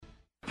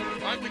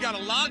All right, we got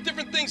a lot of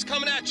different things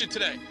coming at you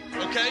today,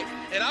 okay?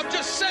 And I'm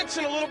just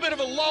sensing a little bit of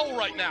a lull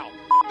right now.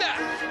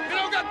 That. We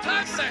don't got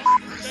time for that.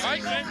 All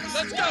right,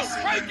 let's go.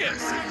 Crank it.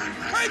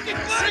 Crank it,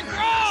 Glenn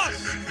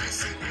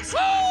Cross.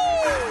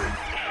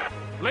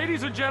 Woo!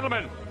 Ladies and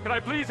gentlemen, can I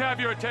please have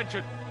your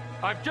attention?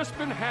 I've just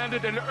been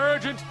handed an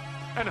urgent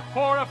and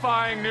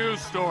horrifying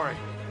news story.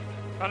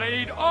 And I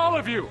need all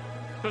of you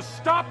to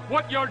stop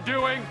what you're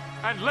doing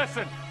and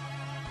listen.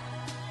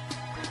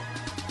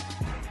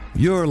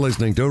 You're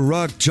listening to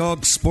Rock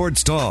Chalk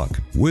Sports Talk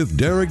with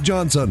Derek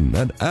Johnson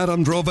and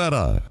Adam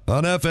Drovetta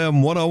on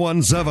FM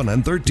 101.7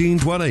 and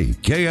 1320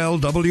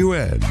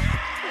 KLWN.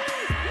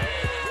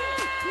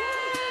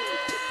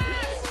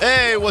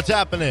 Hey, what's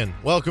happening?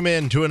 Welcome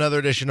in to another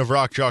edition of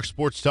Rock Chalk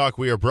Sports Talk.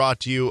 We are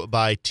brought to you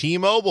by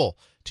T-Mobile.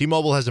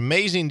 T-Mobile has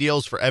amazing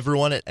deals for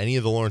everyone at any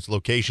of the Lawrence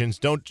locations.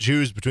 Don't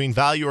choose between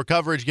value or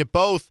coverage. Get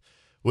both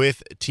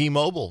with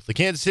T-Mobile. The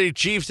Kansas City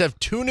Chiefs have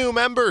 2 new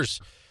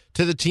members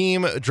to the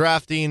team,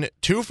 drafting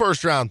 2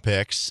 first-round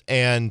picks,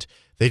 and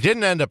they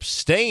didn't end up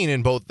staying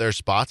in both their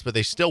spots, but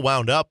they still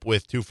wound up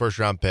with 2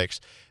 first-round picks.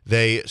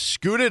 They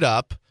scooted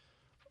up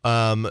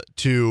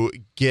to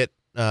get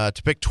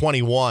to pick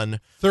 21.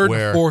 Third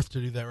and fourth to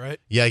do that,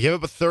 right? Yeah, give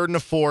up a third and a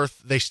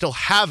fourth. They still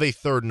have a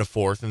third and a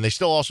fourth, and they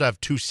still also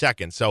have 2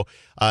 seconds. So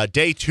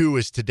day 2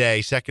 is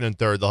today, second and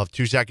third. They'll have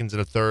 2 seconds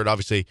and a third.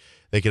 Obviously,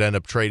 they could end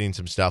up trading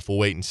some stuff. We'll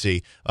wait and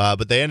see.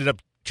 But they ended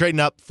up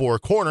trading up for a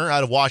corner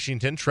out of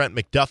Washington, Trent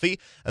McDuffie,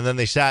 and then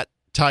they sat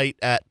tight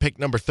at pick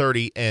number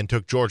 30 and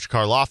took George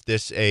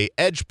Karlaftis, a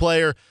edge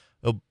player,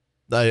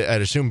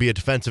 I'd assume be a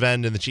defensive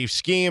end in the Chiefs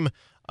scheme,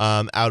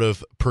 out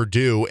of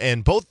Purdue.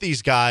 And both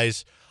these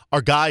guys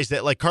are guys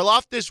that, like,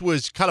 Karlaftis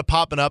was kind of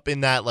popping up in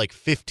that, like,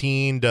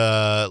 15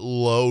 to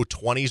low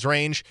 20s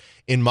range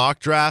in mock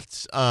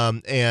drafts,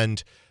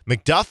 and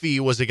McDuffie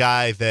was a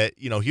guy that,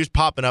 you know, he was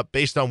popping up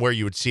based on where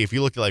you would see. If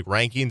you looked at, like,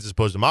 rankings as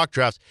opposed to mock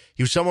drafts,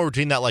 he was somewhere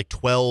between that, like,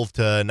 12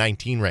 to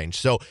 19 range.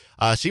 So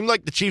seemed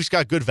like the Chiefs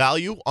got good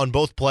value on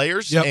both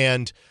players,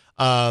 and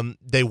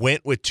they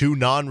went with 2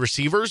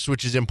 non-receivers,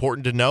 which is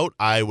important to note.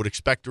 I would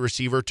expect a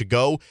receiver to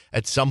go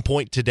at some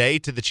point today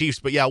to the Chiefs.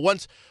 But, yeah,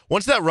 once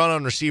that run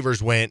on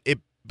receivers went, it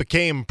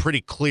became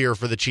pretty clear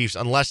for the Chiefs,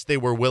 unless they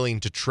were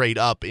willing to trade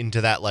up into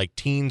that, like,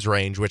 teens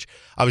range, which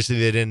obviously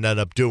they didn't end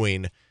up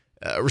doing.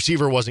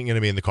 Receiver wasn't going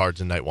to be in the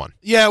cards in night 1.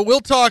 Yeah, we'll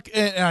talk,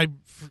 and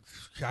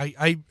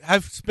I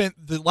have spent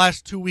the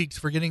last 2 weeks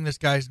forgetting this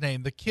guy's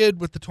name. The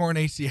kid with the torn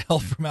ACL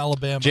from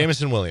Alabama.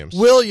 Jamison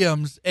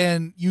Williams.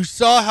 And you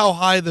saw how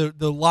high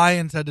the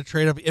Lions had to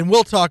trade up. And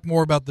we'll talk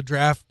more about the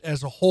draft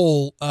as a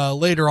whole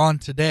later on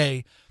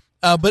today.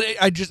 But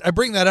I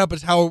bring that up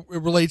as how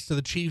it relates to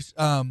the Chiefs.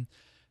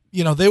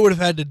 You know, they would have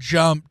had to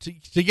jump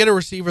to get a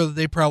receiver that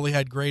they probably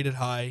had graded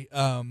high.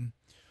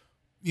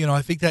 You know,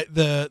 I think that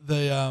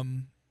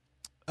the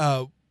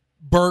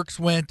Burks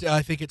went,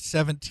 I think, at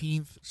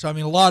 17th. So, I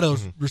mean, a lot of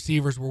those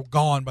receivers were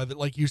gone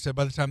like you said,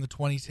 by the time the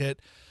 20s hit.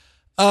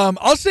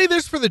 I'll say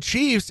this for the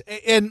Chiefs,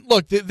 and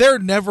look, they'll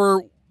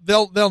never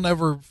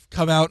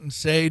come out and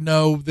say,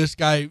 no, this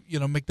guy, you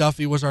know,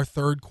 McDuffie was our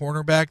third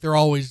cornerback. They're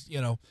always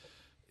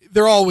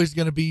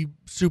going to be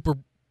super,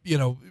 you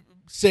know,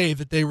 say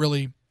that they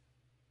really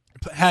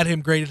had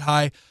him graded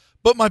high.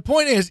 But my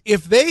point is,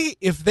 if they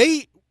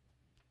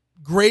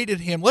graded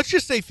him, let's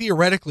just say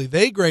theoretically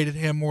they graded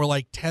him more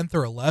like 10th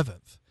or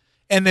 11th,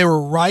 and they were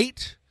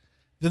right,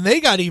 then they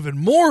got even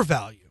more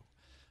value.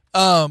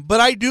 But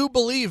I do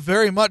believe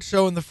very much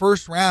so in the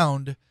first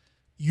round,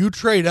 you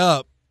trade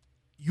up,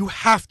 you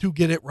have to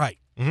get it right.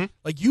 Mm-hmm.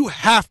 Like, you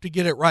have to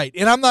get it right.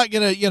 And I'm not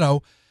going to, you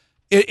know,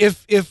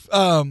 if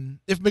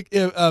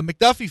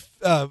McDuffie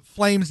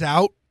flames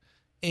out,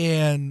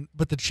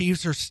 but the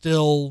Chiefs are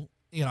still,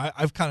 you know,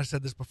 I've kind of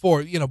said this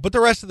before, you know, but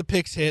the rest of the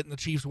picks hit and the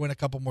Chiefs win a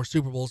couple more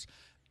Super Bowls,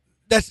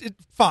 that's it,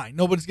 fine.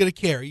 Nobody's going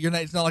to care.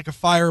 It's not like a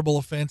fireable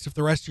offense if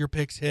the rest of your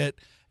picks hit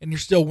and you're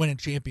still winning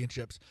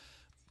championships.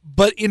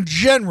 But in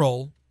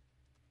general,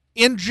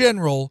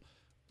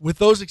 with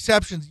those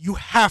exceptions, you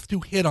have to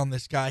hit on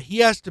this guy. He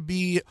has to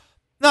be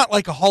not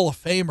like a Hall of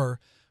Famer,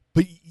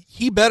 but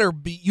you better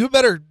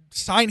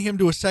sign him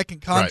to a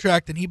second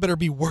contract, and he better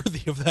be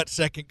worthy of that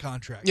second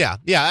contract. Yeah.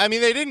 I mean,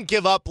 they didn't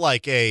give up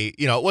like it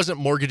wasn't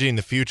mortgaging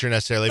the future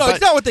necessarily. No, but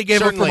it's not what they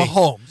gave up for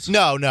Mahomes.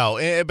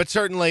 No. But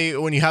certainly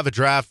when you have a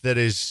draft that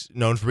is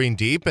known for being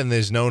deep and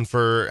is known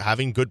for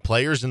having good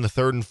players in the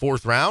 3rd and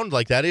 4th round,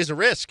 like, that is a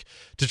risk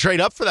to trade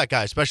up for that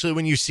guy, especially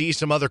when you see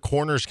some other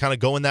corners kind of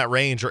go in that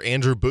range, or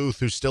Andrew Booth,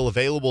 who's still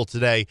available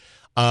today,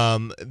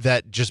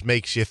 that just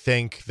makes you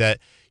think that,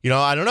 you know,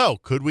 I don't know,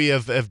 could we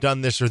have done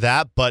this or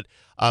that? But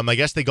I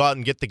guess they go out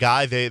and get the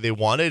guy they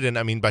wanted. And,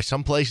 I mean, by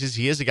some places,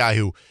 he is a guy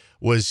who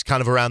was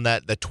kind of around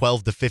that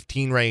 12 to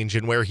 15 range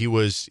and where he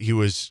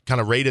was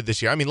kind of rated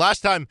this year. I mean,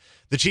 last time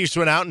the Chiefs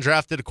went out and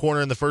drafted a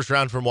corner in the first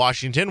round from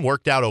Washington,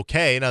 worked out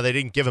okay. Now, they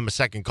didn't give him a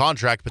second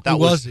contract, but that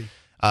was he?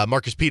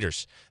 Marcus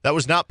Peters. That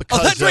was not because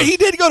Oh, that's right. He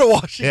did go to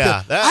Washington.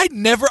 Yeah, I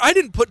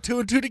didn't put two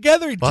and two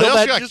together until he also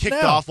that got just kicked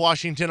now. off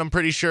Washington, I'm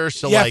pretty sure.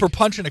 So Yeah, for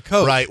punching a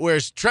coach. Right,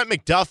 whereas Trent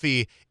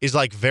McDuffie is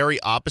like very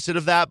opposite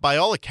of that. By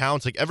all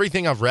accounts, like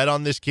everything I've read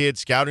on this kid,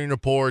 scouting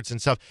reports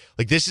and stuff,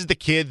 like this is the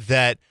kid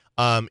that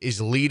is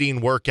leading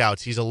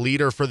workouts. He's a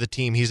leader for the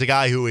team. He's a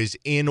guy who is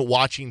in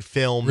watching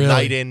film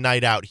night in,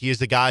 night out. He is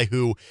the guy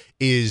who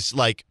is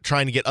like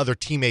trying to get other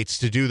teammates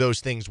to do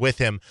those things with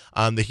him,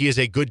 that he is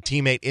a good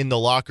teammate in the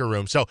locker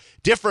room. So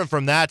different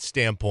from that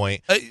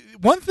standpoint.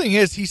 One thing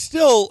is he's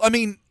still, I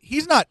mean,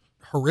 he's not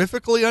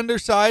horrifically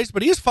undersized,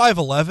 but he is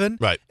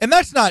 5'11". Right. And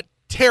that's not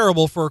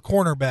terrible for a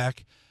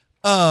cornerback.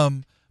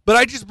 But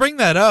I just bring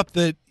that up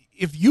that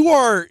if you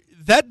are,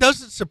 that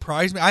doesn't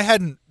surprise me. I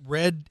hadn't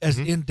read as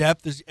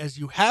in-depth as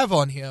you have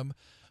on him,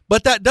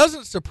 but that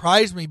doesn't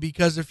surprise me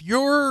because if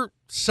you're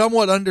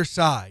somewhat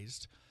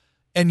undersized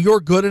and you're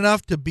good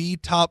enough to be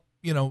top,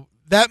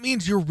 that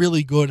means you're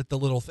really good at the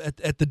little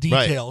at the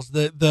details,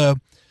 right.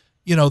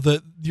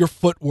 Your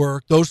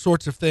footwork, those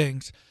sorts of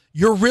things.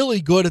 You're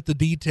really good at the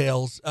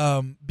details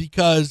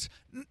because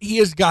he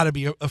has got to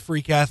be a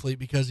freak athlete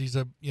because he's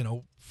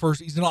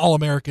he's an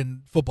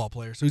All-American football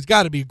player, so he's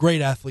got to be a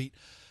great athlete.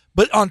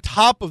 But on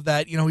top of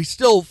that, he's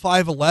still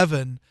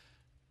 5'11".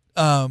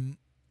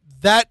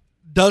 That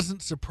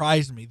doesn't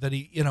surprise me that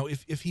he,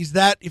 if he's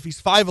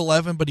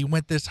 5'11", but he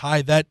went this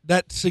high,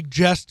 that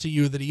suggests to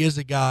you that he is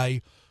a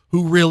guy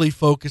who really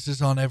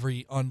focuses on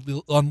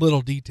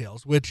little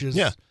details, which is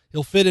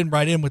he'll fit in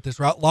right in with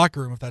this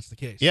locker room if that's the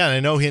case. Yeah, and I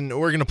know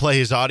we're going to play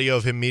his audio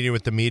of him meeting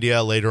with the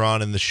media later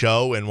on in the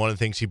show, and one of the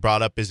things he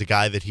brought up is a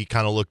guy that he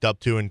kind of looked up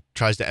to and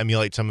tries to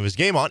emulate some of his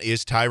game on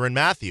is Tyrann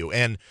Mathieu,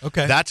 and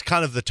that's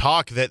kind of the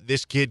talk that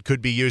this kid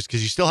could be used,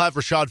 because you still have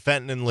Rashad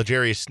Fenton and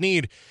L'Jarius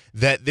Sneed,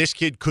 that this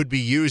kid could be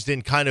used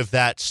in kind of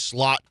that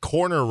slot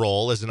corner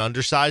role as an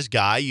undersized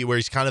guy, where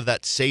he's kind of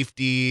that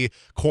safety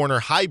corner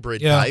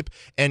hybrid type,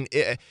 and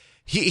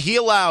He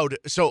allowed,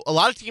 so a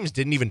lot of teams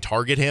didn't even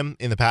target him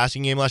in the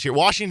passing game last year.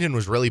 Washington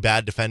was really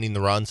bad defending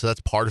the run, so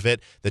that's part of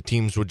it. The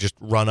teams would just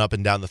run up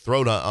and down the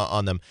throat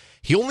on them.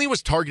 He only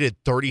was targeted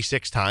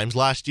 36 times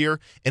last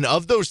year, and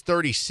of those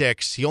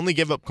 36, he only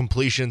gave up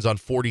completions on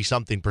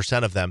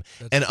 40-something% of them.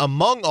 And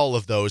among all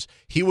of those,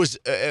 he was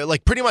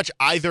like pretty much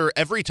either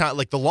every time,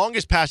 like the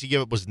longest pass he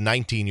gave up was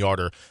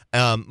 19-yarder.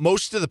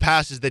 Most of the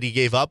passes that he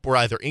gave up were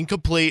either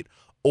incomplete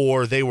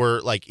or they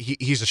were like,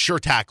 he's a sure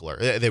tackler.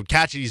 They would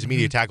catch it, he's an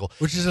immediate tackle.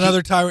 Which is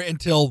another tyrant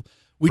until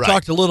we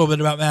talked a little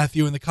bit about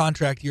Mathieu in the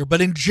contract year.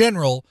 But in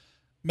general,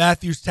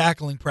 Matthew's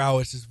tackling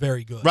prowess is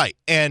very good. Right.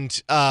 And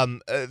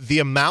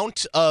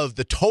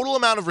the total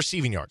amount of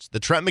receiving yards that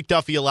Trent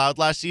McDuffie allowed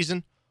last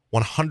season,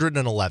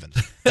 111.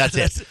 That's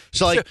it.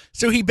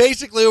 So he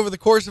basically, over the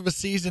course of a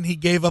season, he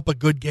gave up a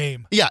good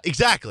game. Yeah,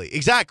 exactly.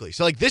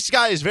 So like this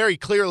guy is very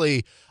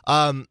clearly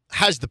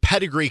has the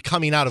pedigree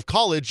coming out of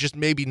college, just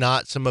maybe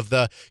not some of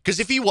the, because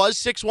if he was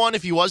 6'1",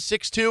 if he was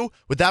 6'2",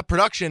 with that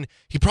production,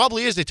 he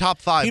probably is a top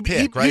 5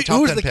 pick, right?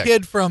 Who was the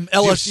kid from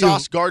LSU?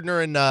 Sauce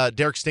Gardner and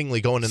Derek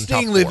Stingley going in the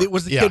top 4. Stingley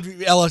was the kid from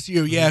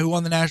LSU, who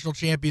won the national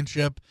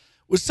championship.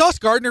 Was Sauce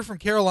Gardner from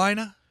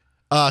Carolina?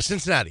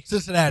 Cincinnati.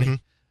 Mm-hmm.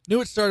 Knew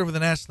it started with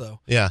an S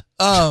though. Yeah.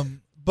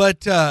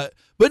 But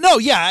no,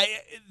 yeah.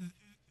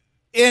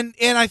 And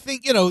I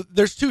think,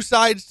 there's two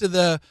sides to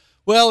the,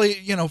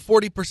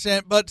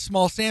 40%, but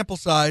small sample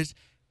size.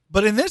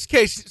 But in this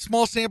case,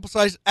 small sample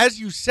size, as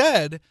you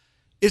said,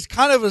 is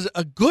kind of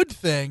a good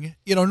thing.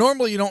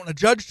 Normally you don't want to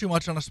judge too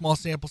much on a small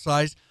sample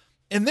size.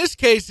 In this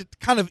case, it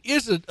kind of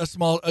is a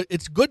small,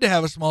 it's good to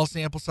have a small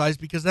sample size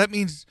because that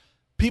means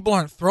people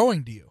aren't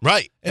throwing to you.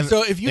 Right. And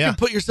so if you can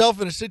put yourself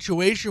in a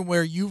situation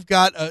where you've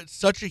got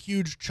such a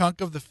huge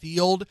chunk of the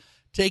field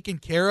taken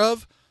care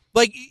of,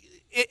 like,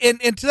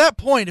 and to that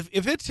point,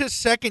 if it's his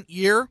second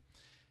year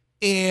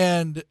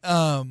and,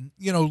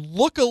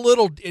 look a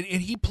little, and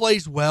he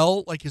plays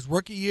well, like his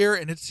rookie year,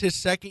 and it's his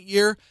second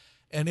year,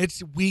 and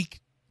it's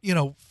week,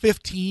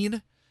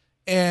 15,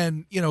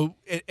 and,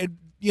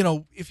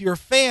 if you're a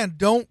fan,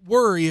 don't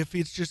worry if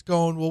it's just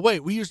going, well,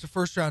 wait, we used a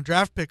first-round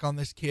draft pick on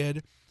this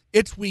kid.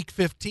 It's week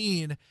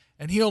 15,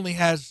 and he only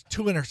has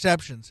 2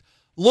 interceptions.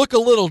 Look a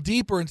little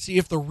deeper and see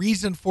if the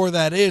reason for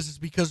that is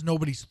because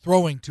nobody's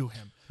throwing to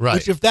him. Right.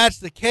 Which, if that's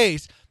the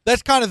case,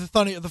 that's kind of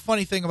the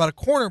funny thing about a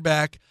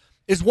cornerback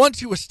is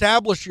once you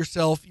establish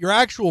yourself, your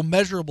actual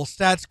measurable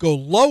stats go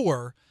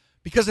lower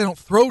because they don't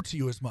throw to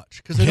you as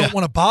much because they don't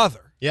want to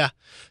bother. Yeah.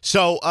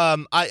 So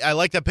I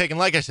like that pick. And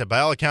like I said, by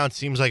all accounts,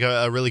 seems like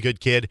a really good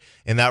kid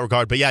in that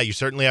regard. But, yeah, you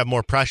certainly have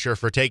more pressure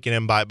for taking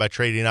him by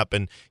trading up.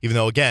 And even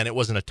though, again, it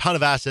wasn't a ton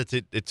of assets,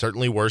 it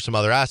certainly were some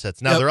other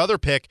assets. Now, their other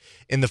pick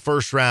in the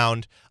first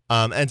round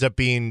ends up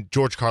being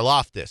George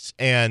Karlaftis.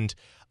 And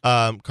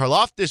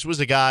Karlaftis was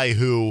a guy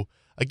who,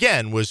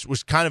 again,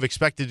 was kind of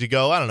expected to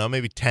go, I don't know,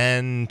 maybe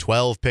 10,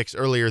 12 picks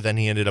earlier than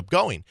he ended up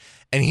going.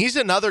 And he's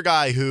another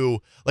guy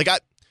who, like,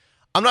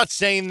 I'm not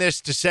saying this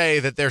to say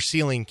that their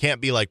ceiling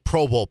can't be like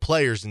Pro Bowl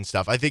players and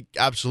stuff. I think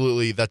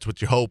absolutely that's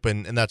what you hope,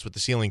 and that's what the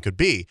ceiling could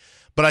be.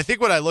 But I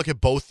think when I look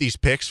at both these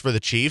picks for the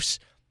Chiefs,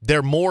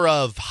 they're more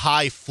of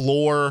high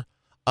floor,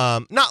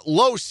 not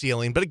low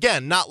ceiling, but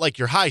again, not like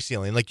your high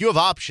ceiling. Like you have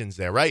options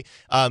there, right?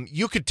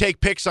 You could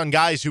take picks on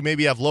guys who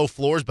maybe have low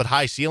floors but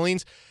high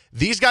ceilings.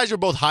 These guys are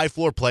both high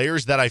floor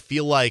players that I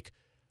feel like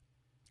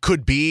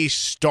could be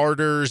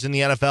starters in the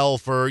NFL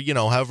for,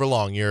 however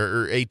long,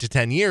 or 8 to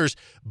 10 years,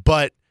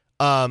 but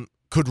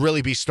could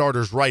really be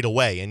starters right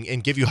away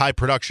and give you high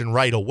production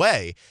right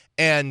away.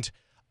 And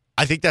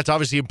I think that's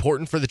obviously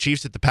important for the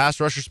Chiefs at the pass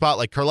rusher spot.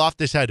 Like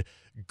Karlaftis had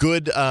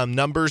good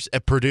numbers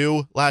at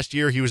Purdue last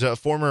year. He was a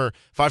former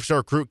 5-star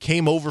recruit,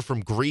 came over from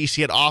Greece.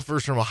 He had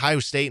offers from Ohio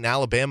State and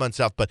Alabama and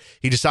stuff, but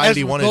he decided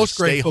he wanted to stay home. Most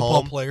great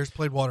football players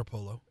played water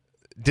polo.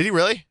 Did he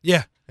really?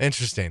 Yeah.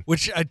 Interesting.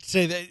 Which I'd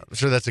say that I'm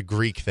sure that's a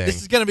Greek thing.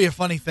 This is going to be a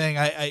funny thing.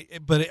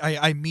 But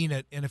I mean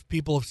it. And if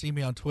people have seen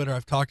me on Twitter,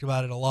 I've talked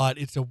about it a lot.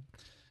 It's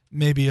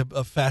maybe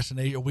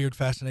a weird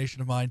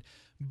fascination of mine.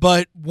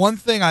 But one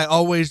thing I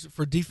always,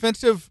 for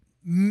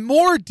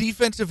more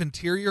defensive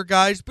interior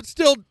guys, but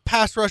still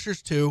pass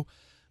rushers too,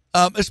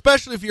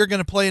 especially if you're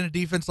going to play in a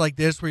defense like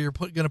this where you're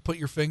going to put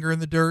your finger in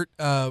the dirt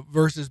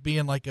versus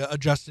being like a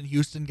Justin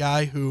Houston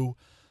guy who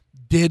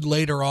did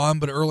later on,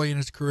 but early in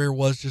his career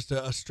was just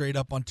a straight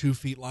up on 2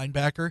 feet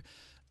linebacker.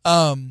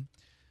 But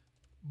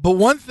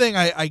one thing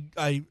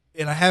I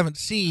haven't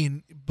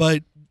seen,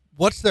 but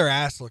what's their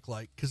ass look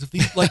like? Because if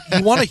these, like,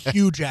 you want a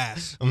huge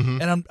ass,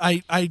 and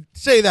I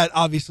say that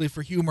obviously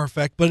for humor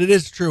effect, but it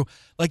is true.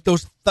 Like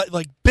those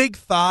like big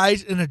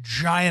thighs and a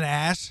giant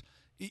ass,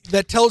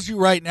 that tells you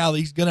right now that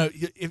he's gonna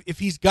if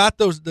he's got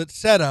that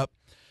setup.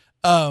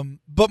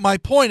 But my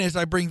point is,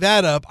 I bring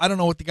that up. I don't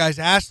know what the guy's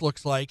ass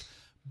looks like,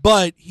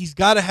 but he's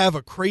got to have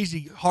a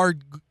crazy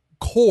hard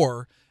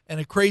core and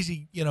a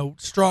crazy,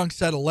 strong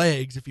set of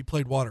legs if he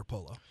played water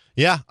polo.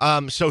 Yeah,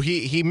 so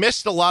he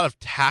missed a lot of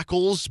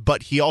tackles,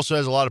 but he also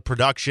has a lot of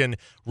production,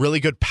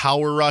 really good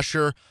power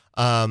rusher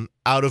out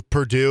of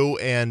Purdue,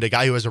 and a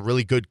guy who has a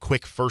really good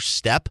quick first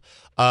step.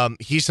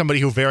 He's somebody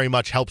who very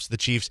much helps the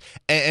Chiefs.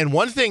 And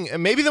one thing,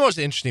 and maybe the most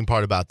interesting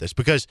part about this,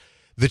 because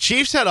the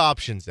Chiefs had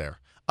options there,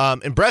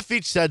 and Brett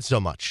Veach said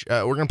so much.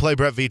 We're going to play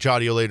Brett Veach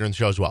audio later in the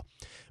show as well.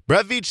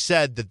 Brett Veach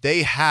said that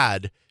they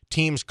had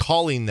teams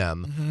calling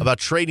them about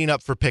trading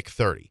up for pick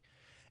 30.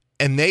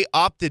 And they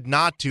opted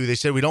not to. They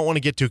said, we don't want to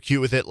get too cute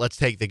with it. Let's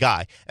take the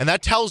guy. And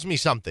that tells me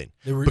something.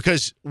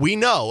 Because we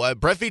know,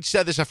 Brett Veach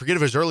said this, I forget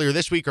if it was earlier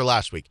this week or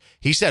last week.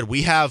 He said,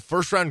 we have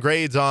first-round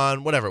grades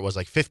on whatever it was,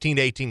 like 15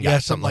 to 18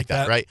 guys, something like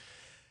that, right?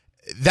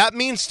 That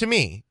means to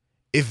me,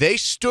 if they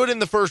stood in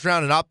the first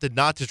round and opted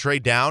not to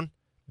trade down,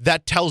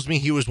 that tells me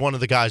he was one of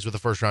the guys with a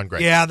first-round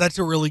grade. Yeah, that's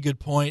a really good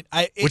point.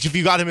 Which, if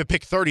you got him at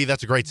pick 30,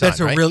 that's a great sign,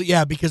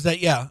 right? Because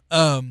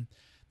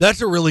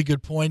that's a really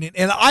good point.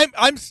 And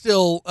I'm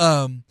still...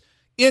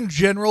 in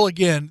general,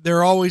 again, there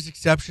are always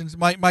exceptions.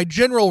 My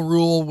general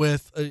rule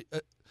with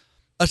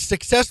a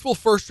successful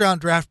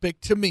first-round draft pick,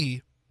 to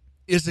me,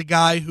 is a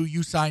guy who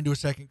you sign to a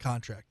second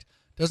contract.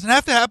 Doesn't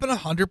have to happen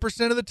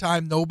 100% of the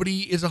time.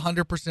 Nobody is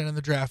 100% in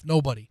the draft.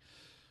 Nobody.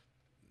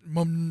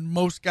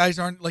 Most guys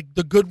aren't, like,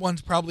 the good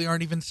ones probably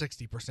aren't even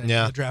 60% in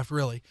the draft,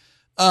 really.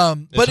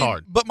 It's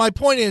hard. But my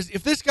point is,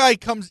 if this guy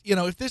turns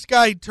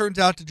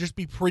out to just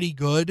be pretty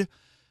good,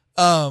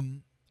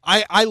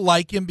 I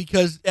like him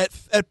because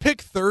at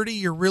pick 30,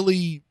 you're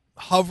really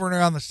hovering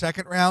around the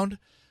second round.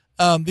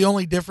 The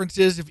only difference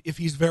is if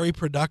he's very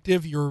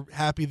productive, you're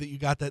happy that you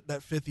got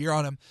that fifth year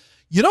on him.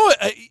 You know,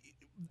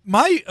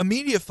 my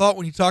immediate thought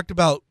when you talked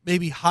about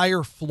maybe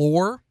higher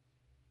floor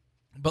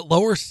but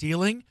lower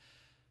ceiling,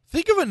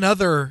 think of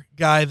another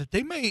guy that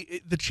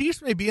the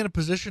Chiefs may be in a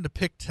position to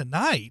pick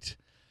tonight.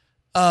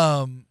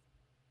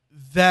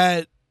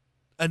 That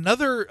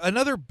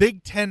another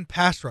Big Ten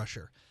pass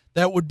rusher.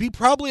 That would be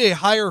probably a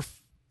higher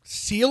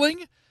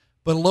ceiling,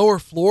 but a lower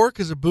floor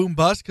because of boom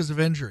bust because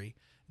of injury.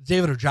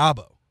 David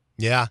Ojabo.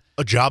 Yeah.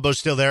 Ojabo's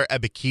still there.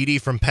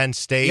 Ebikidi from Penn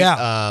State.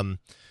 Yeah.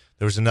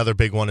 There was another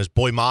big one is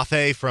Boy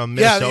Mafe from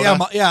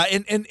Minnesota. Yeah.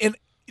 And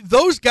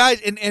those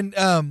guys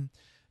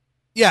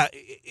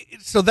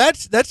so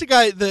that's a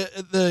guy.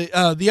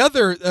 The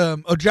other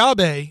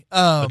Ojabe.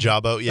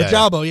 Ojabo. Yeah.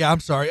 Ojabo. Yeah. I'm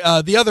sorry.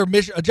 The other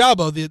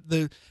Ojabo.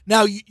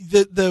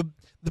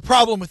 The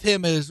problem with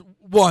him is,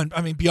 one,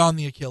 I mean, beyond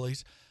the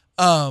Achilles.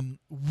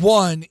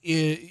 One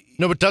is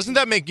but doesn't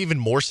that make even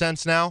more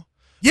sense now?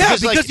 Yeah,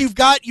 because you've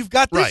got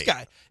this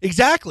guy.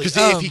 Exactly.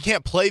 Because if he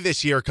can't play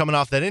this year coming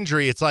off that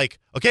injury, it's like,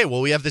 okay,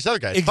 well, we have this other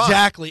guy. It's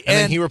exactly. Fine.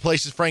 And then he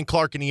replaces Frank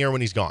Clark in a year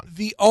when he's gone.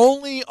 The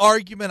only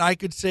argument I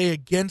could say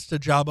against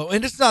Ojabo,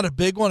 and it's not a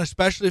big one,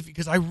 especially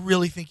because I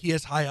really think he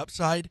has high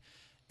upside,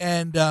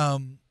 and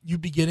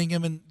you'd be getting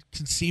him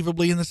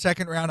conceivably in the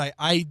second round.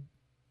 I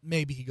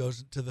maybe he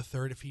goes into the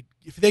third if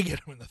they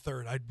get him in the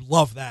third. I'd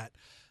love that.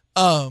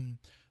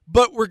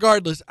 But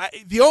regardless,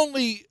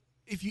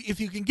 if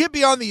you can get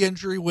beyond the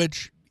injury,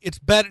 which it's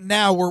better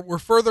now, we're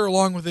further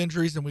along with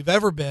injuries than we've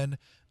ever been.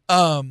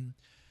 Was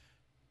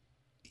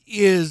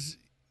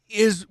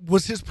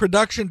his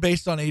production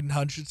based on Aiden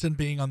Hutchinson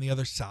being on the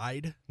other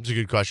side? It's a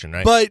good question,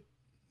 right? But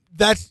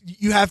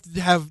you have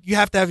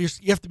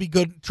to be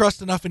good,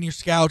 trust enough in your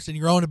scouts and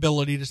your own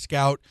ability to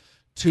scout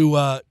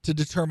to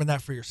determine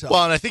that for yourself.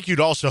 Well, and I think you'd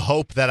also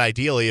hope that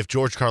ideally if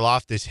George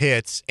Karlaftis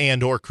hits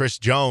and or Chris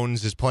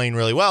Jones is playing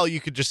really well, you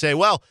could just say,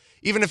 well,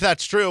 even if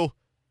that's true,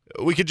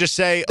 we could just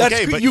say,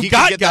 okay, but he could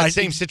get that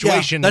same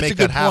situation to make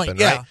that happen,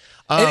 right?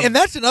 And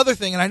that's another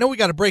thing, and I know we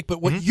got a break,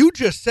 but what you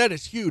just said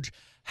is huge.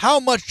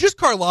 How much, just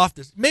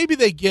Karlaftis, maybe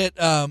they get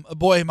a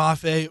Boye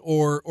Mafe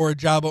or a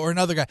Jabba or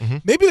another guy.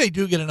 Maybe they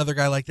do get another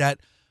guy like that.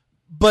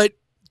 But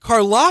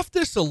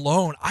Karlaftis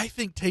alone, I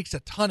think, takes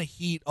a ton of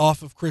heat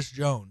off of Chris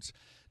Jones.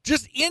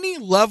 Just any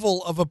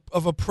level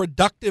of a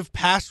productive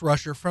pass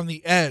rusher from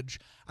the edge,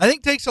 I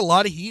think takes a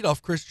lot of heat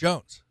off Chris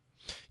Jones.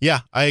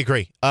 Yeah, I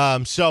agree.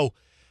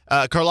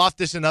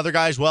 Karlaftis, another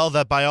guy as well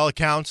that by all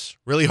accounts,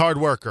 really hard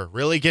worker,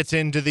 really gets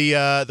into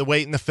the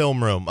weight in the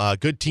film room,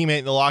 good teammate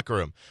in the locker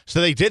room.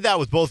 So they did that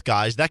with both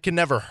guys. That can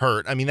never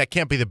hurt. I mean, that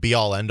can't be the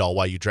be-all, end-all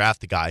why you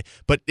draft a guy.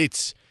 But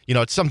it's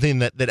something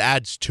that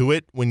adds to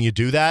it when you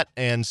do that.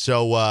 And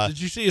so did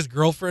you see his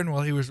girlfriend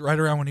while he was right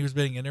around when he was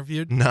being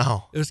interviewed?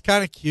 No. It was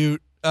kind of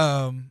cute.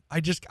 I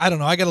don't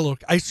know.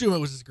 I assume it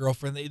was his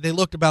girlfriend. They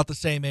looked about the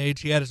same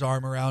age. He had his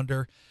arm around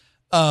her.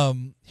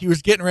 He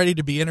was getting ready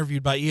to be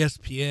interviewed by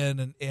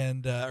ESPN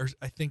and or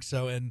I think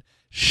so. And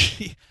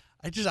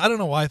I don't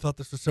know why I thought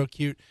this was so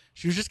cute.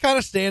 She was just kind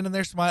of standing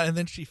there smiling, and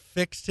then she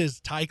fixed his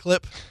tie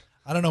clip.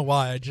 I don't know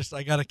why.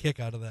 I got a kick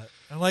out of that.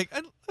 I'm like,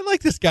 I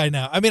like this guy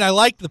now. I mean, I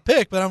liked the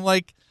pick, but I'm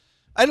like,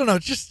 I don't know.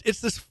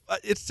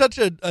 It's such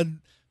a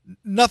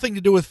nothing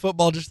to do with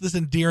football, just this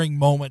endearing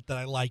moment that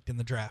I liked in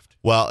the draft.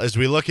 Well, as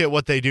we look at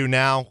what they do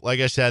now, like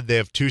I said, they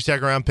have 2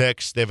 second-round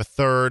picks. They have a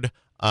third.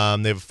 They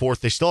have a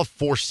fourth. They still have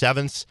 4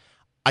 sevenths.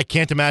 I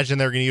can't imagine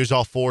they're going to use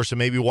all 4, so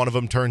maybe one of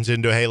them turns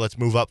into, hey, let's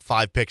move up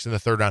 5 picks in the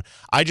third round.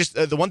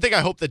 The one thing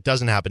I hope that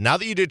doesn't happen, now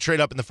that you did trade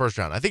up in the first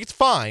round, I think it's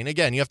fine.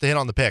 Again, you have to hit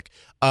on the pick.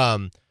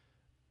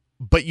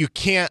 But you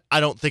can't, I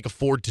don't think,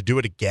 afford to do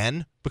it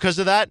again because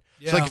of that.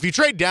 Yeah. So, if you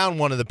trade down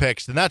one of the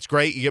picks, then that's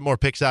great. You get more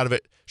picks out of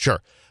it.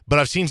 Sure. But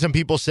I've seen some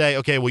people say,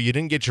 okay, well, you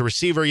didn't get your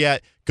receiver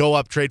yet. Go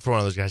up, trade for one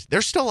of those guys.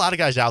 There's still a lot of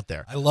guys out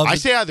there. I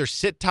say either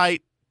sit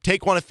tight,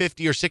 take one at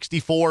 50 or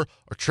 64, or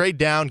trade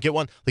down, get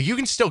one. Like, you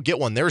can still get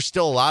one. There's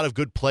still a lot of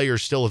good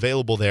players still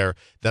available there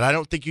that I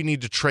don't think you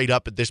need to trade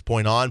up at this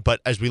point on.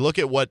 But as we look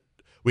at what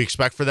we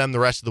expect for them the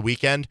rest of the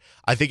weekend,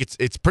 I think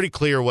it's pretty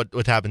clear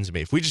what happens to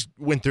me. If we just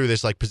went through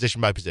this like position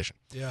by position.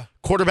 Yeah.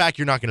 Quarterback,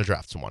 you're not going to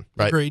draft someone,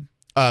 right? Agreed.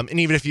 And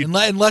even if you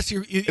unless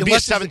be a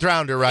seventh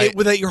rounder, right?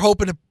 That you're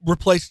hoping to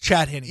replace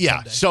Chad Henne. Yeah.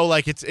 Someday. So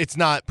like it's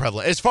not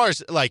prevalent. As far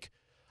as like,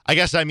 I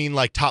guess I mean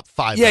like top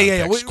 5.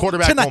 Yeah.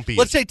 Quarterback tonight, won't be.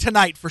 Let's say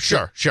tonight for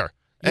sure. Sure.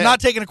 You're not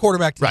taking a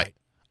quarterback tonight.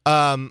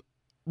 Right.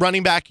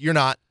 Running back, you're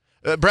not.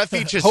 Brett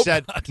Veach has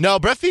said not. No.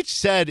 Brett Veach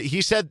said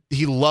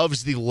he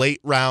loves the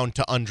late round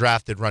to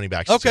undrafted running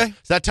backs. Okay,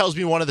 so that tells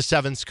me one of the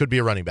 7s could be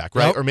a running back,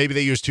 right? Yep. Or maybe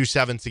they use 2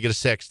 7s to get a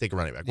 6, take a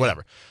running back,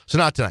 whatever. So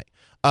not tonight.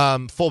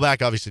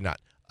 Fullback, obviously not.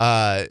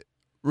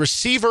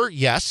 Receiver,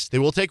 yes, they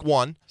will take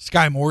 1.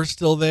 Sky Moore's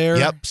still there.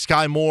 Yep,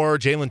 Sky Moore,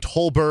 Jalen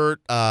Tolbert,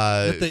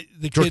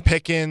 George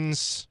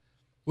Pickens.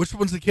 Which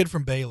one's the kid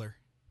from Baylor?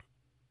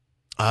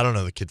 I don't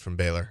know the kid from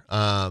Baylor.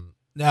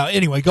 Now,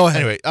 anyway, go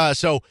ahead. Anyway,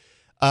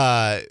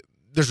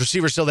 there's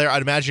receivers still there.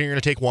 I'd imagine you're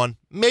going to take 1.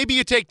 Maybe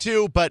you take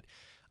 2, but,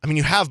 I mean,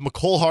 you have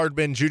McCole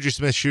Hardman, Juju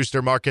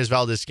Smith-Schuster, Marquez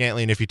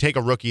Valdez-Scantling. If you take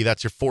a rookie,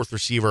 that's your 4th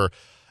receiver.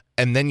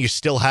 And then you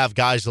still have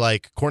guys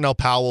like Cornell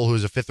Powell, who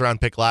was a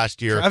 5th-round pick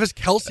last year. Travis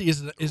Kelce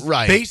is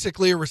right.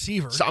 basically a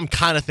receiver. So I'm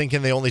kind of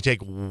thinking they only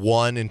take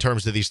 1 in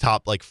terms of these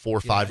top, 4 or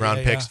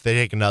 5-round picks. If they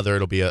take another,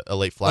 it'll be a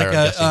late flyer, I'm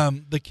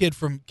guessing. The kid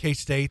from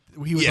K-State,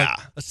 he was a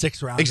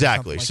 6th round.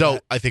 Exactly.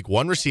 So I think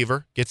 1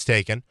 receiver gets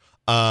taken.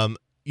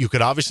 You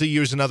could obviously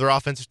use another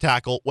offensive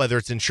tackle, whether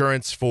it's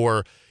insurance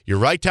for your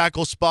right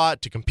tackle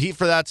spot to compete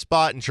for that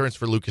spot, insurance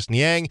for Lucas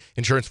Niang,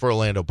 insurance for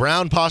Orlando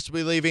Brown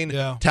possibly leaving.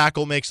 Yeah.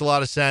 Tackle makes a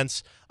lot of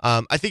sense.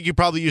 I think you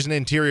probably use an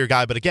interior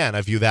guy, but again,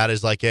 I view that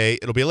as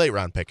it'll be a late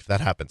round pick if that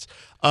happens.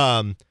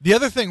 The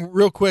other thing,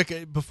 real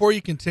quick, before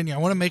you continue, I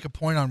want to make a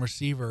point on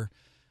receiver.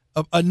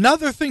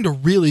 Another thing to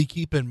really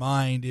keep in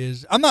mind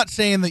is, I'm not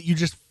saying that you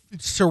just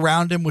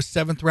surround him with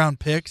 7th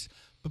round picks,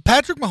 but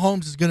Patrick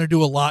Mahomes is going to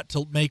do a lot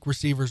to make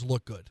receivers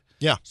look good.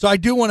 Yeah. So I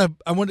do want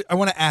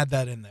to add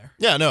that in there.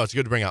 Yeah, no, it's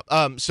good to bring up.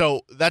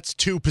 So that's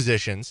 2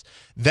 positions.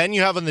 Then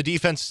you have on the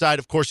defensive side,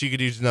 of course, you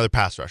could use another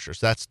pass rusher.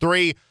 So that's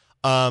 3.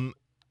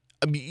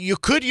 You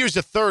could use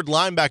a 3rd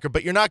linebacker,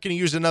 but you're not going to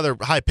use another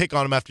high pick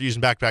on him after using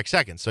back-to-back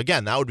seconds. So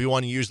again, that would be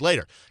one you use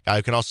later. Guy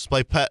who can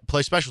also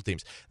play special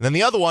teams. And then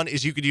the other one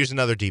is you could use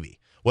another DB.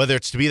 Whether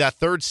it's to be that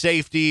 3rd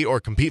safety or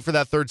compete for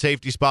that 3rd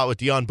safety spot with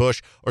Deion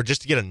Bush, or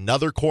just to get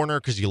another corner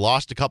because you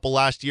lost a couple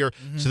last year.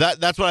 Mm-hmm. So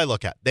that's what I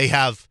look at. They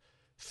have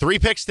 3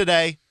 picks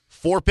today,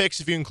 4 picks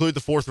if you include the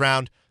 4th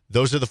round.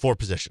 Those are the 4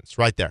 positions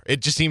right there. It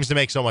just seems to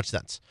make so much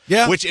sense.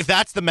 Yeah. Which, if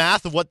that's the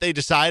math of what they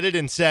decided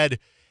and said,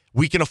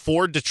 we can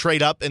afford to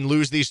trade up and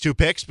lose these 2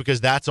 picks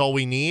because that's all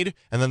we need,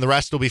 and then the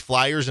rest will be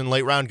flyers and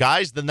late-round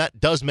guys, then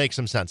that does make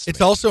some sense to It's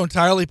me. also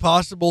entirely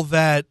possible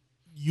that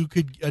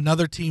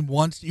another team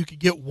you could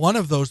get one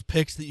of those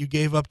picks that you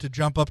gave up to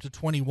jump up to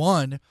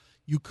 21.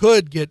 you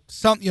could get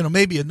some,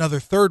 maybe another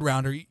third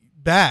rounder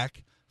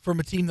back from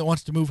a team that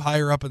wants to move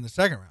higher up in the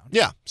second round.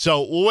 Yeah,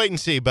 so we'll wait and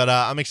see, but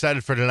I'm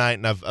excited for tonight,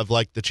 and I've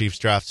liked the Chiefs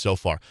draft so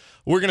far.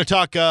 We're going to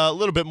talk a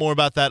little bit more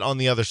about that on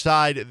the other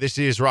side. This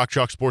is Rock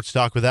Chalk Sports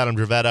Talk with Adam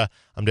Dravetta.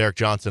 I'm Derek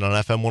Johnson on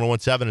FM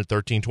 1017 at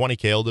 1320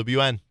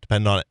 KLWN.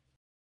 Depend on it.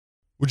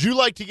 Would you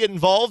like to get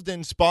involved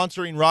in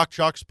sponsoring Rock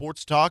Chalk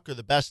Sports Talk or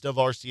the Best of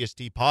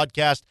RCST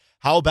podcast?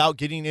 How about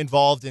getting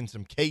involved in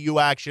some KU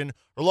action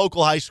or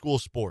local high school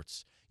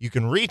sports? You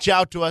can reach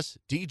out to us,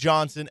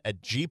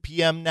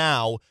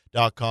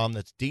 djohnson@gpmnow.com.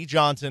 That's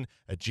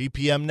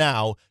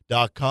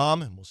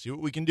djohnson@gpmnow.com, and we'll see what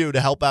we can do to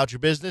help out your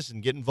business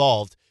and get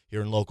involved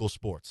here in local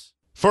sports.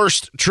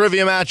 First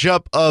trivia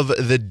matchup of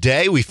the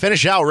day. We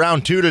finish out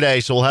round 2 today,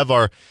 so we'll have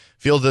our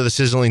Field of the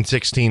Sizzling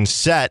 16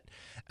 set.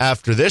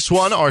 After this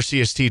one,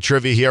 RCST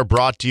trivia here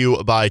brought to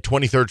you by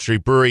 23rd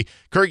Street Brewery,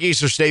 Kurt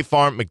Gieser State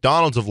Farm,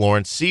 McDonald's of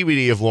Lawrence,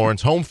 CBD of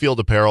Lawrence, Home Field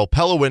Apparel,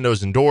 Pella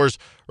Windows and Doors,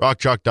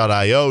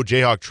 RockChalk.io,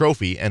 Jayhawk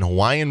Trophy, and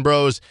Hawaiian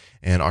Bros.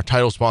 And our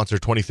title sponsor,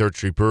 23rd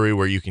Street Brewery,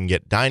 where you can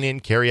get dine-in,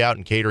 carry-out,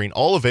 and catering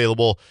all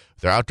available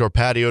with their outdoor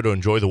patio to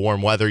enjoy the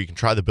warm weather. You can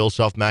try the Bill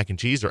Self mac and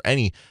cheese or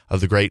any of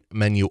the great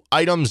menu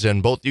items.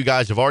 And both you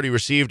guys have already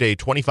received a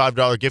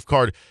 $25 gift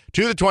card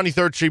to the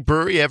 23rd Street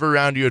Brewery. Every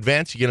round you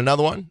advance, you get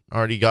another one.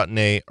 Already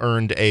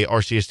earned a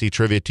RCST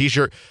Trivia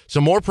t-shirt.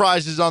 Some more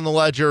prizes on the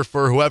ledger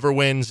for whoever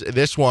wins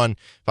this one.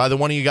 If either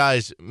one of you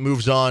guys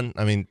moves on,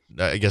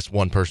 I guess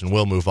one person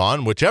will move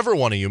on. Whichever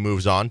one of you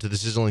moves on to the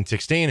Sizzling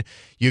 16,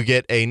 you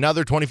get another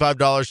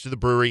 $25 to the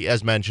brewery,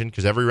 as mentioned,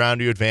 because every round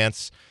you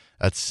advance,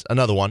 that's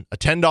another one. A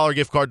 $10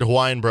 gift card to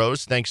Hawaiian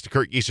Bros, thanks to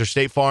Kurt Gieser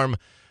State Farm,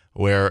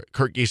 where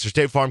Kurt Gieser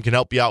State Farm can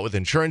help you out with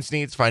insurance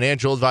needs,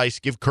 financial advice.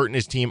 Give Kurt and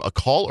his team a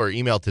call or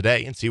email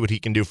today and see what he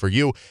can do for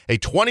you. A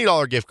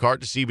 $20 gift card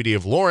to CBD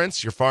of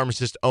Lawrence, your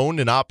pharmacist-owned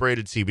and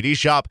operated CBD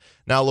shop,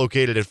 now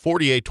located at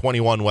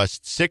 4821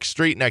 West 6th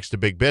Street next to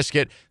Big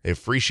Biscuit. They have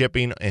free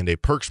shipping and a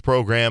perks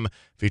program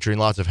featuring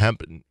lots of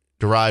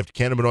hemp-derived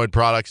cannabinoid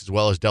products, as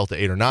well as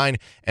Delta 8 or 9,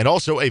 and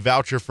also a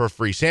voucher for a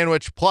free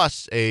sandwich,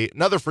 plus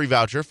another free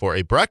voucher for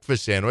a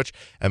breakfast sandwich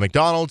at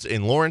McDonald's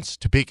in Lawrence,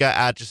 Topeka,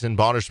 Atchison,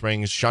 Bonner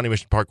Springs, Shawnee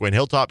Mission Parkway, and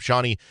Hilltop.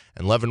 Shawnee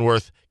and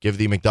Leavenworth. Give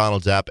the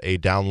McDonald's app a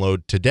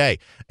download today.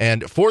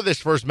 And for this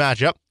first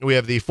matchup, we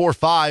have the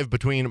 4-5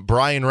 between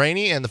Brian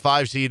Rainey and the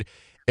 5 seed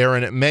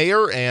Aaron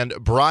Mayer. And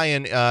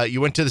Brian,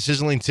 you went to the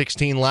Sizzling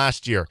 16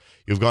 last year.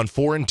 You've gone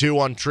 4-2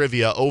 on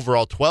trivia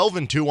overall,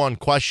 12-2 on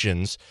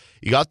questions.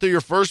 You got through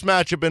your first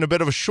matchup in a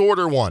bit of a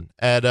shorter one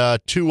at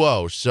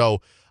 2-0.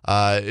 So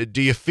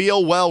do you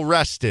feel well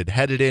rested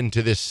headed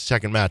into this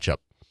second matchup?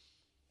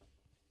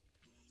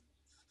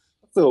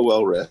 I feel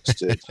well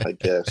rested, I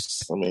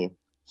guess.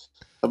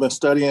 I've been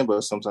studying,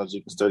 but sometimes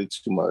you can study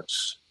too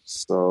much.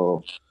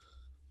 So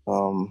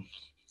I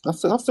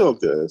feel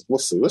good. We'll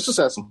see. Let's just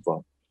have some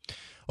fun.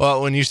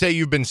 Well, when you say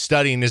you've been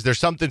studying, is there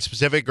something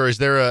specific, or is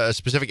there a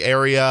specific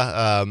area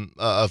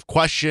of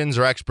questions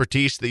or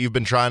expertise that you've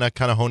been trying to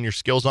kind of hone your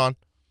skills on?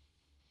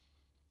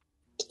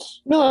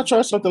 No, I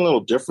tried something a little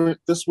different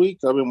this week.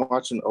 I've been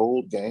watching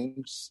old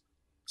games.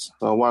 So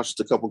I watched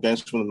a couple games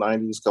from the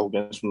 90s, a couple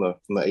games from the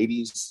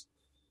 80s.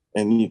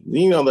 And,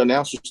 the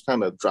announcers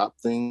kind of drop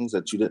things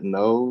that you didn't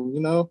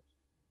know,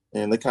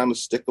 and they kind of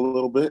stick a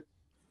little bit.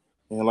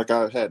 And,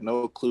 I had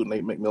no clue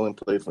Nate McMillan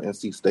played for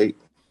NC State,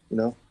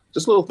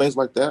 Just little things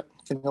like that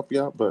can help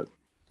you out, but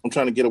I'm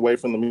trying to get away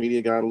from the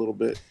media guide a little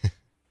bit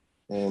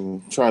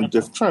and trying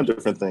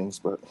different things.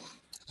 But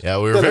yeah,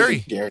 we were very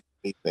guarantee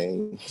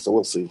anything, so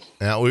we'll see.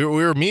 Yeah, we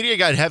were media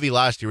guide heavy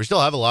last year. We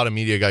still have a lot of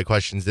media guide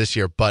questions this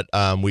year, but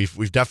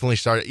we've definitely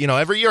started.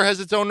 Every year has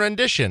its own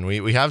rendition.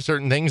 We have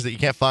certain things that you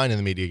can't find in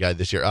the media guide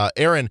this year.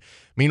 Aaron,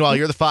 meanwhile,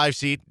 you're the 5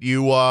 seed.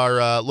 You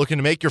are looking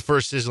to make your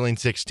first Sizzling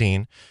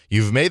 16.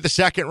 You've made the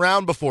second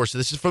round before, so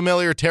this is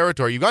familiar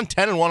territory. You've gone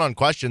 10-1 on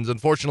questions.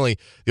 Unfortunately,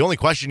 the only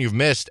question you've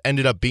missed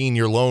ended up being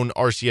your lone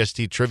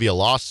RCST trivia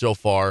loss so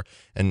far,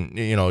 and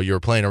you're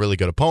playing a really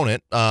good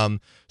opponent.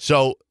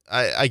 So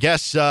I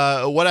guess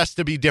what has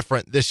to be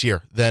different this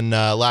year than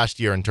last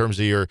year in terms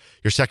of your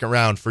second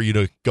round for you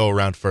to go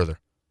around further?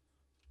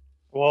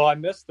 Well, I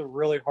missed the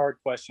really hard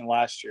question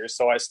last year,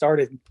 so I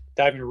started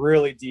diving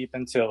really deep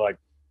into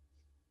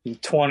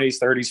 20s,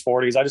 30s,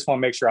 40s. I just want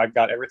to make sure I've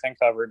got everything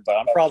covered, but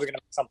I'm probably going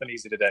to make something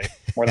easy today,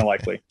 more than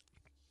likely.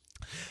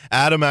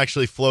 Adam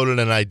actually floated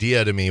an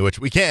idea to me, which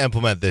we can't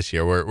implement this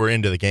year. We're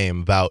into the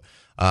game about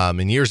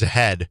in years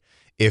ahead.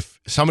 If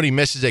somebody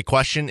misses a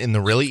question in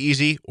the really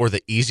easy or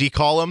the easy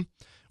column,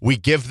 we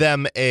give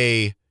them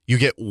you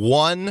get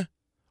one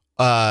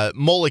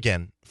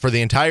mulligan for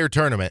the entire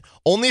tournament.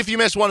 Only if you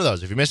miss one of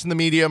those. If you miss in the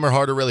medium or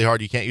hard or really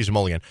hard, you can't use a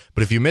mulligan.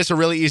 But if you miss a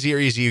really easy or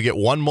easy, you get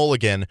one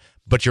mulligan.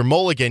 But your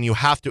mulligan, you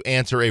have to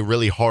answer a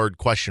really hard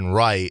question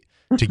right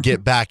to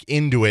get back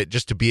into it,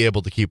 just to be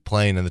able to keep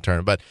playing in the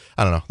tournament. But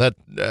I don't know.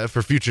 That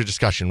for future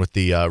discussion with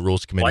the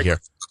rules committee here.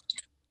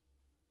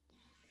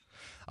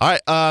 All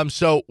right,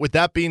 so with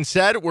that being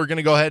said, we're going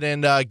to go ahead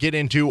and get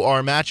into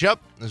our matchup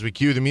as we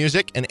cue the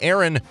music. And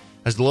Aaron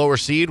has the lower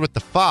seed with the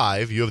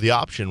 5. You have the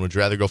option. Would you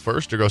rather go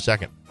first or go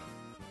second?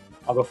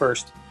 I'll go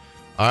first.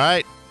 All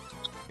right.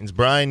 It's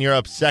Brian, you're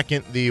up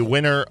second. The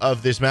winner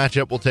of this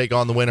matchup will take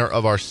on the winner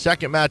of our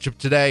second matchup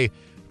today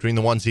between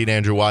the 1 seed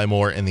Andrew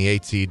Wymore and the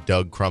 8 seed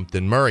Doug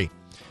Crumpton Murray.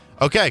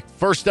 Okay,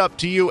 first up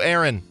to you,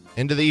 Aaron,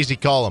 into the easy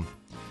column.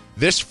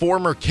 This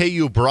former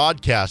KU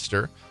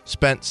broadcaster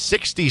spent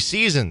 60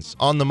 seasons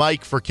on the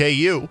mic for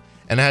KU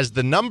and has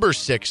the number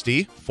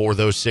 60 for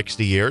those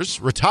 60 years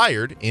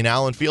retired in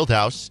Allen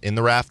Fieldhouse in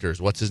the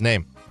rafters. What's his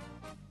name?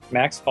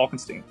 Max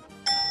Falkenstein.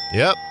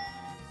 Yep.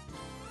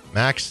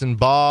 Max and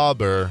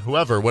Bob, or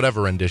whoever,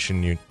 whatever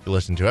rendition you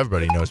listen to.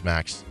 Everybody knows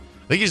Max.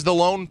 I think he's the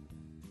lone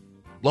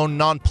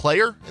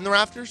non-player in the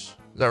rafters.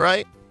 Is that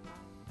right?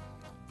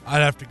 I'd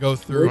have to go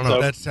through, I don't know.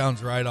 but that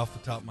sounds right off the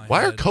top of my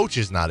Why head. are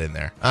coaches not in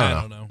there? I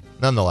don't know. know.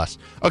 Nonetheless.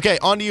 Okay,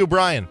 on to you,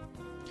 Brian.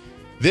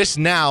 This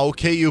now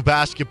KU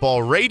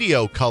basketball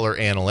radio color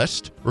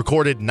analyst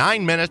recorded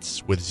 9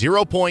 minutes with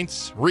 0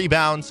 points,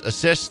 rebounds,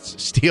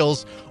 assists,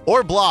 steals,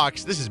 or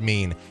blocks. This is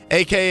mean.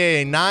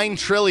 AKA 9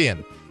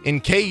 trillion in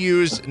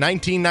KU's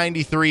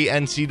 1993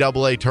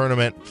 NCAA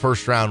tournament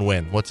first round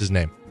win. What's his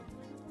name?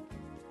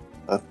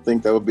 I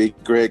think that would be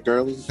Greg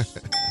Gurley.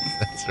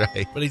 That's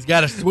right. But he's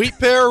got a sweet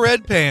pair of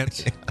red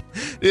pants.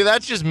 Dude,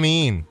 that's just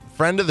mean.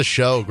 Friend of the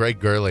show, Greg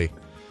Gurley.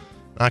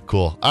 Not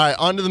cool. All right,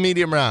 on to the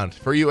medium round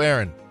for you,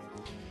 Aaron.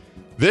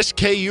 This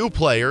KU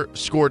player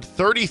scored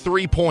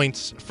 33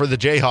 points for the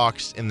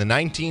Jayhawks in the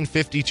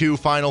 1952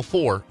 Final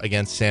Four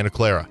against Santa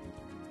Clara.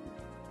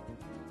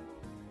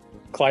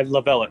 Clyde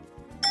Lovellette.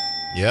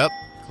 Yep,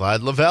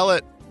 Clyde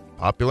Lovellette.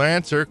 Popular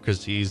answer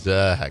because he's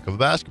a heck of a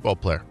basketball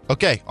player.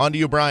 Okay, on to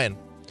you, Brian.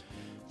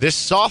 This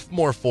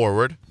sophomore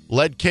forward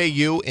led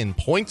KU in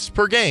points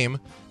per game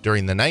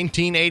during the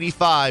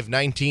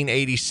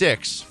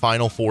 1985-1986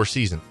 Final Four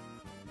season.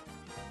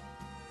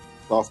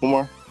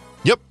 Sophomore.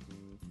 Yep.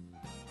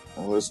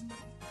 Let's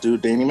do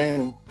Danny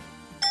Manning.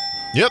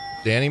 Yep,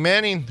 Danny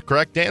Manning, the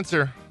correct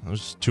answer.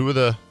 Those two of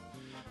the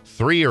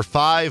 3 or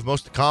 5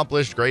 most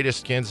accomplished,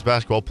 greatest Kansas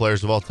basketball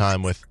players of all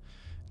time with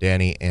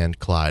Danny and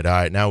Clyde. All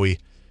right, now we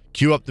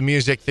cue up the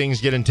music.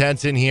 Things get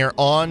intense in here.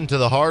 On to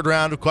the hard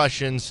round of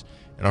questions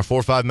in our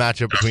 4-5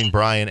 matchup between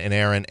Brian and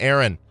Aaron.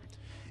 Aaron,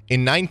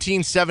 in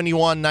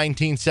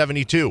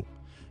 1971-1972,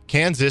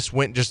 Kansas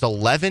went just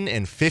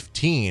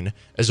 11-15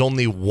 as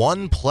only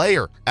one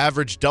player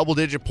averaged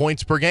double-digit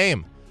points per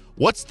game.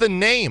 What's the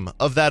name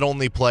of that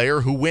only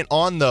player who went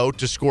on, though,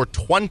 to score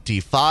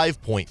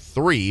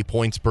 25.3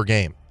 points per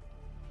game?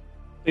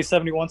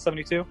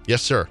 71-72.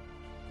 Yes, sir.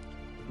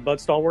 Bud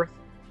Stallworth.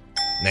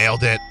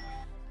 Nailed it.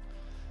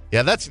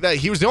 Yeah, that's that.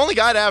 He was the only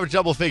guy to average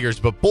double figures,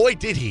 but boy,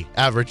 did he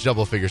average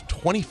double figures.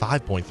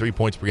 25.3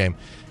 points per game.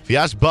 If you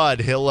ask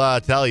Bud,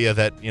 he'll tell you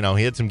that, he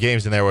had some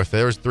games in there where if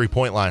there was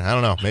 3-point line, I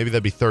don't know, maybe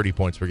that'd be 30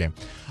 points per game.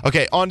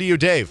 Okay, on to you,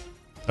 Dave.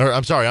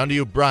 On to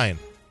you, Brian.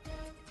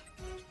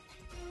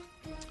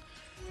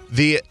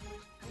 The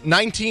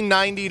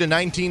 1990 to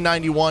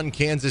 1991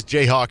 Kansas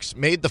Jayhawks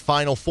made the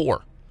Final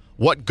Four.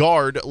 What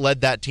guard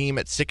led that team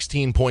at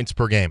 16 points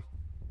per game?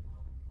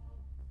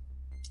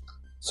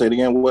 Say it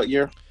again. What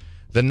year?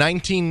 The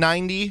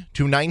 1990 to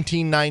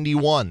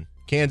 1991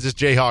 Kansas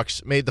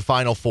Jayhawks made the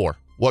Final Four.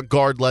 What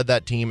guard led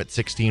that team at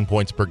 16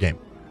 points per game?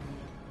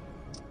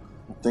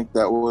 I think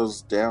that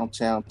was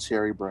downtown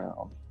Terry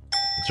Brown.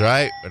 That's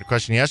right. I had a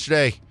question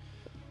yesterday.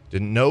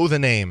 Didn't know the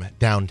name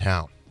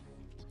downtown.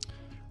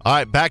 All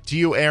right, back to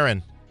you,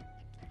 Aaron.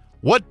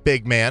 What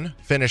big man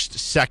finished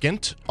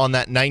second on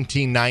that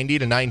 1990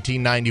 to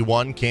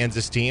 1991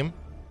 Kansas team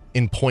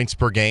in points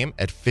per game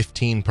at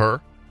 15 per?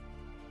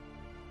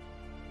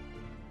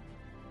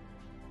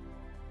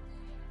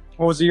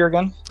 What was the year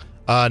again?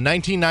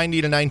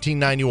 1990 to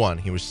 1991.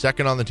 He was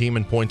second on the team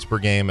in points per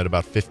game at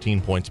about 15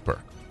 points per.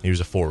 He was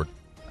a forward.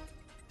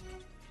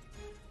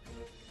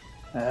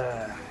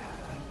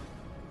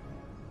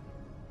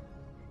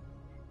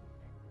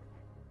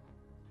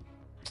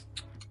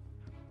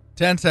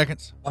 10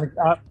 seconds. I'm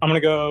going to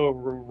go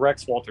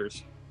Rex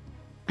Walters.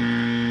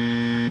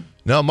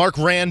 No, Mark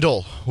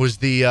Randall was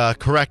the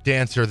correct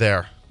answer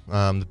there.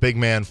 The big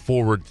man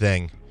forward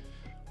thing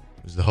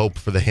was the hope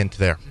for the hint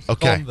there. Call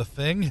Okay. him the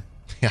thing.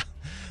 Yeah.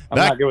 I'm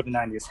not good with the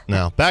 90s.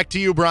 No. Back to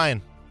you,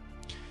 Brian.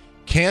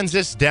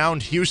 Kansas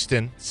downed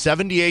Houston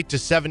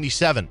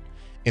 78-77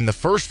 in the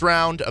first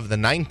round of the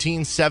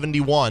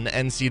 1971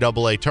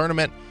 NCAA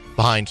tournament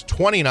behind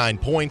 29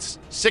 points,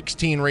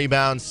 16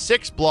 rebounds,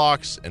 6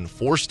 blocks, and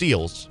 4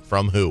 steals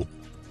from who?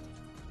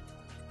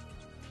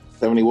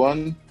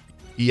 71.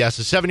 Yes,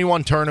 a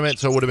 71 tournament,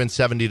 so it would have been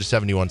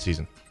 70-71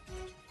 season.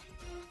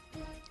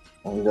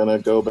 I'm going to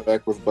go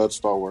back with Bud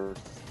Stallworth.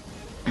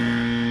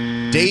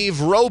 Dave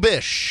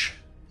Robish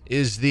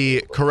is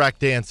the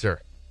correct answer.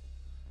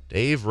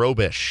 Dave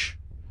Robish.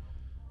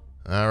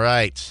 All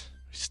right.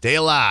 Stay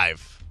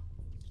alive.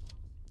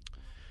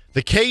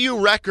 The KU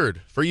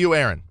record for you,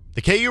 Aaron.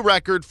 The KU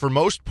record for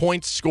most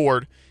points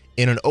scored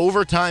in an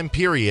overtime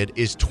period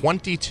is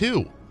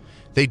 22.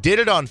 They did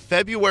it on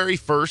February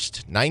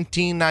 1st,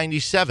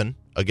 1997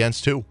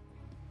 against who?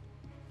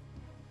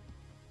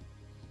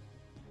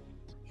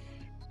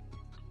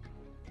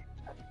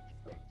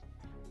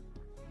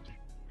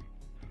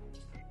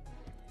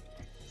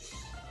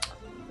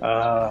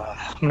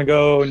 I'm going to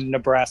go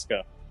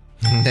Nebraska.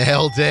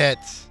 Nailed it.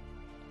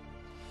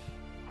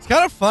 It's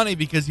kind of funny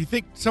because you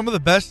think some of the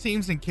best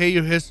teams in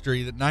KU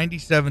history, that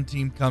 97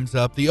 team comes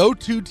up, the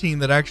 02 team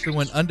that actually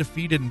went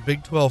undefeated in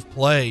Big 12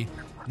 play,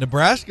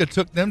 Nebraska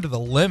took them to the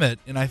limit,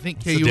 and I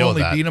think KU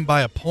only beat them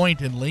by a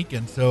point in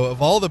Lincoln. So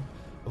of all the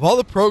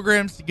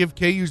programs to give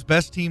KU's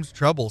best teams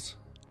troubles.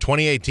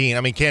 2018,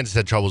 I mean, Kansas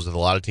had troubles with a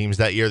lot of teams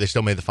that year. They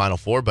still made the Final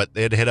Four, but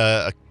they had to hit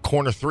a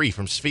corner three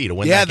from Svi to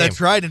win that game. Yeah,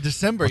 that's right, in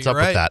December. What's up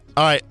with that?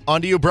 All right,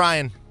 on to you,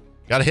 Brian.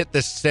 Got to hit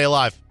this. Stay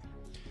alive.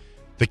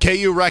 The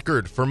KU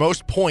record for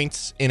most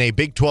points in a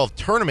Big 12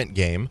 tournament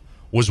game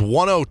was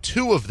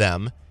 102 of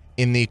them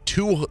in the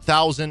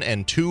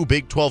 2002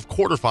 Big 12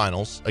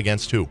 quarterfinals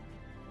against who?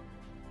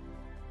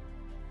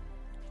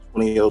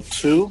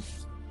 2002?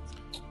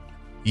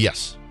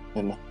 Yes.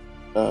 And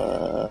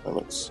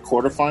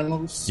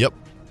quarterfinals? Yep.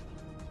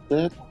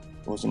 That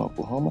was in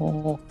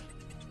Oklahoma.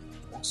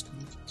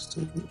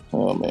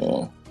 Oh,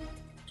 man.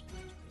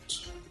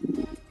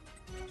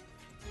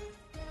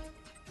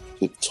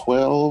 Big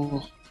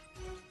 12.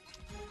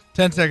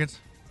 10 seconds.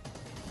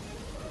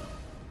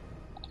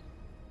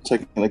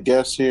 Taking a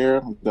guess here.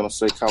 I'm going to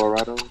say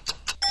Colorado.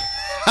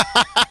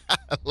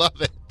 I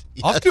love it.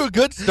 Yes. Off to a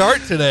good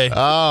start today.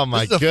 Oh,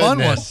 my goodness. Fun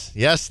one.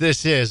 Yes,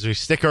 this is. We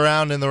stick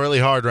around in the really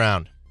hard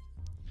round.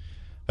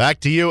 Back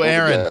to you,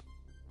 Aaron.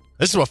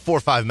 This is what 4 or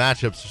 5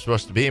 matchups are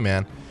supposed to be,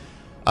 man.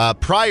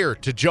 Prior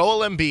to Joel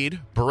Embiid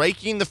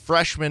breaking the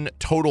freshman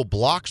total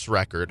blocks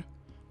record,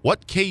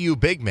 what KU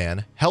big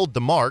man held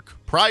the mark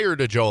prior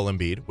to Joel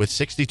Embiid with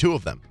 62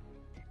 of them?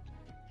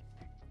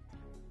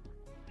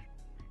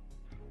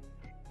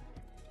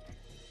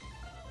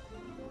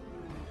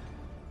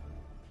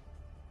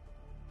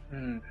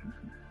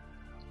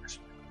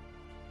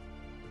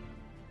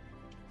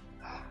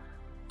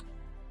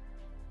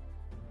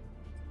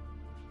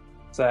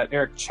 Is that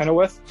Eric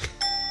Chenoweth?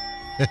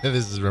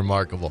 This is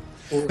remarkable.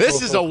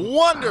 This is a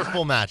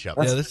wonderful matchup.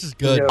 Yeah, this is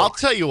good. I'll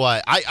tell you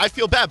what, I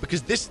feel bad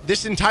because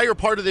this entire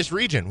part of this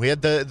region, we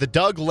had the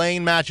Doug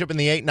Lane matchup in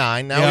the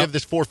 8-9. Now we have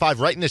this 4-5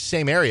 right in this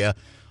same area.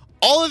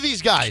 All of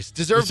these guys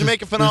deserve to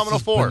make a phenomenal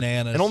 4.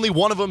 Bananas. And only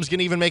one of them is going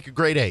to even make a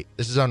grade 8.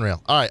 This is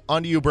unreal. All right,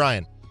 on to you,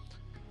 Brian.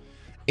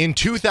 In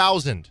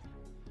 2000,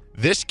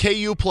 this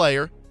KU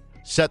player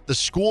set the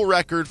school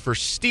record for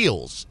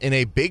steals in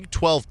a Big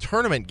 12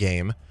 tournament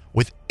game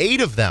with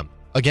 8 of them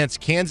against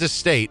Kansas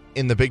State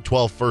in the Big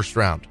 12 first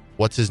round.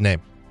 What's his name?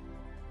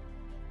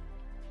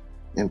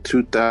 In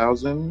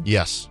 2000?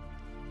 Yes.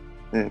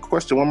 And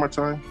question one more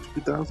time.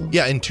 2000?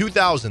 Yeah, in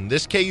 2000,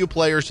 this KU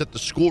player set the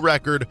school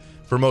record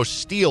for most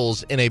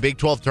steals in a Big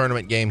 12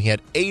 tournament game. He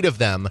had 8 of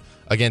them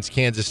against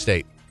Kansas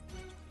State.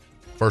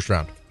 First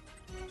round.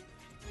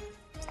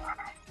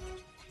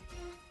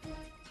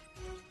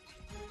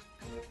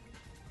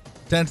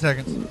 Ten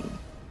seconds.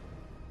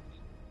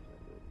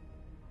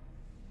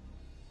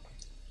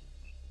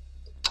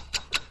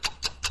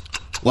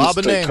 Lob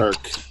a name. Kirk.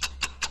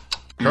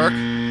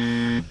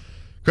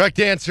 Correct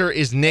answer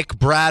is Nick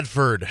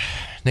Bradford.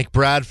 Nick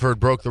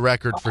Bradford broke the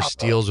record for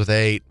steals with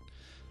 8.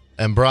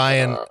 And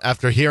Brian,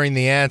 after hearing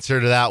the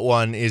answer to that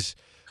one, is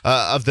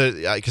because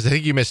I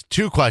think you missed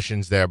 2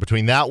 questions there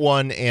between that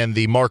one and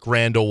the Mark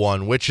Randall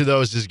one. Which of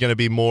those is going to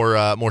be more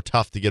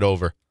tough to get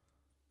over?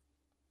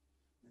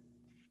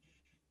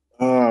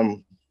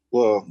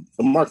 Well,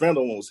 the Mark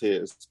Randall one was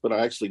his, but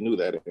I actually knew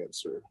that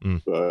answer.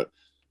 But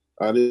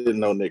I didn't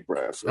know Nick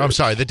Bradford. I'm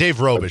sorry, the Dave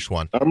Robish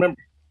one. I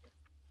remember.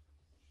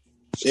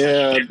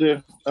 Yeah,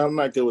 I'm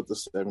not good with the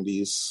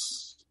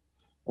 70s,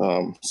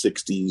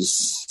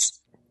 60s,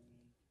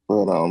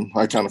 but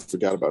I kind of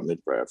forgot about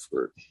Nick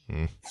Bradford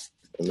in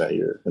that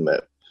year, in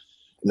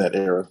that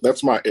era.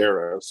 That's my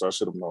era, so I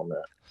should have known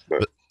that.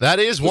 But that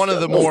is one of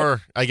the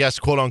more, I guess,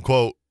 quote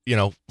unquote,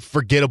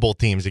 forgettable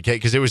teams, okay?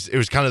 Because it was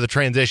kind of the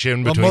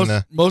transition between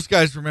most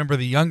guys remember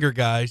the younger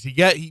guys.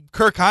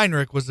 Kirk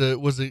Heinrich was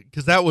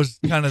because that was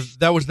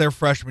their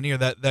freshman year.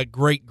 That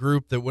great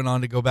group that went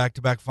on to go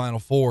back-to-back Final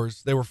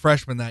Fours. They were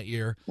freshmen that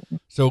year,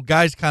 so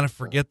guys kind of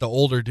forget the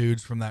older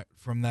dudes from that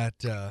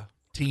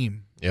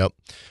team. Yep.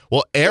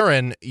 Well,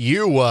 Aaron,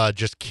 you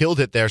just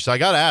killed it there. So I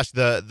got to ask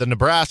the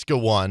Nebraska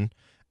one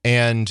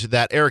and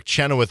that Eric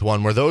Chenoweth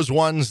one, were those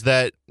ones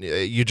that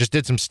you just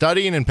did some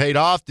studying and paid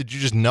off? Did you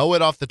just know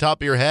it off the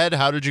top of your head?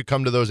 How did you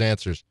come to those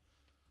answers?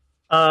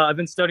 I've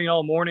been studying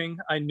all morning.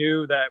 I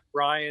knew that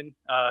Brian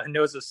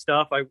knows his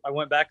stuff. I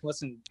went back and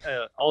listened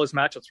to all his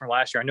matchups from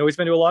last year. I know he's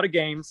been to a lot of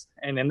games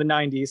and in the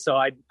 90s, so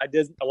I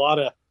did a lot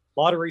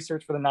of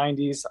research for the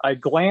 90s. I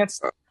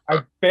glanced.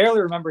 I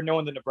barely remember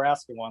knowing the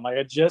Nebraska one. Like,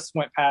 I just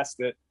went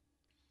past it.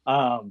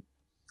 And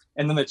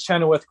then the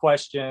Chenoweth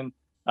question,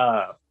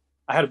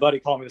 I had a buddy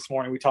call me this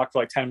morning. We talked for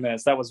like 10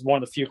 minutes. That was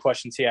one of the few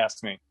questions he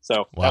asked me.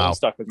 So That one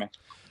stuck with me.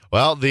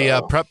 Well,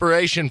 the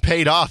preparation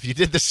paid off. You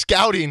did the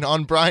scouting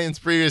on Brian's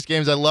previous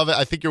games. I love it.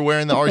 I think you're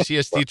wearing the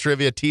RCST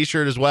Trivia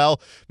T-shirt as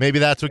well. Maybe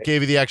that's what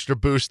gave you the extra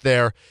boost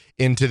there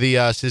into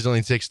the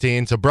Sizzling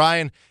 16. So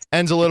Brian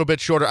ends a little bit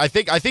shorter. I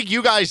think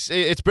you guys,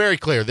 it's very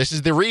clear. This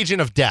is the region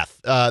of death,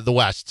 the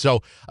West.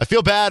 So I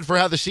feel bad for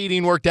how the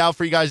seeding worked out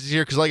for you guys this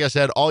year because, like I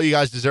said, all you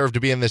guys deserve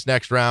to be in this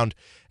next round.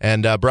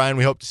 And Brian,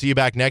 we hope to see you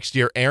back next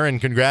year. Aaron,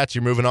 congrats.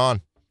 You're moving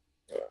on.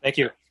 Thank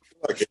you.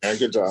 Okay,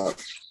 good job.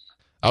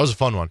 That was a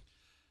fun one.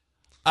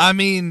 I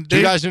mean,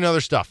 you guys do other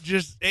stuff.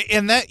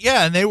 And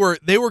they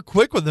were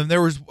quick with them.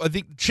 There was, I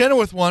think,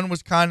 Chenoweth one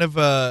was kind of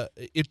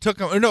it took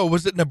them. Or no,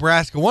 was it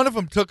Nebraska? One of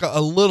them took a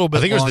little bit.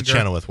 I think it was the longer,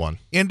 Chenoweth one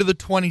into the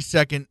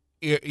 22nd,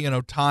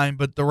 time.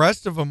 But the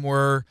rest of them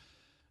were,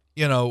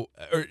 a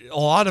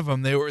lot of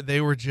them they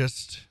were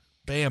just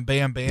bam,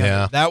 bam, bam.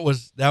 Yeah. That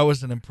was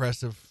an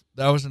impressive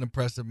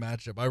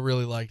matchup. I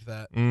really liked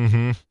that.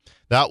 Mm-hmm.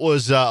 That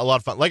was a lot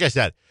of fun. Like I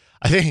said,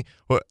 I think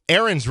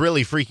Aaron's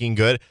really freaking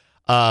good.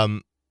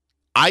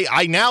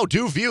 I now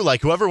do view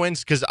like whoever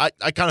wins, because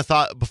I kind of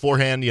thought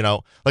beforehand,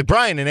 like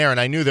Brian and Aaron,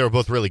 I knew they were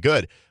both really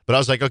good, but I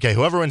was like, okay,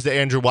 whoever wins the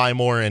Andrew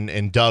Wymore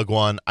and Doug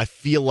one, I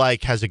feel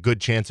like has a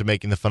good chance of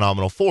making the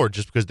Phenomenal Four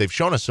just because they've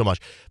shown us so much.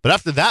 But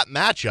after that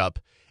matchup,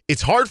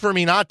 it's hard for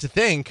me not to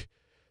think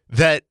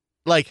that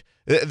like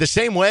the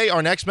same way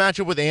our next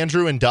matchup with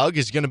Andrew and Doug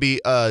is going to be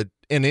an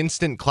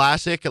instant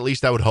classic, at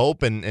least I would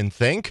hope and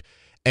think,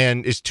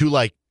 and is two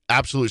like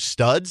absolute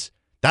studs.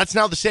 That's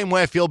now the same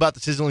way I feel about the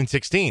Sizzling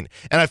 16.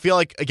 And I feel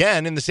like,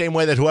 again, in the same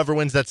way that whoever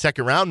wins that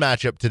second round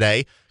matchup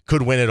today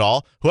could win it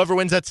all, whoever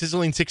wins that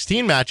Sizzling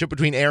 16 matchup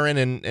between Aaron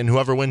and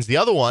whoever wins the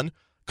other one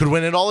could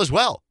win it all as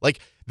well. Like,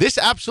 this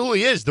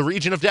absolutely is the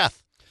region of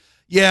death.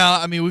 Yeah,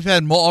 I mean, we've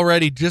had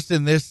already just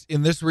in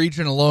this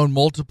region alone,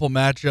 multiple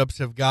matchups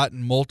have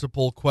gotten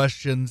multiple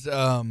questions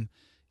in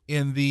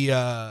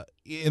the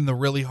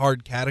really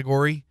hard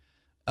category.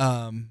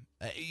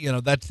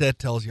 That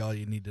tells you all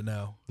you need to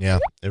know. Yeah,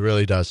 it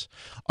really does.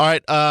 All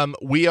right,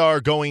 we are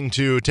going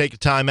to take a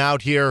time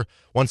out here.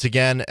 Once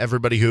again,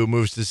 everybody who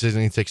moves to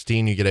Sizzling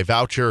 16, you get a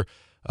voucher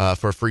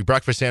for a free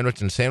breakfast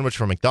sandwich and a sandwich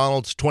from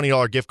McDonald's,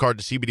 $20 gift card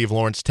to CBD of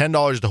Lawrence,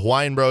 $10 to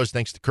Hawaiian Bros,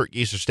 thanks to Kurt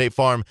Gieser State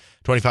Farm,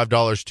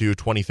 $25 to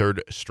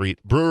 23rd Street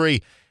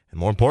Brewery. And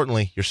more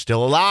importantly, you're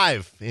still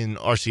alive in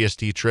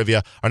RCST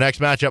Trivia. Our next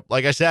matchup,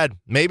 like I said,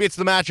 maybe it's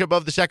the matchup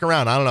of the second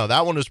round. I don't know.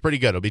 That one was pretty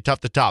good. It'll be tough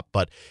to top.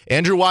 But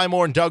Andrew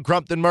Wymore and Doug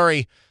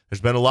Crumpton-Murray, there's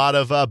been a lot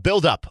of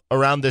build-up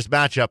around this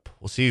matchup.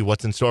 We'll see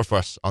what's in store for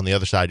us on the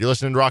other side. You're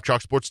listening to Rock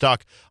Chalk Sports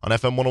Talk on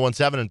FM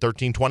 101.7 and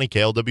 1320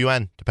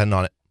 KLWN. Depend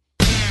on it.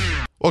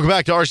 Welcome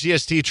back to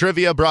RCST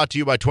Trivia, brought to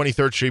you by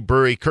 23rd Street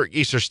Brewery, Kurt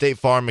Gieser State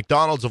Farm,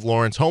 McDonald's of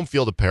Lawrence, Home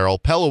Field Apparel,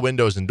 Pella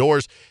Windows and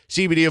Doors,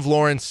 CBD of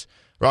Lawrence,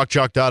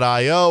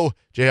 RockChalk.io,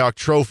 Jayhawk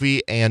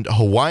Trophy, and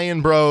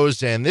Hawaiian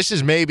Bros. And this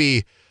is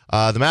maybe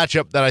the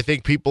matchup that I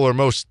think people are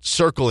most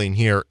circling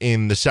here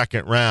in the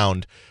second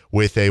round,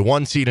 with a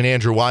 1 seed in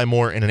Andrew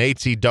Wymore and an 8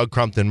 seed Doug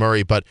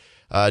Crumpton-Murray. But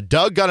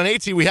Doug got an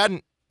 8 seed. We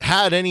hadn't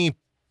had any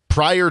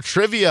prior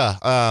trivia,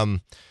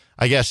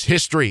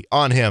 history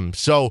on him.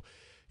 So,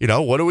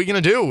 what are we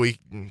going to do? We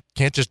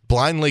can't just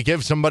blindly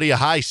give somebody a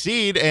high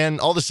seed, and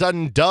all of a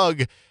sudden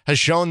Doug has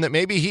shown that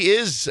maybe he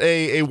is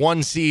a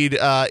 1 seed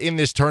in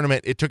this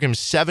tournament. It took him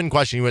 7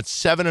 questions. He went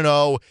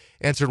 7-0,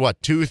 answered,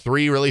 2-3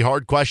 really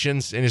hard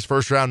questions in his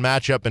first round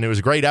matchup, and it was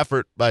a great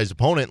effort by his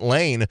opponent,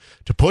 Lane,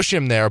 to push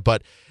him there.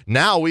 But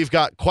now we've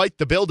got quite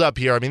the buildup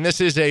here. I mean,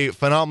 this is a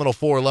Phenomenal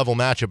Four level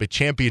matchup, a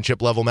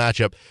championship level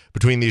matchup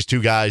between these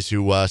two guys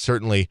who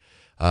certainly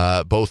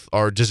both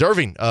are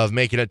deserving of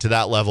making it to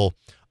that level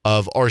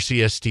of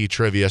RCST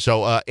Trivia.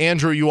 So,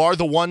 Andrew, you are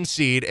the 1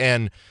 seed,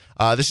 and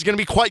this is going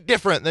to be quite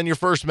different than your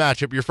first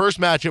matchup. Your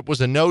first matchup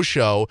was a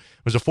no-show.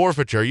 It was a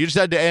forfeiture. You just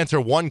had to answer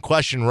 1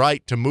 question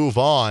right to move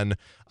on.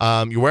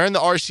 You're wearing the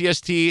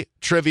RCST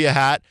Trivia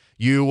hat.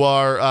 You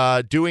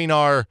are doing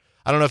our,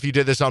 I don't know if you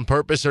did this on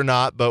purpose or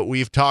not, but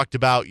we've talked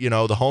about,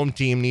 the home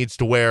team needs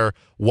to wear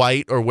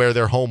white or wear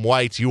their home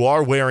whites. You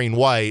are wearing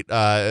white.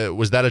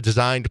 Was that a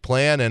designed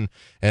plan?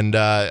 And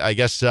I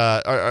guess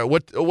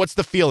what's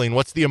the feeling?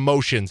 What's the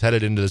emotions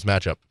headed into this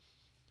matchup?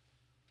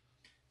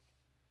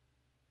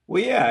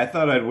 Well, yeah, I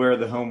thought I'd wear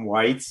the home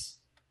whites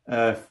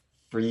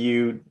for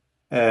you,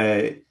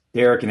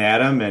 Derek and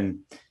Adam. And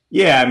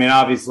yeah, I mean,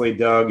 obviously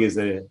Doug is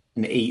an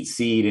 8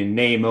 seed in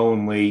name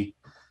only,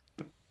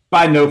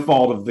 by no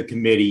fault of the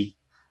committee.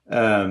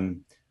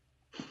 And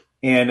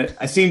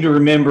I seem to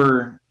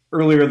remember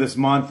earlier this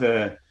month,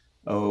 a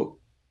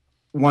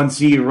 1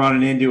 seed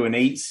running into an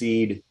 8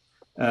 seed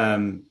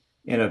in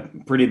a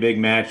pretty big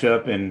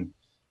matchup. And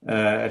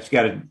I just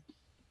got to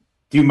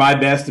do my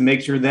best to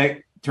make sure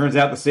that turns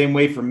out the same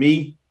way for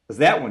me as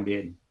that one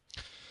did.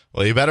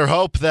 Well, you better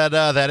hope that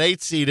that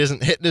 8 seed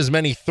isn't hitting as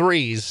many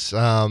threes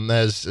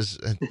as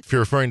if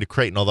you're referring to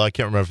Creighton, although I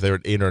can't remember if they were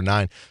at 8 or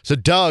 9. So,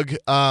 Doug.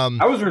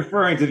 I was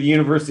referring to the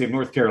University of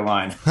North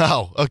Carolina.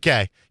 Oh,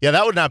 okay. Yeah,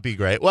 that would not be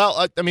great.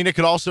 Well, I mean, it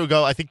could also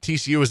go, I think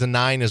TCU is a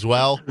 9 as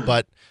well,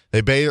 but They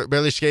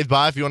barely scathed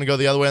by if you want to go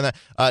the other way on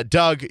that.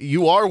 Doug,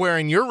 you are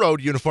wearing your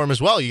road uniform as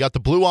well. You got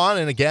the blue on,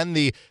 and again,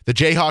 the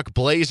Jayhawk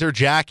Blazer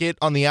jacket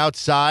on the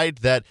outside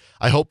that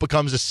I hope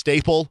becomes a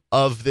staple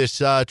of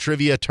this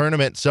trivia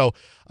tournament. So,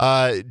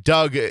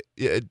 Doug,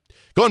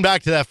 going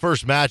back to that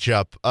first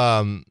matchup,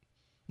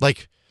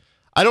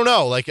 I don't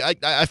know.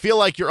 I feel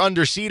like you're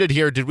underseeded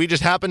here. Did we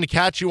just happen to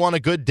catch you on a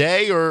good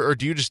day, or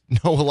do you just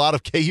know a lot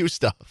of KU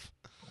stuff?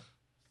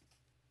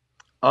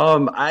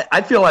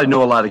 I feel I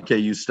know a lot of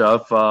KU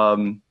stuff.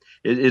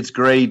 It's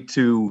great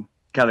to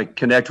kind of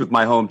connect with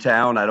my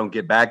hometown. I don't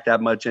get back that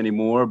much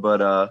anymore,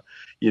 but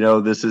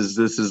this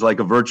is like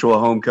a virtual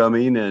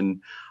homecoming.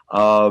 And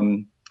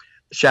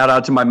shout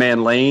out to my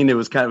man Lane. It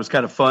was kind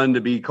of fun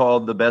to be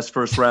called the best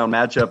first round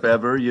matchup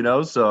ever.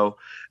 So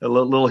a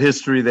little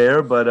history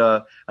there. But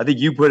I think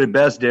you put it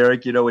best,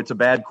 Derek. It's a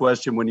bad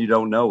question when you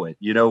don't know it.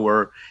 You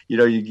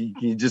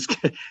just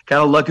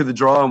kind of luck of the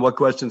draw on what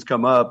questions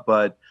come up.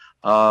 But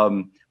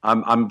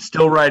I'm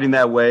still riding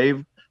that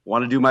wave.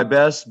 Want to do my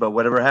best, but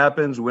whatever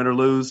happens, win or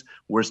lose,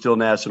 we're still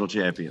national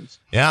champions.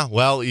 Yeah,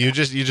 well, you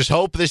just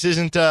hope this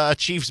isn't a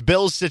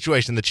Chiefs-Bills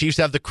situation. The Chiefs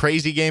have the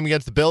crazy game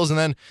against the Bills, and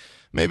then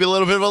maybe a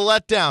little bit of a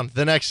letdown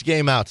the next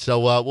game out. So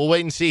we'll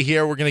wait and see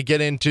here. We're going to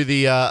get into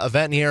the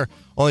event here.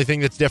 Only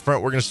thing that's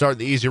different, we're going to start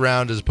the easy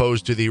round as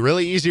opposed to the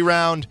really easy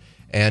round.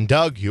 And,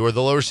 Doug, you are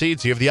the lower seed,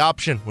 so you have the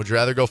option. Would you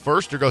rather go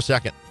first or go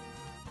second?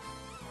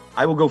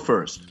 I will go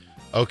first.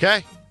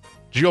 Okay.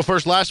 Did you go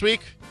first last week?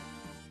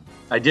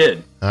 I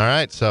did. All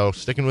right, so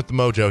sticking with the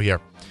mojo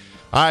here.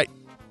 All right,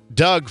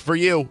 Doug, for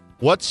you,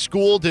 what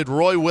school did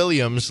Roy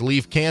Williams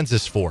leave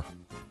Kansas for?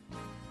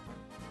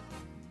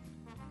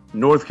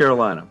 North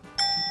Carolina.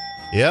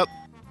 Yep.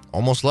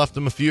 Almost left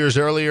them a few years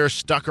earlier,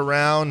 stuck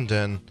around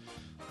and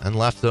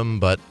left them,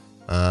 but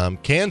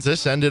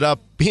Kansas ended up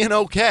being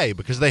okay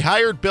because they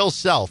hired Bill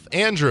Self.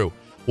 Andrew,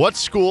 what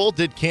school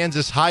did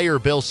Kansas hire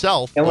Bill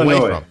Self Illinois.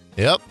 away from?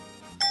 Yep.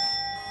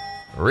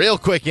 Real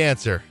quick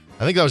answer.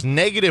 I think that was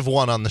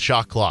 -1 on the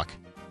shot clock.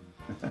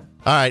 All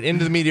right,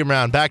 into the medium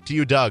round. Back to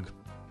you, Doug.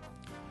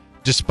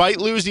 Despite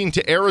losing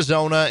to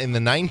Arizona in the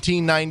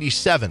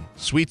 1997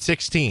 Sweet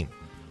 16,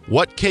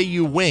 what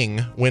KU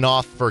wing went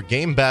off for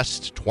game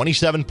best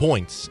 27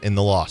 points in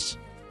the loss?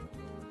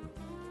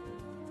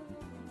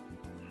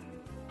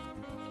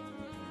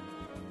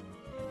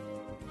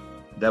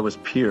 That was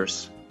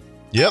Pierce.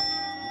 Yep.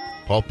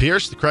 Paul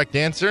Pierce, the correct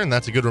answer, and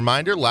that's a good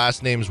reminder.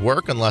 Last names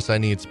work unless I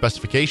need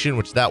specification,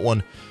 which that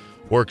one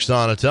works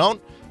on its own.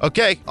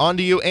 Okay, on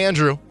to you,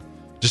 Andrew.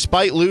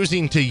 Despite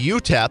losing to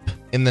UTEP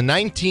in the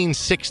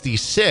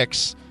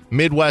 1966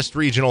 Midwest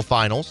Regional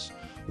Finals,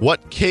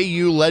 what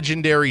KU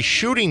legendary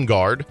shooting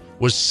guard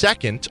was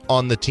second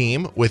on the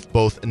team with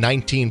both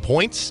 19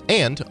 points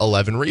and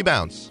 11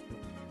 rebounds?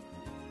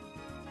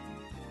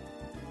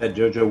 That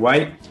JoJo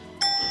White?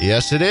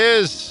 Yes, it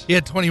is. He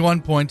had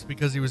 21 points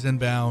because he was in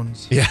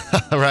bounds. Yeah,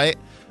 right?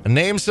 A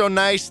name so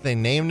nice, they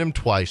named him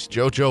twice.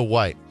 JoJo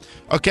White.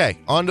 Okay,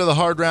 on to the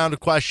hard round of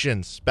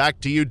questions. Back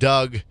to you,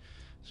 Doug.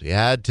 So you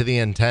add to the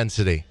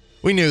intensity.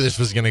 We knew this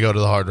was going to go to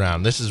the hard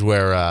round. This is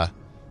where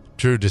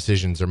true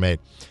decisions are made.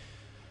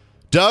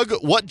 Doug,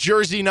 what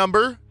jersey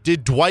number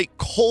did Dwight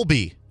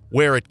Colby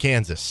wear at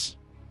Kansas?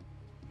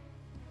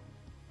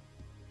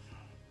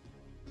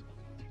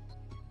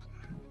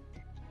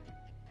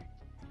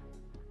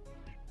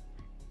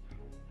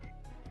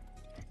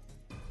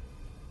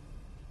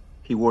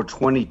 He wore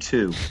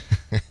 22.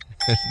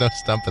 There's no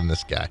stumping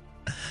this guy.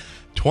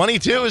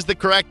 22 is the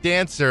correct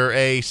answer.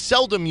 A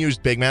seldom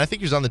used big man. I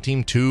think he was on the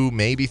team 2,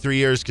 maybe 3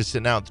 years because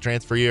sitting out the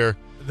transfer year.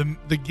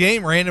 The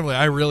game randomly,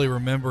 I really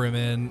remember him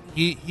in.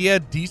 He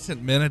had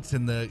decent minutes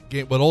in the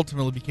game, but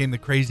ultimately became the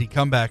crazy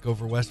comeback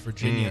over West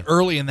Virginia.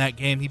 Early in that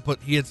game,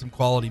 he had some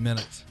quality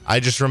minutes. I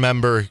just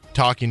remember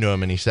talking to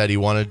him, and he said he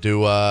wanted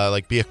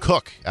to be a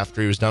cook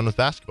after he was done with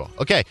basketball.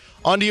 Okay,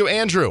 on to you,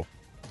 Andrew.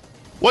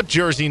 What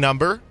jersey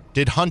number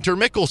did Hunter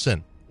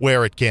Mickelson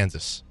wear at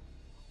Kansas?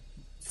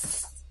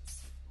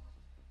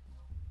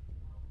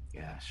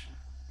 Gosh.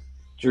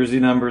 Jersey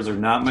numbers are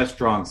not my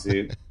strong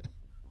suit.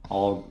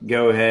 I'll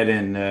go ahead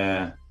and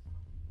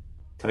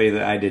tell you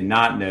that I did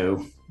not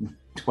know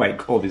Dwight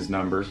Colby's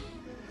numbers.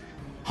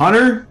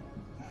 Hunter,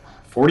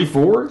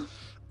 44?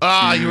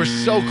 Ah, you were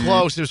so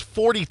close. It was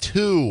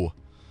 42.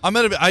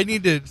 I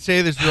need to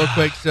say this real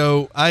quick.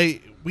 So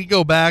we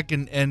go back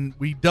and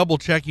we double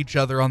check each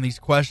other on these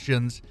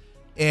questions.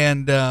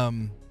 And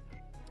when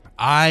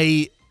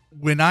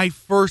I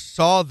first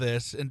saw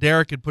this and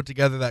Derek had put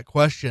together that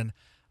question,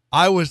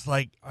 I was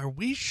like, are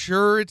we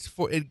sure it's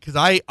because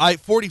I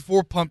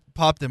 44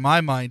 popped in my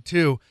mind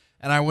too.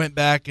 And I went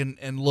back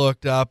and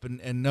looked up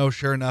and no,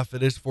 sure enough,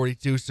 it is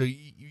 42. So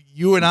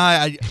you and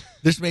I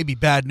this may be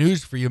bad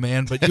news for you,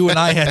 man, but you and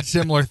I had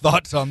similar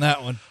thoughts on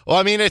that one. Well,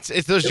 I mean, it's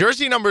those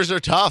jersey numbers are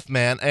tough,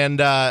 man. And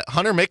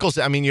Hunter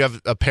Mickelson, I mean, you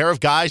have a pair of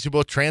guys who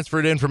both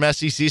transferred in from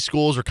SEC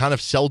schools, were kind of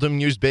seldom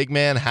used big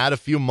man, had a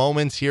few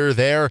moments here or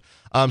there.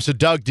 So,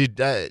 Doug,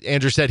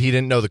 Andrew said he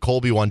didn't know the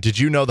Colby one. Did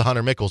you know the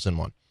Hunter Mickelson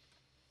one?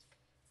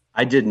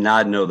 I did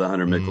not know the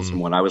Hunter Mickelson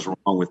one. I was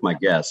wrong with my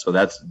guess. So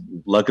that's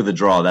luck of the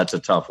draw. That's a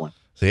tough one.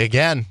 See,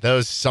 again,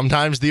 those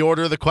sometimes the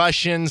order of the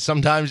questions,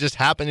 sometimes just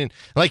happening.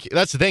 Like,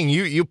 that's the thing.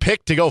 You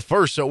picked to go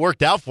first, so it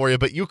worked out for you,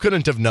 but you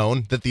couldn't have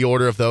known that the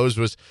order of those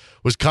was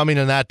coming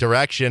in that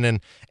direction. And,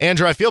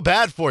 Andrew, I feel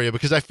bad for you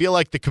because I feel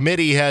like the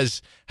committee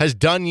has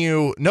done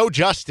you no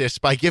justice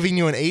by giving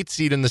you an 8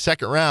 seed in the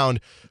second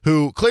round,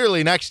 who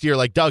clearly next year,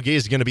 like Doug,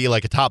 is going to be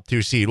like a top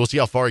 2 seed. We'll see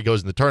how far he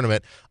goes in the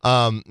tournament.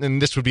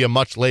 And this would be a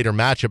much later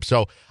matchup.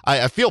 So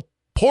I feel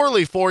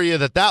poorly for you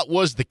that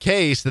was the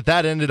case,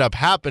 that ended up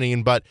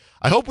happening, but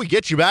I hope we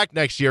get you back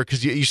next year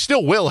because you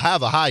still will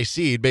have a high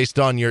seed based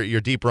on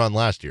your deep run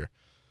last year.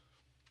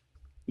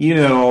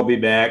 I'll be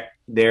back,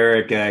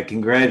 Derek.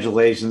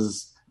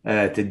 Congratulations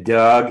to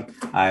Doug.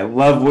 I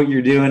love what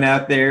you're doing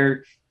out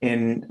there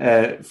in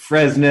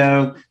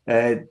Fresno,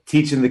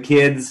 teaching the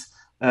kids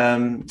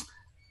about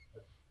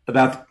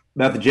the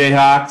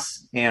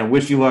Jayhawks, and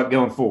wish you luck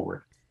going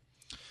forward.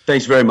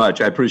 Thanks very much.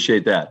 I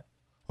appreciate that.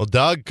 Well,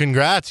 Doug,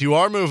 congrats. You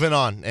are moving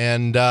on.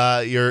 And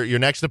your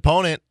next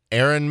opponent,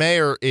 Aaron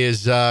Mayer,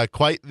 is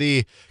quite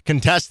the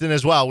contestant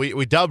as well.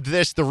 We dubbed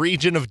this the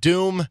Region of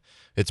Doom.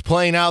 It's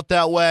playing out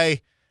that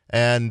way.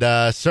 And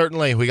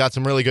certainly we got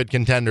some really good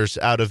contenders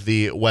out of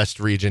the West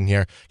region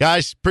here.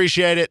 Guys,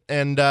 appreciate it.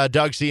 And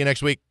Doug, see you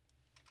next week.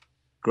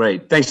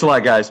 Great. Thanks a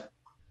lot, guys.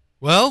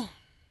 Well,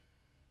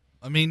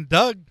 I mean,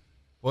 Doug,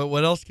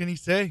 what else can he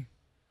say?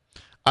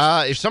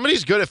 If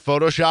somebody's good at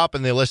Photoshop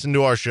and they listen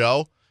to our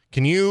show,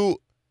 can you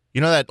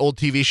know that old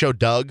TV show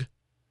Doug?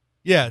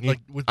 Yeah, like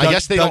with Doug, I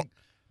guess they don't.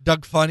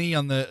 Doug Funny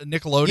on the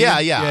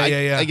Nickelodeon.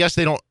 Yeah. I guess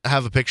they don't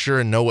have a picture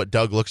and know what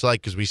Doug looks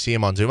like because we see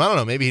him on Zoom. I don't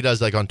know. Maybe he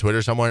does like on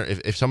Twitter somewhere.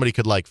 If somebody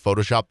could like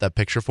Photoshop that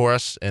picture for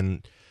us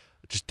and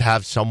just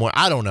have someone.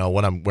 I don't know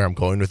where I'm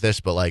going with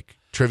this, but like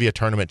trivia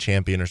tournament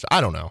champion or something.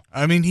 I don't know.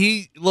 I mean,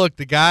 the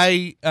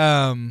guy.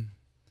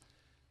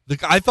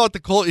 I thought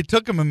the Colby. It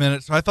took him a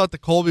minute, so I thought the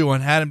Colby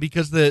one had him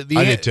because I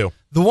did too.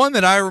 The one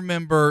that I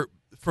remember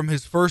from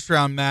his first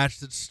round match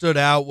that stood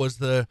out was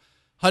the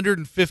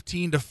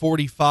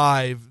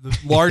 115-45, the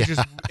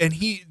largest, and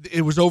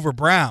it was over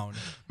Brown,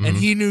 and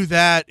he knew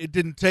that it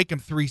didn't take him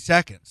 3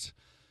 seconds.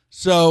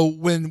 So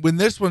when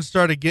this one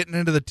started getting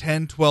into the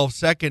 10-12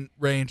 second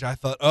range, I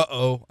thought,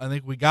 I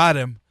think we got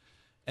him.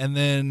 And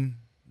then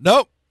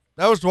nope,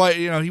 that was why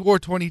he wore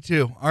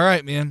 22. All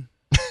right, man.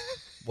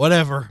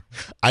 Whatever.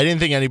 I didn't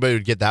think anybody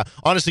would get that.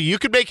 Honestly, you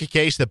could make a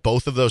case that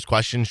both of those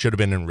questions should have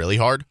been in really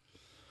hard.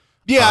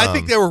 Yeah, I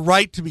think they were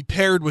right to be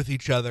paired with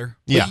each other.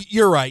 But yeah.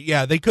 You're right.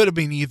 Yeah, they could have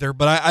been either.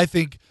 But I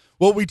think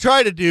what we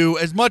try to do,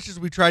 as much as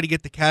we try to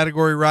get the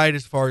category right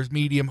as far as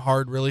medium,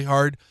 hard, really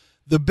hard,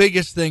 the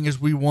biggest thing is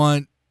we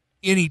want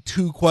any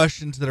 2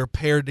 questions that are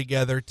paired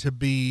together to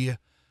be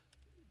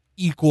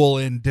equal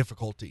in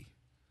difficulty.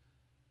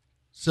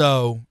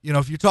 So,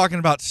 if you're talking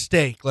about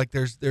steak, like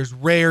there's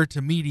rare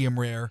to medium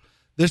rare,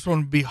 this one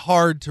would be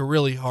hard to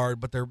really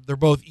hard, but they're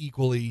both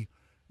equally,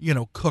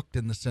 cooked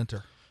in the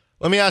center.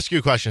 Let me ask you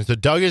a question. So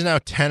Doug is now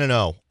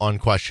 10-0 on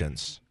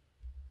questions.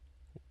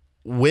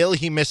 Will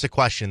he miss a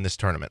question this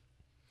tournament?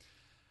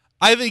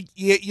 I think,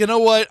 you know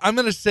what? I'm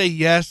going to say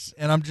yes,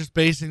 and I'm just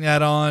basing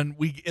that on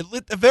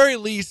at the very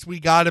least we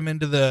got him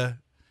into the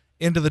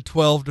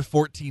 12 to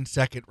 14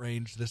 second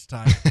range this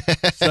time.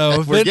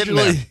 So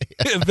eventually,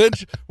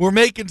 we're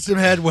making some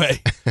headway.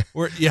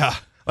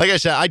 Like I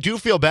said, I do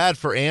feel bad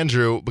for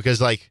Andrew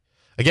because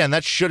again,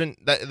 that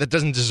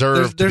doesn't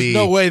deserve to be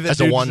no way that as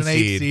a 1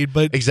 seed.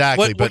 But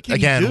exactly. What can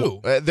again, you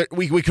do?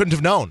 We couldn't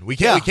have known. We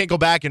can't go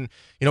back and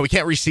we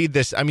can't reseed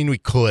this. I mean, we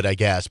could, I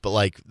guess,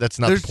 but that's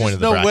not the point of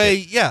the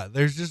bracket.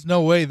 There's just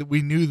no way that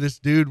we knew this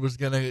dude was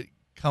gonna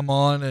come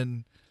on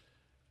and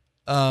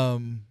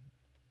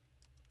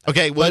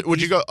Okay,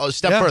 would you go a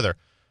step further?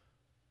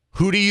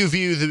 Who do you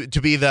view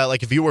to be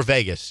if you were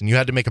Vegas and you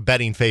had to make a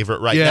betting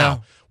favorite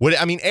now?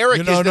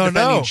 Eric is the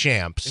defending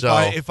champ.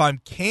 So if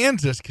I'm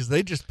Kansas, because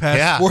they just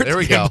passed sports there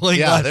we go. gambling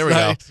Yeah, there we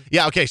night. go.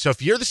 Yeah, okay. So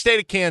if you're the state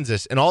of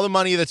Kansas and all the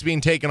money that's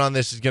being taken on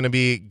this is going to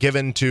be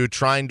given to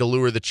trying to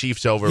lure the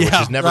Chiefs over, which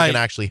is never going to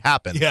actually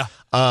happen. Yeah.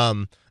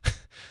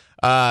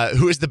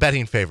 Who is the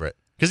betting favorite?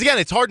 Because again,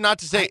 it's hard not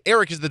to say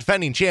Eric is the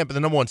defending champ and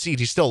the number 1 seed.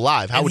 He's still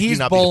alive. How would he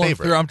not be the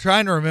favorite? I'm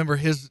trying to remember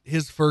his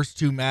first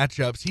 2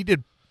 matchups. He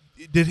did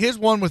his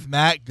one with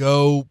Matt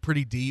go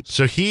pretty deep?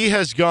 So he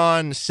has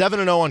gone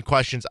 7-0 on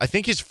questions. I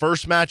think his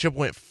first matchup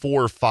went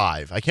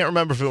 4-5. I can't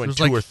remember if it went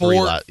 2 or 3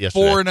 yesterday.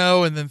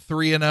 4-0 and then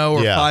 3-0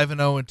 or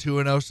 5-0 and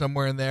 2-0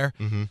 somewhere in there.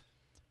 Mm-hmm.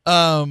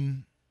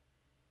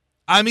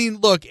 I mean,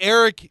 look,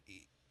 Eric,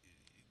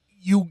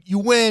 you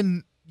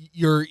win.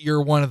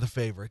 You're one of the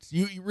favorites.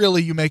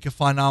 You make a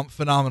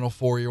phenomenal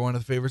 4. You're one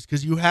of the favorites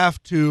because you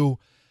have to.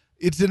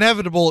 It's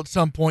inevitable at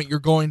some point you're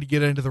going to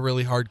get into the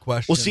really hard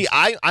questions. Well, see,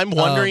 I'm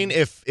wondering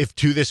if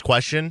to this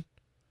question,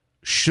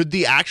 should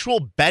the actual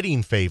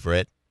betting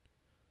favorite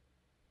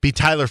be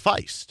Tyler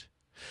Feist?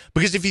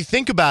 Because if you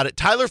think about it,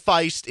 Tyler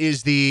Feist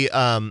is the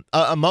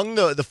among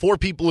the 4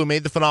 people who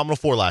made the Phenomenal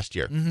 4 last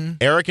year. Mm-hmm.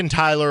 Eric and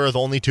Tyler are the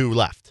only 2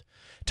 left.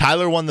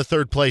 Tyler won the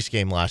 3rd place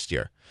game last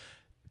year.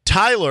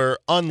 Tyler,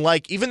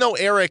 unlike, even though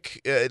Eric,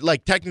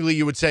 like technically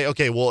you would say,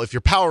 okay, well, if you're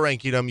power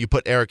ranking him, you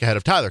put Eric ahead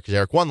of Tyler because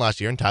Eric won last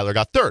year and Tyler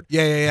got third.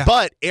 Yeah.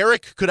 But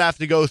Eric could have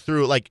to go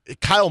through, like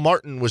Kyle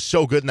Martin was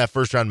so good in that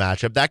first round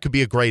matchup. That could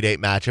be a grade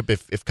 8 matchup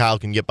if Kyle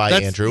can get by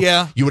Andrew.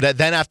 Yeah. You would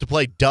then have to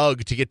play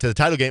Doug to get to the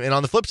title game. And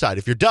on the flip side,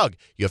 if you're Doug,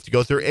 you have to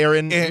go through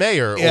Aaron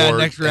Mayer.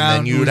 Next round. And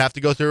then you would have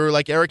to go through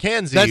like Eric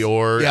Hansey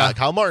or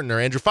Kyle Martin or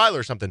Andrew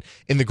Filer or something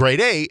in the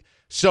grade 8.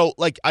 So,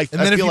 like, I feel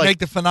then if you like, make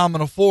the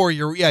Phenomenal Four,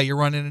 you're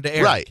running into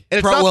Eric. Right.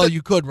 And it's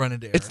you could run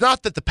into Eric. It's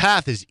not that the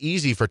path is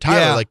easy for Tyler.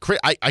 Yeah. Like,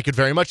 I could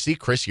very much see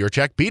Chris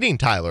Yurchek beating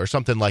Tyler or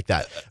something like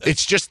that.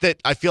 It's just that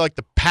I feel like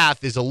the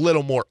path is a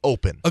little more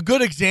open. A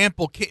good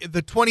example,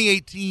 the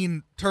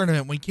 2018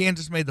 tournament when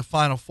Kansas made the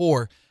Final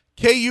Four,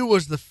 KU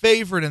was the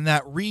favorite in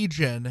that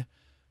region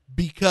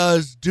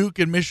because Duke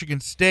and Michigan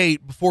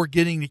State, before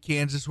getting to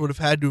Kansas, would have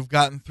had to have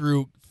gotten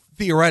through.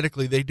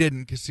 Theoretically, they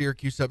didn't because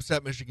Syracuse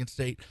upset Michigan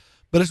State.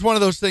 But it's one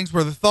of those things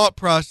where the thought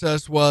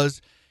process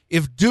was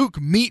if Duke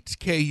meets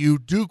KU,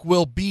 Duke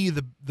will be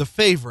the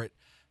favorite.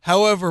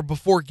 However,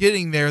 before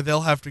getting there,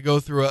 they'll have to go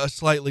through a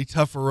slightly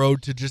tougher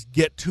road to just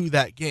get to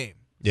that game.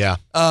 Yeah.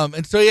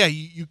 And so,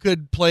 you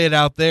could play it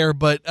out there.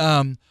 But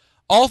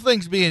all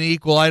things being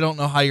equal, I don't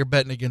know how you're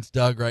betting against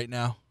Doug right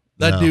now.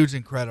 That dude's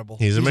incredible.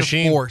 He's a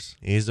machine. Force.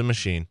 He's a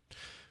machine.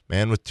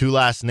 Man with 2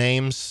 last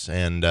names,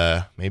 and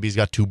maybe he's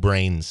got 2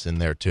 brains in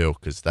there, too,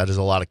 because that is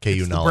a lot of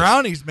KU knowledge. The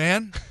brownies,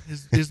 man.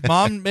 His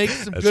mom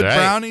makes some good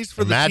brownies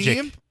for the magic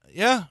team.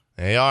 Yeah.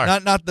 They are.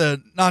 Not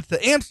the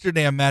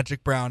Amsterdam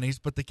Magic brownies,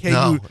 but the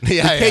KU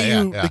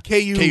the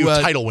KU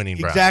title-winning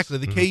brownies. Exactly,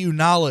 the KU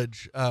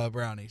knowledge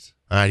brownies.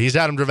 All right, he's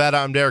Adam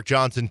Dravetta. I'm Derek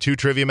Johnson. 2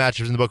 trivia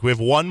matchups in the book. We have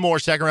one more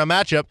second-round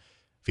matchup.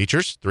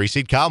 Features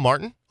 3-seed Kyle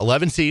Martin,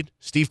 11-seed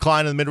Steve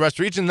Klein in the Midwest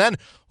region. Then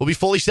we'll be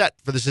fully set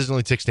for the Sizzling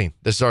Elite 16.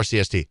 This is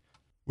RCST.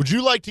 Would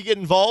you like to get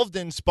involved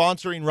in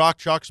sponsoring Rock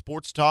Chalk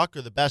Sports Talk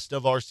or the Best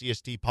of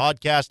RCST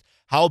podcast?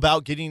 How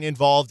about getting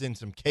involved in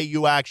some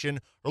KU action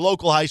or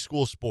local high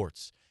school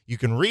sports? You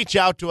can reach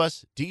out to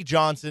us,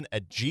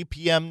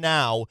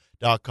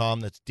 djohnson@gpmnow.com.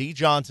 That's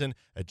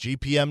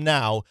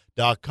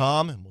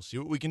djohnson@gpmnow.com, and we'll see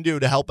what we can do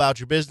to help out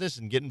your business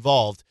and get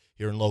involved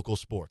here in local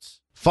sports.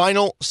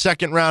 Final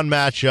second-round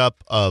matchup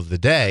of the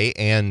day,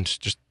 and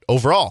just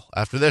overall,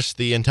 after this,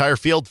 the entire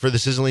field for the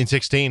Sizzling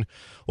 16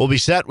 will be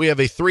set. We have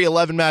a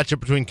 3-11 matchup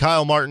between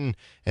Kyle Martin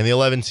and the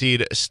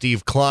 11-seed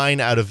Steve Klein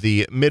out of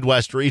the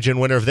Midwest region.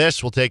 Winner of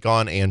this will take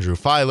on Andrew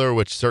Filer,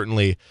 which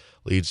certainly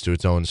leads to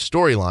its own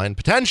storyline,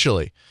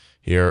 potentially,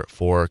 here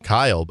for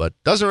Kyle, but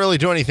doesn't really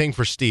do anything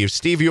for Steve.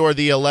 Steve, you are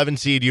the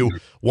 11-seed. You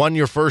won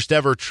your first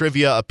ever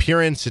trivia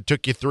appearance. It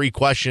took you 3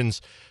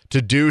 questions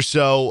to do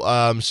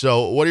so.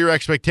 So what are your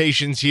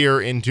expectations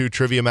here into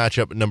trivia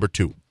matchup number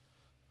 2?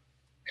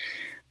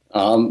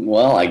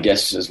 Well, I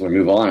guess as we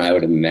move on, I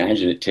would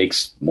imagine it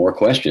takes more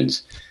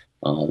questions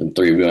than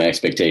 3 would be my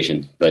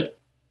expectation, but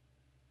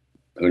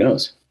who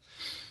knows?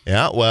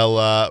 Yeah,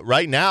 well,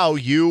 right now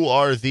you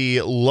are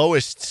the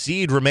lowest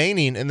seed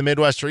remaining in the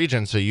Midwest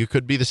region, so you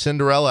could be the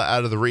Cinderella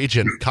out of the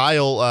region.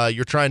 Kyle,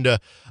 you're trying to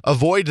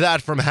avoid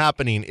that from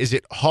happening. Is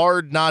it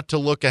hard not to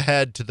look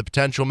ahead to the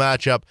potential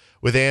matchup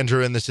with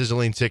Andrew in the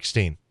Sizzling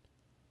 16?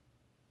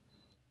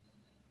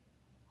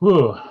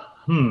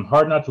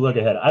 Hard not to look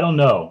ahead. I don't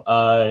know.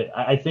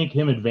 I think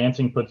him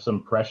advancing puts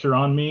some pressure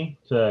on me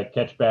to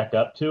catch back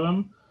up to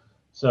him.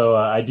 So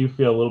I do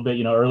feel a little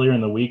bit, earlier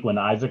in the week when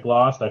Isaac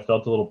lost, I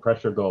felt a little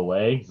pressure go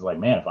away. He's like,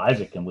 man, if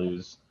Isaac can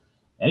lose,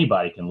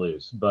 anybody can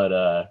lose.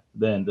 But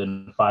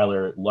then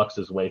Filer lucks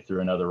his way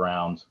through another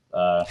round,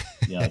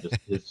 just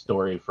his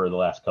story for the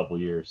last couple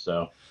of years.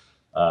 So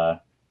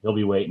he'll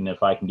be waiting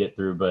if I can get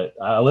through. But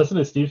listen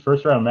to Steve's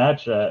first round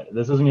match.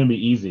 This isn't going to be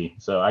easy.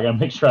 So I got to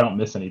make sure I don't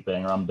miss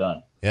anything or I'm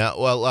done. Yeah,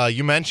 well,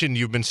 you mentioned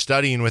you've been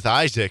studying with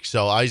Isaac.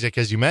 So Isaac,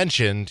 as you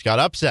mentioned, got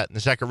upset in the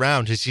second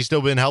round. Has he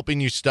still been helping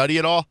you study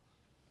at all?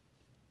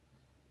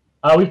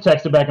 We've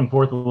texted back and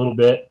forth a little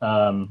bit.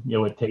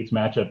 With Tate's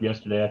matchup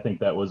yesterday, I think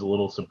that was a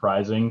little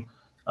surprising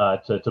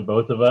to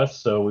both of us.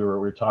 So we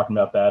were talking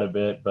about that a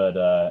bit, but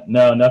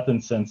no,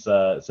 nothing since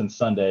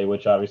Sunday,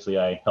 which obviously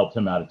I helped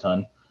him out a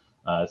ton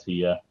as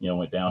he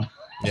went down.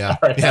 Yeah,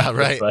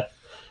 right. But,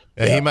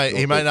 he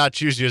might not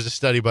choose you as a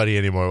study buddy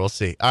anymore. We'll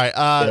see. All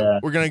right,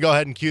 we're gonna go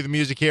ahead and cue the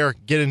music here.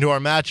 Get into our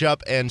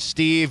matchup, and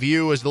Steve,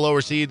 you as the lower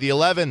seed, the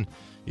 11,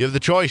 you have the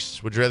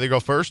choice. Would you rather go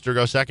first or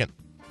go second?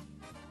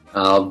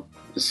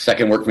 The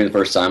second worked for me the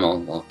first time.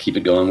 I'll keep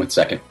it going with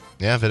second.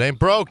 Yeah, if it ain't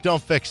broke,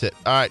 don't fix it.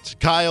 All right, so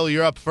Kyle,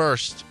 you're up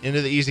first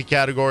into the easy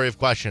category of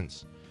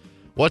questions.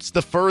 What's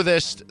the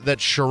furthest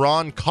that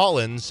Sharon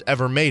Collins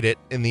ever made it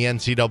in the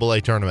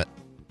NCAA tournament?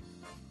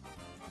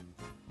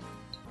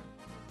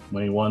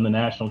 When he won the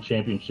national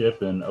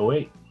championship in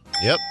 2008.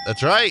 Yep,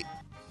 that's right.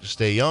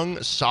 Just a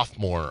young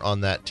sophomore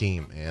on that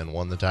team and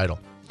won the title.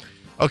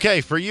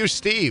 Okay, for you,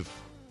 Steve,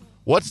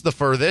 what's the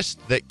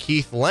furthest that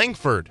Keith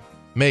Langford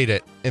made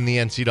it in the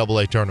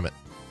NCAA tournament?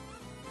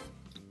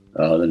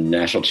 The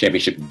national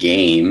championship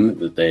game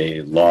that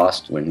they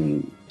lost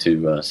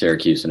to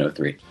Syracuse in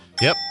 2003.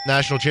 Yep,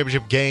 national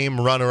championship game,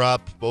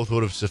 runner-up, both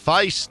would have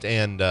sufficed,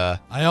 and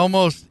I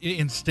almost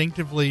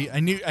instinctively, I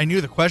knew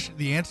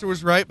the answer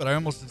was right, but I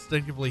almost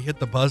instinctively hit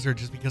the buzzer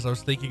just because I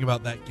was thinking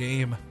about that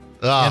game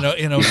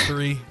in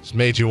 03. Just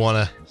made you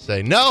want to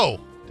say, no,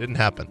 didn't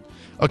happen.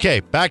 Okay,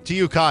 back to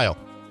you, Kyle.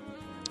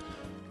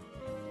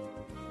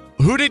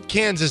 Who did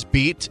Kansas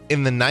beat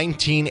in the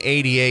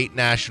 1988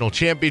 national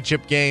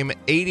championship game,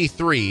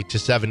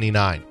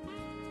 83-79?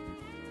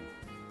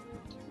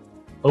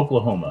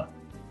 Oklahoma.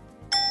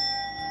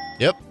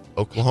 Yep,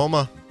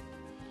 Oklahoma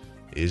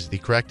is the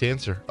correct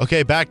answer.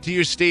 Okay, back to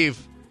you,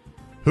 Steve.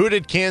 Who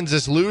did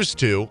Kansas lose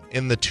to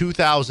in the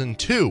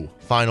 2002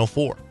 Final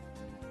Four?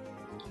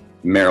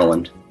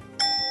 Maryland.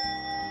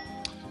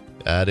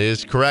 That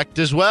is correct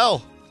as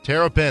well.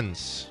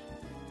 Terrapins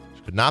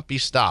could not be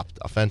stopped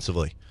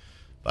offensively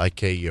by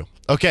KU.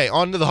 Okay,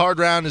 on to the hard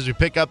round as we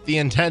pick up the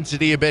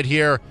intensity a bit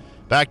here.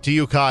 Back to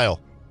you, Kyle.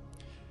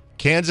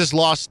 Kansas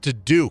lost to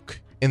Duke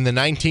in the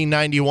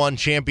 1991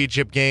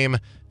 championship game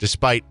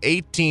despite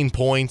 18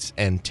 points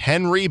and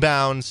 10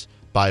 rebounds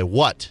by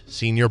what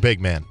senior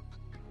big man?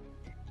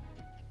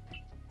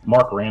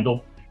 Mark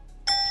Randall.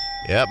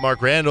 Yeah,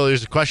 Mark Randall.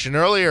 There's a question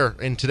earlier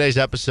in today's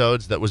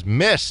episodes that was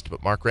missed,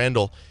 but Mark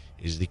Randall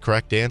is the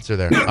correct answer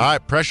there. All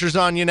right, pressure's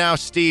on you now,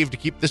 Steve, to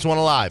keep this one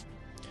alive.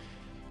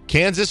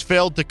 Kansas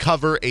failed to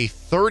cover a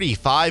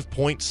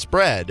 35-point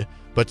spread,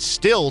 but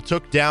still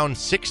took down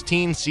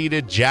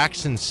 16-seeded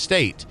Jackson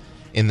State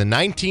in the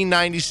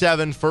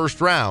 1997 first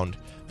round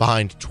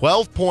behind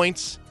 12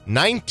 points,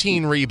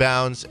 19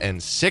 rebounds,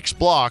 and 6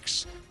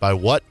 blocks by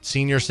what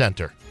senior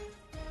center?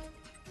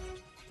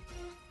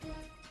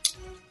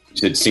 You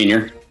said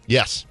senior?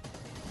 Yes.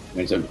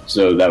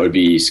 So that would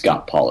be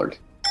Scott Pollard.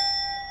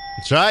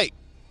 That's right.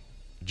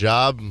 Good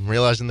job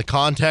realizing the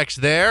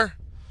context there.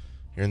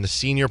 You're in the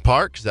senior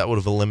part because that would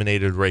have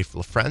eliminated Rafe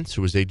LaFrentz,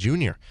 who was a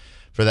junior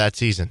for that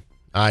season.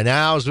 All right,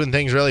 now is when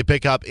things really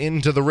pick up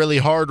into the really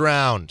hard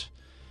round.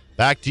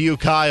 Back to you,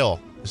 Kyle.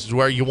 This is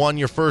where you won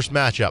your first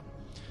matchup.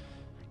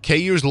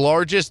 KU's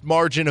largest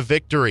margin of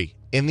victory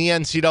in the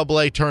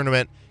NCAA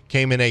tournament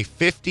came in a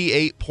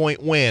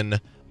 58-point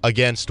win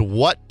against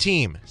what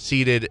team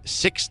seeded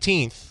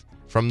 16th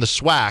from the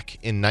SWAC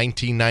in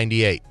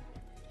 1998?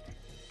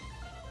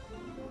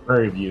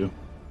 Prairie View.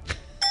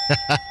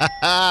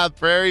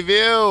 Prairie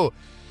View.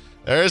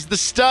 There's the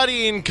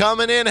studying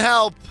coming in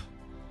help.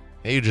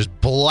 You just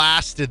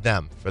blasted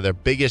them for their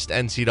biggest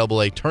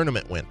NCAA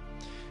tournament win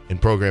in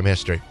program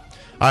history.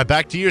 All right,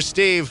 back to you,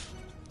 Steve.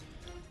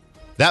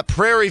 That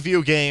Prairie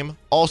View game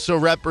also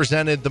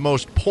represented the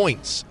most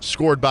points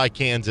scored by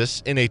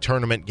Kansas in a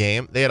tournament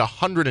game. They had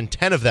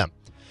 110 of them.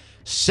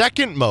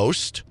 Second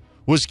most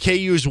was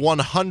KU's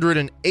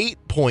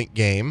 108-point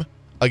game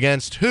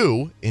against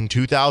who in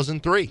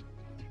 2003?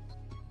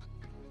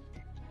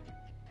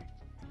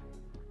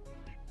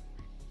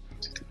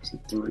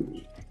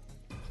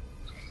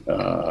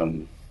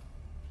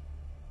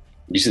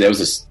 You said that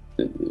was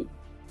a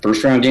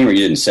first round game, or you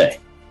didn't say?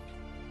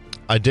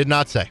 I did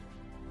not say.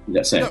 You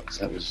didn't say, because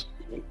that was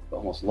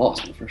almost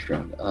lost in the first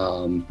round.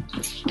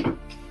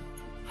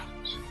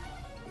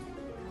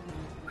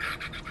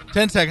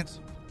 10 seconds.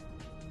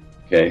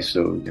 Okay,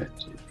 so we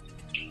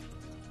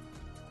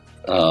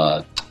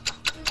got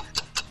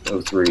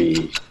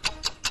 03.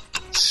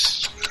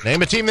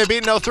 Name a team they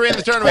beat in 03 in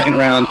the tournament. Second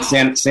round,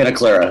 Santa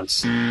Clara.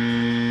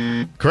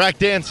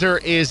 Correct answer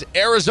is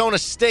Arizona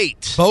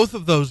State. Both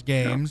of those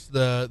games,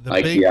 the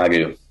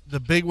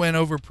big win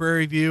over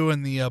Prairie View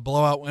and the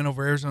blowout win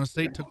over Arizona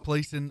State took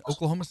place in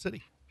Oklahoma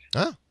City.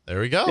 Oh, there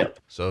we go. Yep.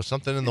 So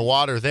something in the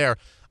water there.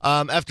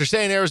 After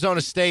saying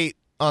Arizona State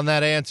on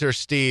that answer,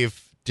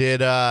 Steve, did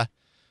that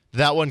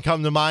one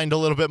come to mind a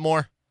little bit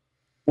more?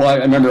 Well, I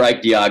remember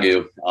Ike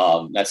Diagu,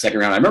 that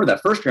second round. I remember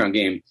that first round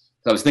game.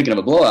 I was thinking of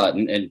a blowout,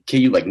 and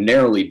KU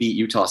narrowly beat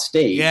Utah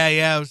State. Yeah,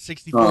 it was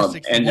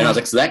 64-61. And I was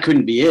like, so that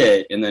couldn't be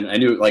it. And then I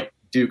knew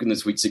Duke in the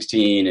Sweet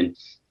 16, and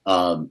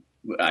so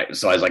I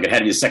was like, it had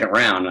to be the second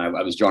round. And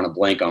I was drawing a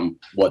blank on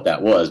what that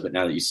was, but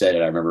now that you said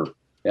it, I remember.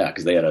 Yeah,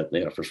 because they had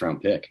a first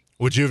round pick.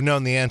 Would you have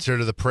known the answer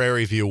to the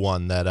Prairie View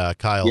one that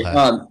Kyle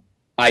had?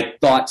 I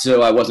thought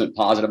so. I wasn't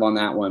positive on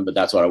that one, but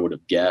that's what I would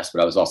have guessed.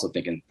 But I was also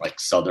thinking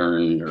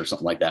Southern or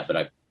something like that.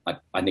 But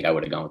I think I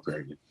would have gone with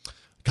Prairie View.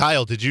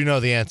 Kyle, did you know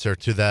the answer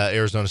to the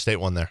Arizona State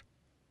one there?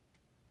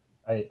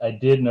 I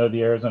did know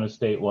the Arizona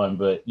State one,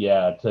 but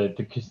yeah, to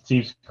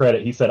Steve's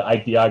credit, he said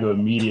Ike Diagu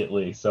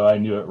immediately, so I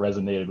knew it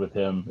resonated with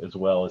him as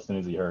well as soon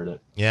as he heard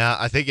it. Yeah,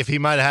 I think if he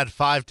might have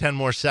had 5-10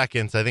 more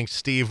seconds, I think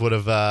Steve would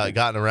have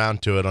gotten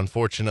around to it.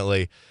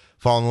 Unfortunately,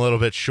 falling a little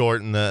bit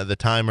short and the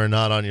timer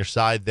not on your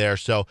side there.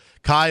 So,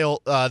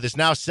 Kyle, this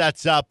now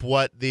sets up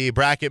what the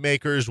bracket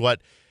makers,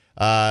 what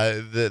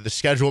the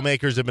schedule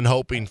makers have been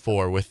hoping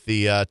for with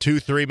the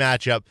 2-3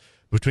 matchup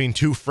between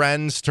two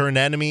friends turned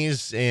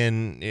enemies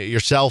in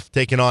yourself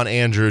taking on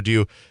Andrew. Do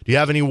you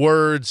have any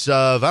words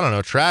of, I don't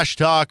know, trash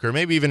talk or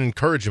maybe even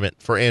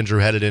encouragement for Andrew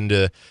headed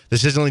into the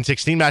Sizzling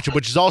 16 matchup,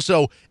 which is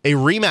also a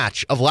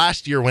rematch of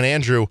last year when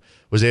Andrew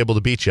was able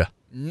to beat you?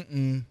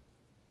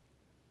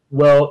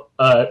 Well,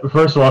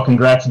 first of all,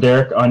 congrats,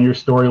 Derek, on your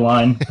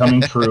storyline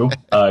coming true.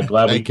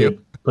 Glad we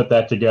could put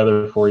that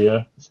together for you.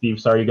 Steve,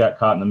 sorry you got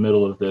caught in the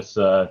middle of this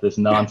this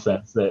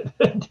nonsense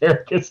that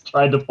Derek has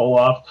tried to pull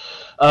off.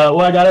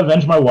 Well, I got to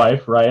avenge my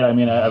wife, right? I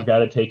mean, I've got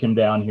to take him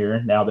down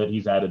here now that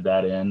he's added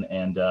that in.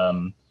 And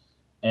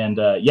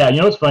yeah, you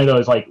know what's funny, though,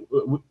 is like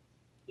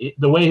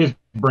the way his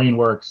brain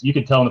works, you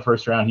could tell in the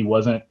first round he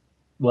wasn't,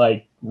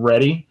 like,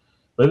 ready.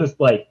 But it's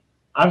like,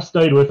 I've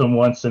studied with him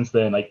once since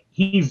then. Like,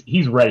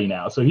 he's ready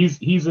now. So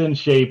he's in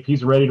shape.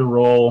 He's ready to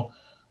roll.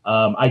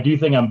 I do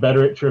think I'm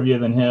better at trivia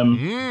than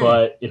him,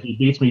 but if he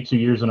beats me 2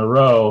 years in a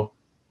row,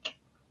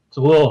 it's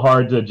a little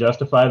hard to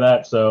justify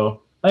that.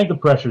 So I think the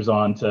pressure's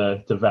on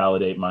to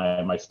validate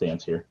my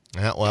stance here.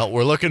 Yeah, well,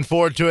 we're looking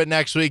forward to it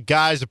next week,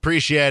 guys.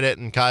 Appreciate it.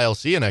 And Kyle,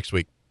 see you next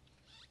week.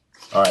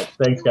 All right.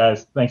 Thanks,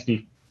 guys. Thanks,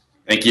 Steve.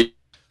 Thank you.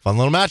 Fun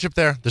little matchup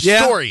there. The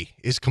story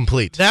is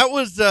complete. That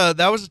was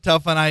a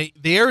tough one.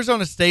 The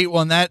Arizona State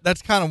one,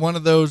 that's kind of one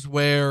of those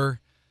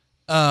where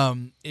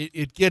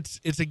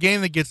it's a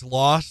game that gets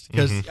lost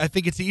because I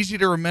think it's easy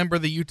to remember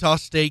the Utah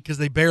State because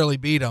they barely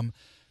beat them.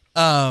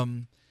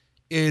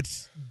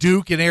 It's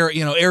Duke and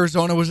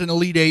Arizona was an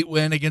Elite Eight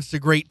win against a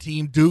great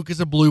team. Duke is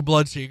a blue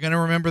blood, so you're going to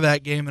remember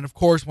that game. And of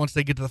course, once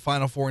they get to the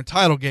Final Four and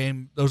title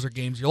game, those are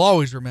games you'll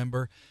always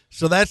remember.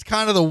 So that's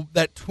kind of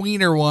that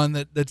tweener one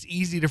that's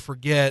easy to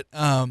forget.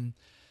 And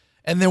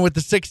then with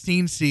the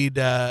 16 seed,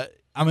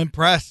 I'm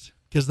impressed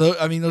because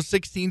those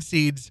 16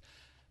 seeds,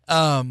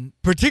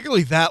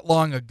 particularly that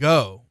long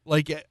ago,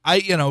 like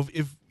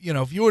if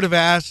you would have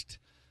asked,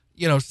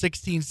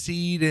 16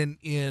 seed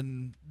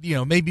in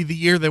maybe the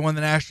year they won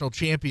the national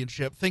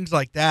championship, things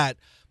like that.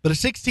 But a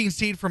 16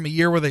 seed from a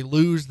year where they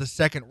lose in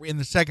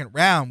the second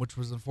round, which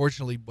was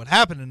unfortunately what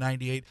happened in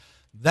 '98,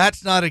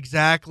 that's not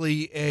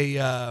exactly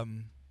a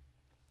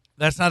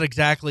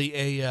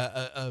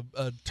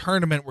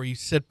tournament where you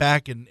sit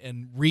back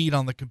and read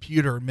on the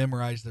computer and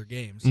memorize their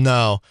games.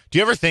 No. Do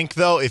you ever think,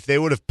 though, if they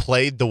would have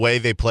played the way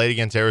they played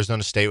against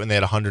Arizona State when they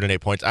had 108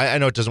 points, I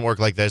know it doesn't work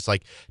like this,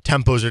 like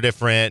tempos are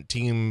different,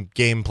 team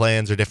game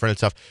plans are different and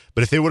stuff,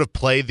 but if they would have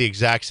played the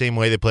exact same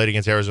way they played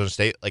against Arizona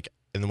State, like,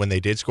 and when they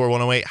did score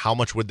 108, how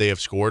much would they have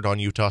scored on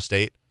Utah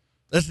State?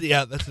 That's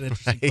an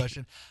interesting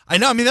question. I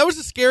know. I mean, that was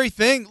a scary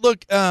thing.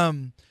 Look,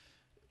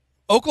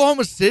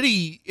 Oklahoma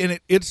City,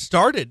 it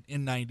started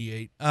in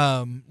 '98,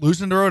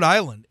 losing to Rhode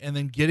Island, and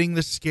then getting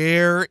the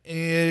scare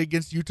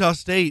against Utah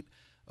State.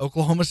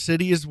 Oklahoma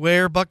City is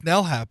where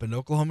Bucknell happened.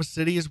 Oklahoma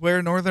City is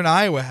where Northern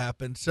Iowa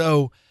happened.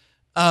 So,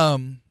 off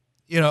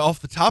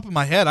the top of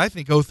my head, I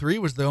think 2003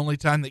 was the only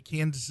time that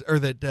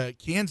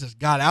Kansas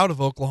got out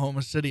of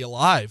Oklahoma City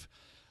alive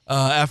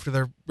after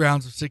their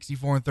rounds of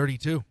 64 and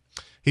 32.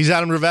 He's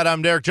Adam Rivetta.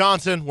 I'm Derek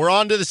Johnson. We're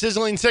on to the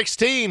Sizzling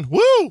 16.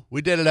 Woo!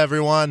 We did it,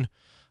 everyone.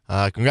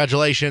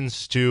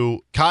 Congratulations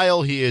to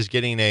Kyle. He is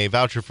getting a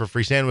voucher for a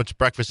free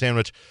breakfast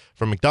sandwich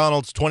from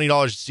McDonald's, $20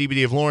 to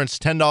CBD of Lawrence,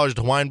 $10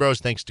 to Wine Bros,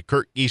 thanks to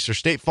Kurt Gieser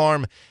State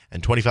Farm,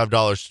 and $25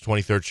 to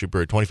 23rd Street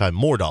Brewery, $25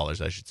 more,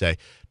 I should say,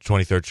 to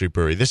 23rd Street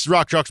Brewery. This is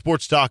Rock Chalk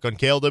Sports Talk on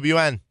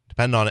KLWN.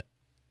 Depend on it.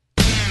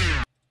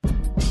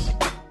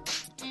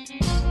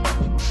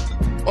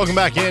 Welcome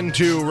back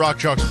into Rock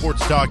Chalk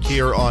Sports Talk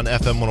here on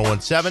FM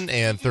 1017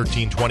 and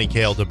 1320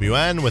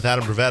 KLWN. With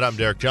Adam Rivetta, I'm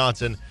Derek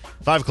Johnson.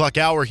 5 o'clock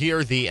hour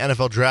here. The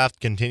NFL draft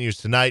continues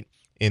tonight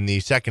in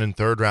the second and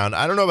third round.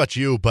 I don't know about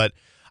you, but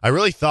I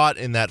really thought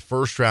in that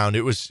first round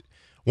it was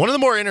one of the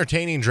more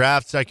entertaining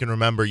drafts I can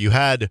remember. You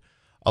had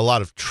a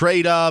lot of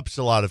trade-ups,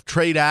 a lot of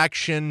trade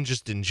action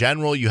just in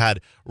general. You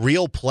had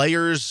real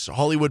players,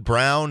 Hollywood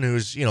Brown,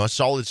 who's a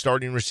solid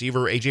starting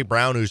receiver, A.J.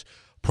 Brown, who's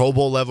Pro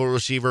Bowl level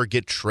receiver,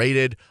 get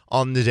traded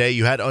on the day.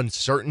 You had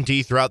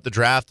uncertainty throughout the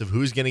draft of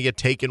who's going to get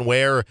taken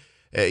where.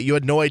 You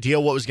had no idea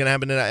what was going to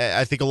happen, and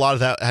I think a lot of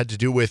that had to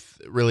do with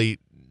really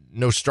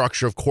no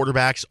structure of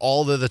quarterbacks.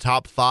 All of the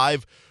top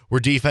 5 were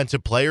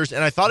defensive players,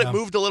 and I thought it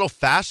moved a little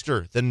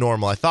faster than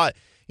normal. I thought,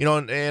 in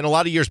a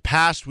lot of years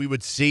past, we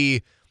would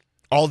see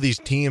all these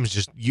teams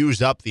just use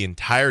up the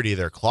entirety of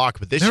their clock,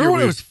 but this year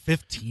it was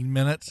 15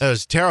 minutes. It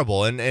was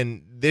terrible,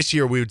 and this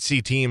year we would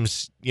see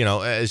teams,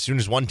 as soon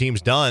as one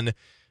team's done,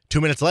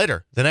 2 minutes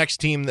later, the next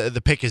team,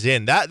 the pick is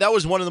in. That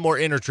was one of the more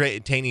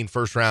entertaining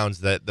first rounds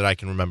that I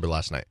can remember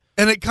last night.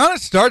 And it kind of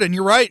started, and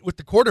you're right, with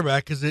the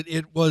quarterback, because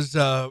it was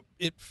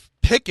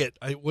Pickett.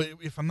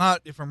 If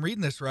I'm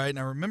reading this right, and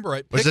I remember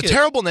right, Pickett. It was a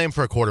terrible name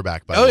for a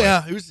quarterback, by the way. Oh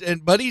yeah, it was.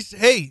 But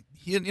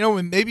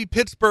maybe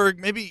Pittsburgh,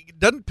 maybe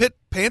doesn't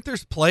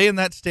Panthers play in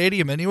that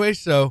stadium anyway,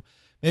 so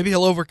maybe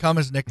he'll overcome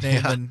his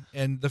nickname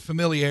and the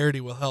familiarity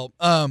will help.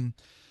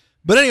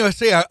 But anyway,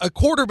 so yeah, a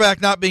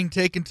quarterback not being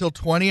taken till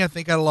 20, I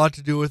think had a lot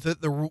to do with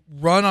it. The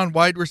run on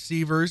wide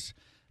receivers.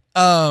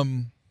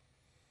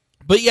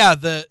 But yeah,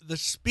 the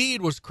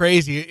speed was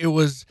crazy. It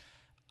was,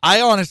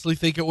 I honestly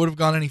think it would have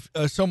gone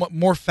so much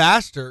more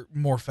faster.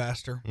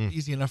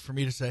 Easy enough for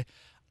me to say.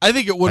 I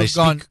think it would have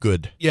gone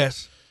good.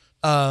 Yes.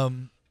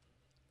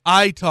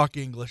 I talk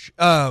English.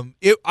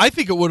 I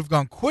think it would have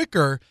gone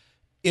quicker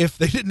if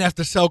they didn't have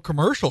to sell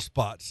commercial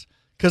spots,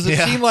 because it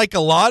seemed like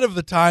a lot of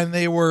the time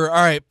they were,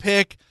 all right,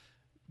 pick,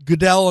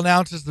 Goodell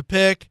announces the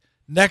pick.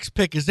 Next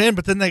pick is in,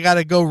 but then they got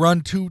to go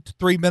run 2 to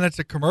 3 minutes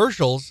of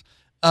commercials.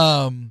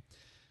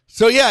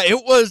 So yeah,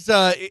 it was,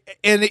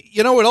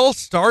 it all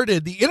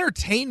started. The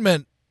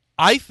entertainment,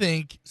 I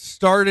think,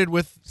 started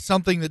with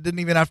something that didn't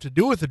even have to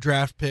do with the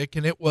draft pick,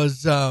 and it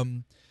was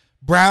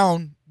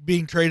Brown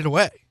being traded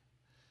away.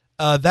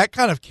 That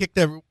kind of kicked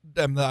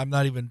I'm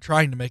not even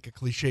trying to make a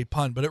cliche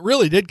pun, but it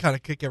really did kind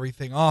of kick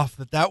everything off.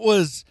 That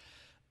was,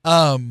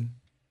 I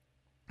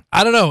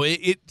don't know.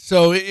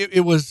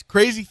 It was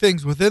crazy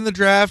things within the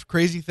draft,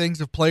 crazy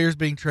things of players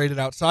being traded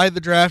outside the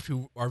draft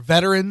who are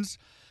veterans.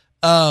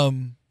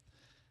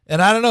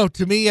 And I don't know.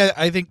 To me,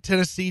 I think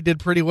Tennessee did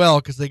pretty well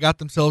because they got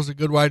themselves a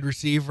good wide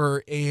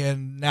receiver,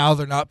 and now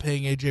they're not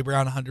paying A.J.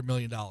 Brown $100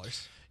 million.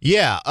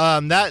 Yeah,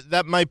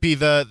 that might be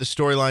the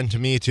storyline to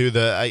me too.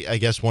 I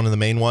guess one of the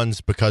main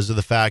ones, because of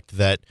the fact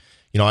that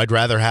I'd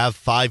rather have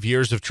 5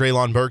 years of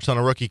Treylon Burks on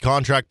a rookie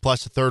contract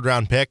plus a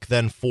third-round pick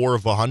than 4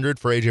 of 100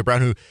 for A.J.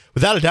 Brown, who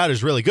without a doubt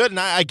is really good. And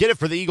I get it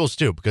for the Eagles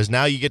too, because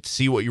now you get to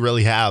see what you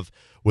really have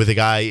with a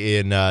guy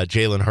in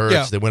Jalen Hurts.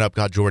 Yeah. They went up,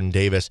 got Jordan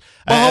Davis.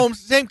 Mahomes,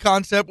 same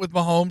concept with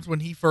Mahomes when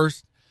he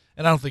first,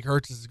 and I don't think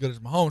Hurts is as good as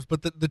Mahomes,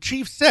 but the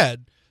Chiefs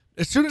said,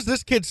 as soon as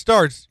this kid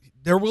starts,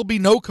 there will be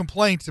no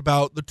complaints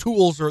about the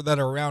tools that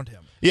are around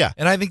him. Yeah.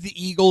 And I think the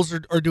Eagles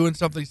are doing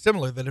something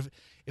similar, that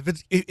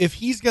if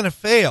he's going to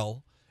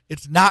fail,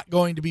 it's not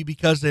going to be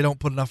because they don't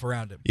put enough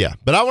around him. Yeah,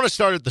 but I want to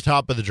start at the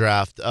top of the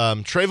draft.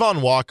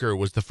 Trayvon Walker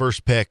was the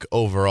first pick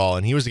overall,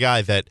 and he was a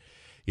guy that,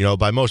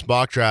 by most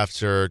mock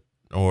drafts or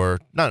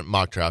not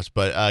mock drafts,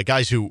 but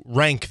guys who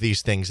rank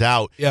these things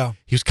out. Yeah.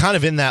 He was kind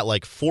of in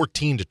that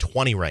 14 to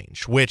 20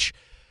 range, which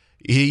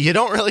you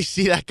don't really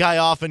see that guy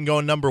often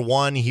going number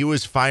one. He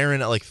was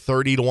firing at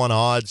 30 to 1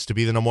 odds to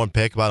be the number one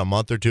pick about a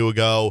month or two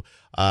ago.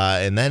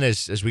 And then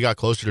as we got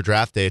closer to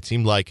draft day, it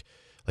seemed like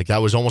that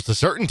was almost a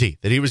certainty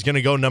that he was going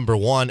to go number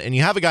one. And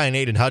you have a guy in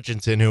Aiden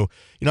Hutchinson who,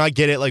 I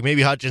get it.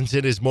 Maybe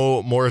Hutchinson is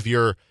more of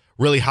your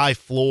really high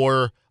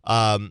floor,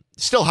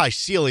 still high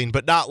ceiling,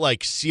 but not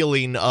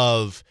ceiling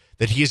of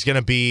that he's going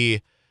to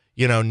be,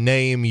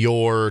 name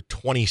your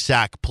 20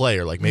 sack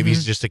player. Maybe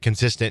he's just a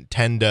consistent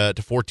 10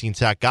 to 14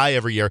 sack guy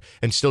every year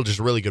and still just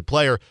a really good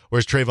player.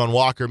 Whereas Trayvon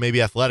Walker,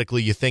 maybe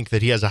athletically, you think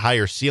that he has a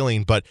higher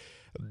ceiling. But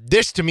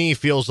this to me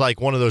feels like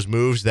one of those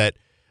moves that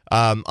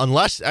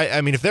unless,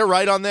 if they're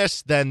right on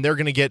this, then they're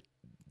going to get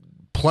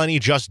plenty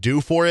just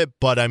due for it.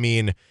 But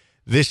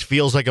this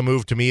feels like a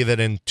move to me that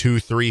in 2,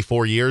 3,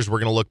 4 years, we're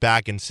going to look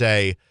back and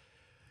say,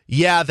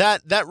 yeah,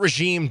 that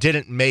regime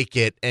didn't make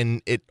it,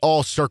 and it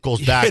all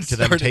circles back to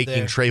them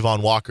taking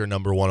Trayvon Walker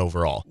number one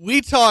overall.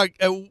 We've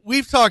talked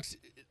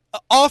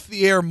off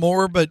the air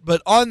more, but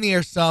on the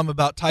air some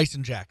about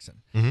Tyson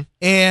Jackson. Mm-hmm.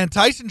 And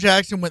Tyson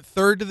Jackson went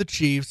third to the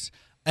Chiefs,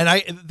 and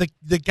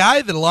the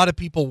guy that a lot of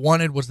people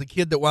wanted was the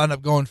kid that wound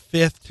up going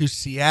fifth to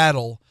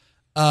Seattle,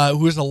 who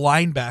was a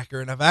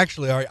linebacker, and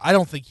I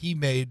don't think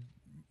he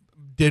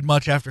did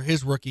much after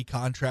his rookie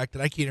contract,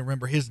 and I can't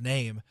remember his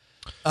name.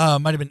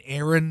 Might have been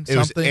Aaron something.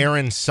 It was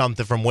Aaron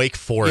something from Wake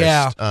Forest.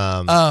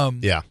 Yeah.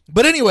 Yeah.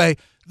 But anyway,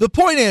 the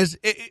point is,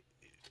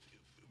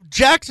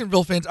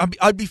 Jacksonville fans,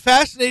 I'd be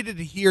fascinated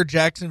to hear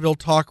Jacksonville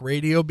talk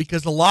radio,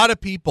 because a lot of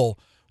people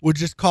would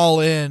just call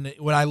in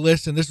when I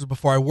listened. This was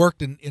before I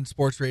worked in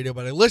sports radio,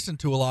 but I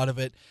listened to a lot of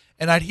it,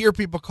 and I'd hear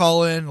people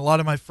call in. A lot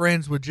of my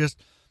friends would just,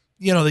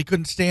 they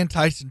couldn't stand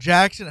Tyson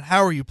Jackson, and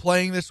how are you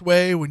playing this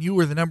way when you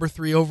were the number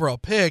 3 overall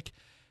pick?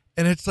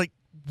 And it's like,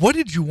 what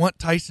did you want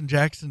Tyson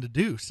Jackson to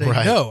do? Say,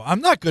 right. No,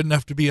 I'm not good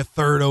enough to be a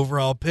 3rd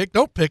overall pick.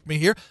 Don't pick me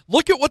here.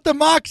 Look at what the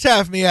mocks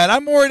have me at.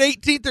 I'm more at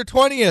 18th or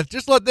 20th.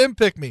 Just let them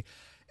pick me.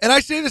 And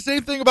I say the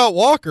same thing about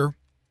Walker.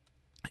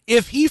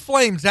 If he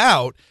flames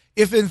out,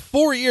 if in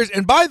 4 years,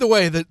 and by the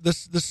way, the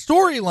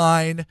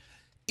storyline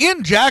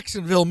in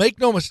Jacksonville, make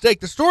no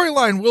mistake, the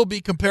storyline will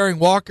be comparing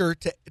Walker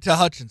to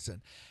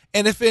Hutchinson.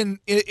 And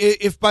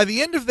if by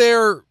the end of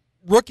their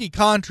rookie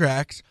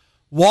contracts,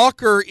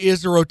 Walker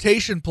is a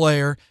rotation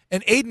player,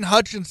 and Aiden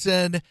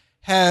Hutchinson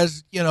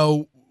has,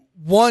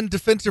 won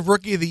Defensive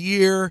Rookie of the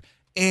Year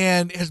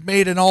and has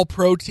made an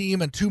All-Pro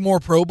team and 2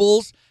 more Pro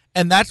Bowls,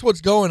 and that's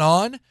what's going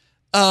on,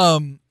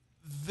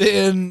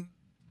 then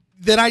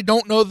I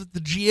don't know that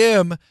the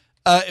GM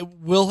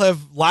will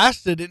have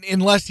lasted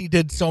unless he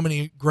did so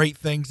many great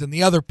things in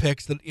the other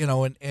picks that,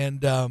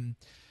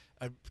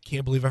 I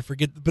can't believe I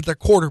forget, but their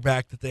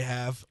quarterback that they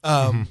have,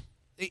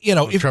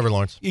 Trevor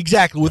Lawrence.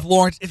 Exactly, with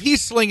Lawrence. If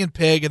he's slinging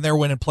pig and they're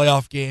winning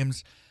playoff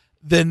games,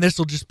 then this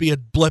will just be a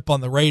blip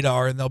on the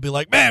radar, and they'll be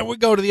like, man, we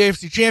go to the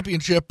AFC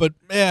Championship, but,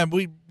 man,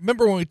 we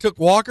remember when we took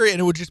Walker, and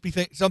it would just be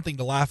something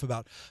to laugh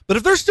about. But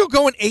if they're still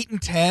going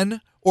 8-10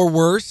 or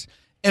worse,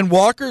 and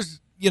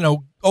Walker's,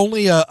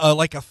 only a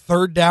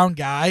 3rd down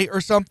guy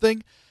or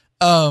something,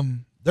 they're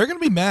going to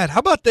be mad. How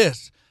about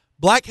this?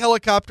 Black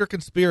Helicopter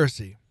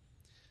Conspiracy.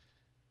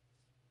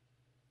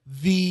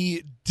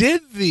 Did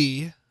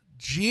the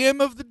GM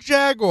of the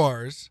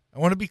Jaguars, I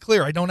want to be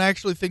clear, I don't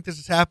actually think this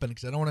has happened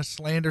because I don't want to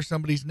slander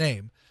somebody's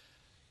name,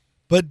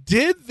 but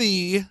did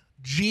the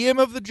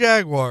GM of the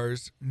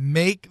Jaguars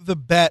make the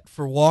bet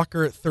for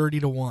Walker at 30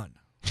 to 1?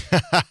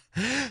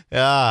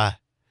 Yeah.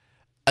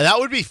 That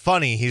would be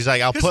funny. He's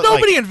like, I'll Because put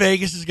nobody in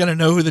Vegas is going to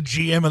know who the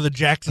GM of the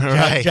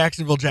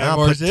Jacksonville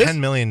Jaguars I'll put $10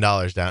 million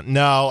down.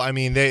 No, I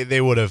mean,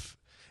 they would have.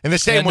 In the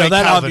same way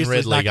Calvin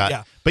Ridley got.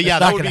 Yeah, but yeah,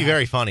 that would be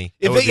very funny.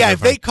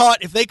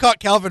 If they caught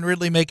Calvin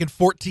Ridley making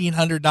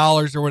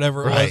 $1,400 or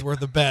whatever it was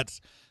worth of bets,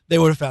 they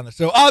would have found this.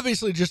 So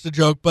obviously just a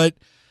joke, but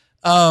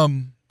I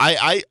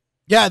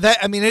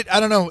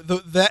don't know.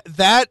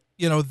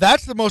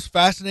 That's the most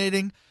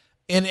fascinating.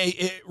 And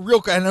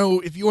I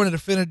know if you wanted to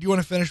finish, do you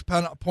want to finish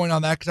a point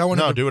on that? Because I want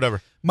to do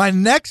whatever. My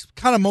next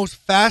kind of most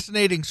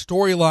fascinating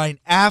storyline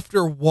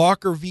after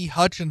Walker v.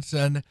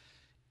 Hutchinson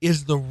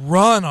is the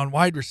run on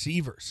wide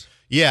receivers.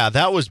 Yeah,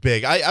 that was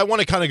big. I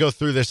want to kind of go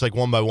through this like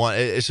one by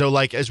one. So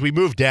like as we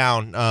move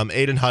down,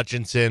 Aiden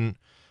Hutchinson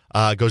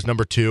goes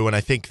number 2, and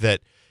I think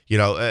that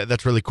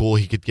that's really cool.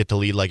 He could get to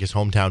lead like his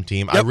hometown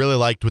team. Yep. I really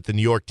liked what the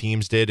New York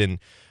teams did, and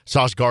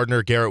Sauce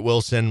Gardner, Garrett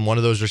Wilson, one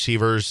of those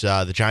receivers.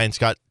 The Giants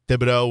got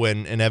Thibodeau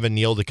and Evan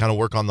Neal to kind of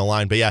work on the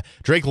line. But yeah,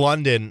 Drake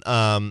London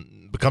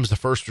becomes the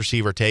first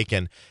receiver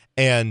taken,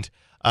 and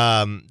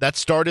that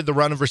started the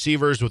run of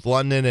receivers with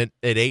London at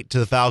 8 to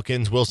the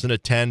Falcons, Wilson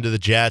at 10 to the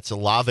Jets,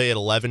 Olave at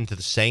 11 to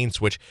the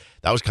Saints, which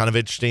that was kind of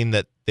interesting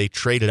that they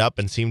traded up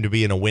and seem to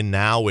be in a win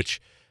now,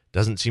 which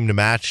doesn't seem to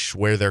match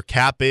where their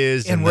cap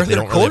is and where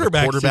their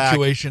quarterback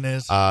situation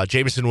is.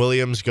 Jameson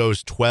Williams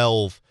goes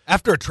 12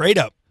 after a trade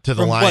up to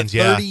the Lions.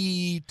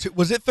 32,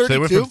 was it 32? So they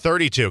went from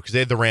 32 because they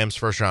had the Rams'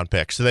 first-round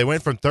pick. So they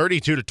went from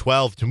 32 to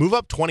 12 to move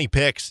up 20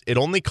 picks. It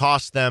only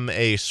cost them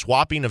a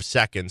swapping of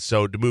seconds,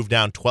 so to move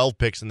down 12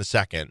 picks in the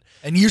second.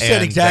 And you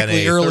said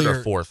exactly earlier. Third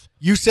or fourth.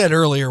 You said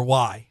earlier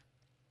why?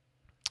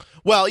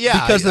 Well,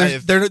 yeah, because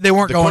they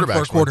weren't going for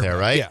a quarterback, there,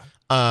 right? Yeah.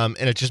 And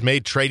it just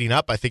made trading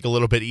up, I think, a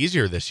little bit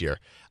easier this year.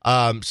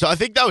 So I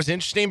think that was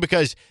interesting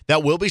because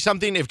that will be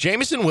something. If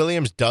Jameson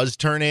Williams does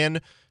turn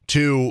in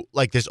to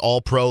like this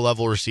all-pro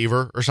level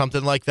receiver or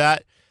something like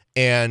that,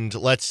 and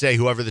let's say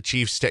whoever the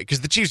Chiefs take, because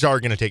the Chiefs are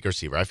going to take a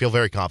receiver. I feel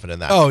very confident in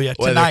that. Oh, yeah,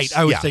 tonight.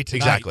 I would say tonight.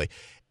 Exactly.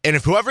 And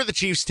if whoever the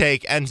Chiefs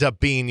take ends up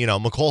being,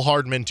 McCole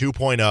Hardman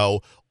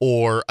 2.0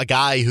 or a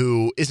guy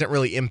who isn't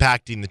really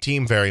impacting the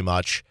team very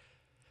much,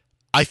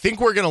 I think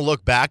we're going to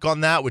look back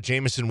on that with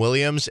Jameson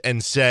Williams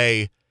and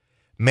say,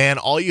 man,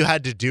 all you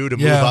had to do to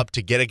move up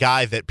to get a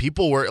guy that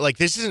people were like,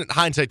 this isn't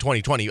hindsight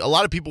 2020. A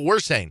lot of people were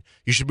saying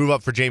you should move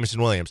up for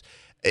Jameson Williams.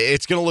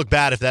 It's going to look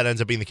bad if that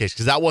ends up being the case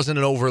because that wasn't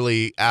an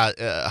overly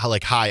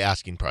high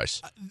asking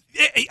price.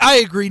 I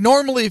agree.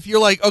 Normally, if you're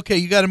like, okay,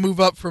 you got to move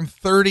up from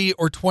 30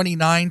 or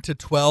 29 to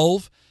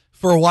 12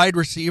 for a wide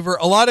receiver,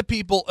 a lot of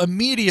people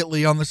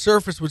immediately on the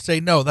surface would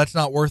say, no, that's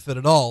not worth it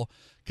at all.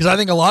 Because I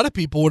think a lot of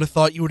people would have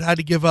thought you would have had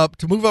to give up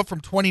to move up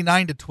from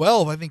 29 to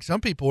 12. I think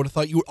some people would have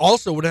thought you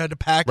also would have had to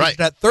package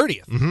that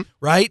 30th,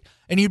 right?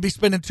 And you'd be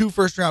spending 2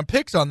 first-round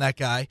picks on that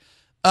guy.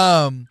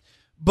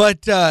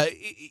 But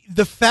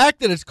the fact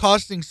that it's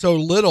costing so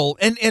little,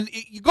 and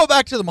you go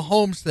back to the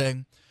Mahomes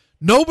thing,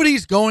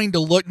 nobody's going to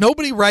look,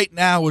 nobody right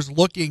now is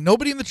looking,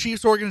 nobody in the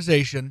Chiefs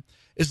organization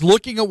is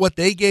looking at what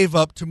they gave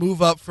up to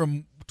move up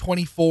from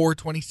 24,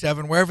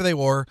 27, wherever they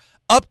were,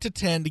 up to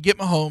 10 to get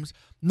Mahomes.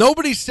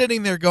 Nobody's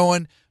sitting there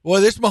going, well,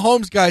 this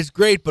Mahomes guy's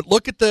great, but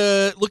look at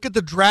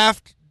the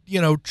draft,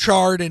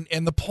 chart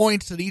and the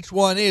points that each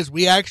one is.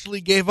 We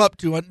actually gave up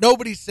to it.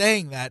 Nobody's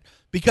saying that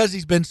because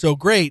he's been so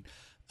great.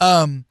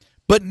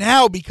 But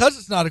now, because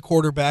it's not a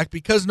quarterback,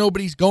 because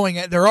nobody's going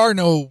at,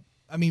 we'll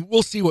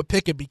see what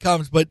Pickett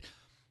becomes, but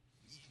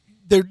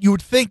you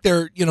would think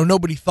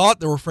nobody thought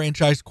there were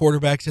franchise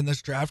quarterbacks in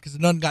this draft because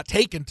none got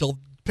taken until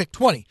pick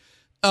 20.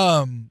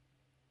 And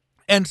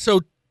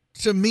so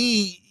to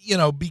me,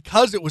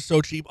 because it was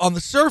so cheap, on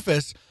the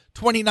surface,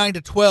 29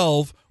 to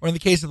 12, or in the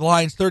case of the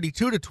Lions,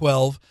 32 to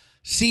 12,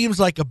 seems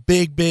like a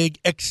big, big,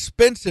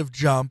 expensive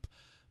jump.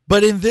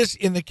 But in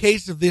the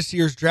case of this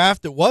year's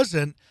draft, it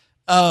wasn't.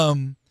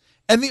 And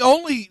the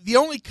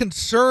only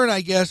concern, I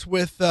guess,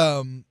 with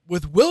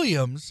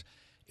Williams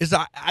is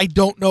I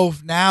don't know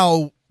if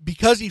now,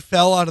 because he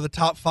fell out of the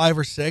top 5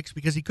 or 6,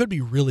 because he could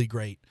be really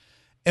great.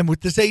 And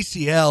with this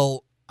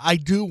ACL, I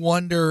do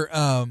wonder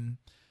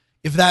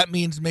if that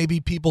means maybe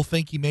people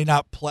think he may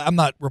not play. I'm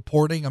not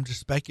reporting, I'm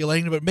just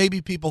speculating, but maybe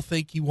people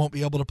think he won't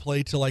be able to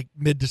play till like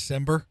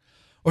mid-December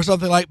or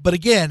something like. But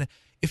again,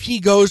 if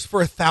he goes for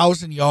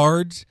 1,000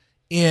 yards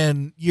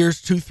in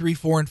years 2, 3,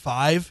 4, and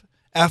 5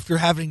 after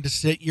having to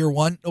sit year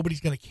 1,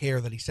 nobody's going to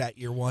care that he sat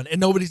year 1, and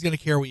nobody's going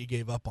to care what you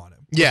gave up on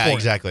him. Yeah,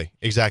 exactly.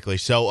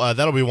 So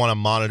that'll be one I'm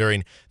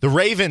monitoring. The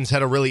Ravens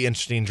had a really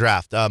interesting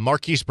draft.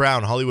 Marquise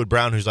Brown, Hollywood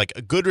Brown, who's like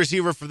a good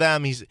receiver for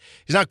them. He's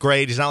not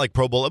great. He's not like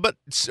Pro Bowl, but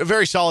a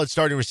very solid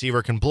starting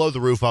receiver, can blow the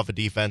roof off a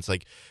defense,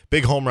 like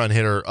big home run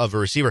hitter of a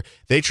receiver.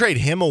 They trade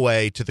him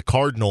away to the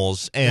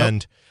Cardinals,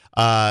 and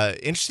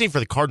interesting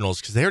for the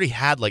Cardinals because they already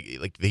had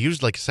like they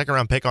used like a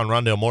second-round pick on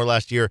Rondale Moore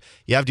last year.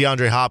 You have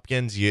DeAndre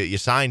Hopkins. You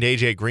signed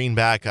AJ Green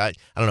back. I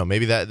don't know.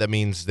 Maybe that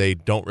means they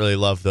don't really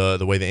love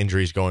the way the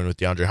injury is going with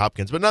DeAndre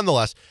Hopkins. But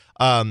nonetheless,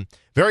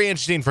 Very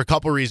interesting for a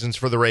couple reasons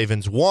for the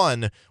Ravens.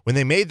 One, when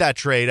they made that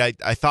trade,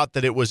 I thought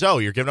that it was,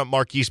 you're giving up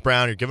Marquise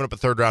Brown, you're giving up a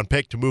third-round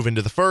pick to move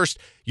into the first.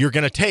 You're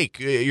going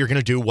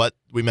to do what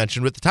we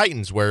mentioned with the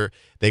Titans, where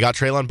they got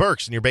Treylon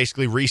Burks, and you're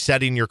basically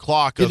resetting your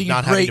clock of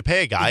not having to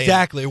pay a guy.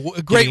 Exactly.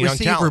 A great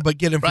receiver, but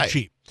get him for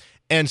cheap.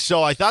 And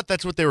so I thought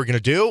that's what they were going to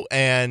do,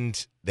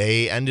 and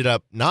they ended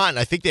up not. And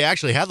I think they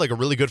actually had like a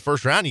really good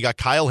first round. You got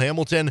Kyle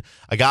Hamilton,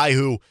 a guy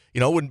who,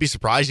 wouldn't be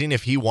surprising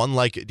if he won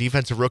like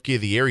Defensive Rookie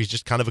of the Year. He's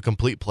just kind of a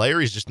complete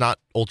player. He's just not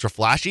ultra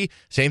flashy.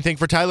 Same thing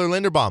for Tyler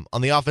Linderbaum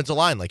on the offensive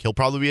line. Like, he'll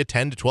probably be a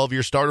 10 to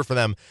 12-year starter for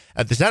them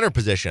at the center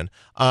position.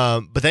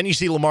 But then you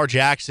see Lamar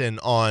Jackson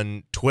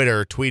on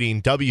Twitter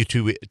tweeting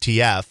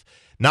WTF,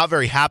 not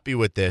very happy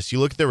with this. You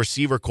look at the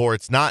receiver core,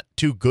 it's not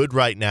too good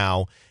right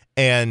now.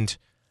 And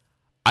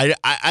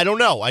I don't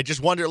know. I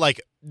just wonder, like,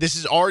 this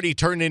has already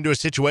turned into a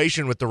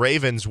situation with the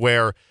Ravens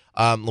where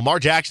Lamar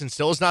Jackson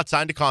still has not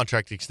signed a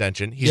contract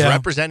extension. He's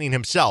representing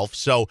himself,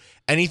 so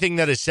anything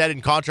that is said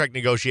in contract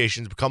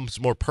negotiations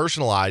becomes more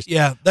personalized.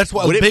 Yeah, that's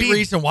a big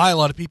reason why a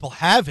lot of people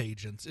have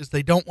agents is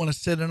they don't want to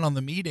sit in on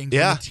the meetings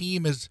when the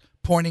team is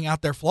pointing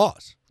out their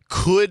flaws.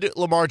 Could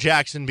Lamar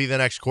Jackson be the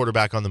next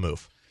quarterback on the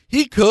move?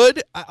 He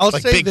could. I'll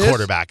like say big this.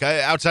 quarterback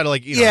outside of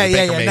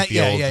Baker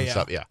Mayfield and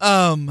stuff. Yeah.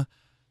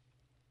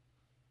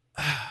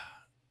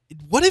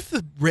 What if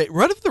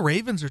the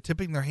Ravens are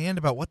tipping their hand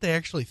about what they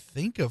actually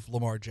think of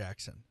Lamar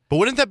Jackson? But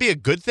wouldn't that be a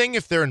good thing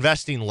if they're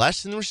investing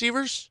less in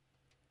receivers?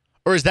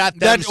 Or is that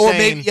them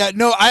saying?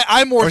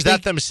 I'm more. Or is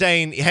that them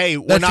saying, "Hey,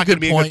 we're not going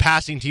to be a good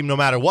passing team no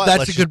matter what.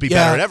 Let's just be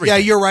better at everything."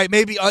 Yeah, you're right.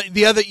 Maybe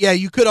the other. Yeah,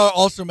 you could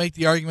also make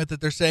the argument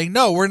that they're saying,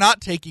 "No, we're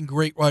not taking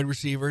great wide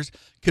receivers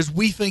because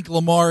we think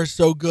Lamar is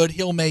so good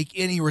he'll make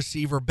any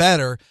receiver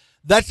better."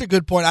 That's a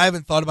good point. I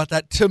haven't thought about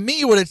that. To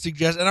me, what it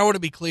suggests, and I want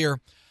to be clear.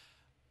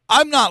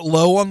 I'm not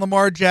low on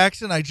Lamar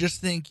Jackson. I just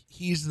think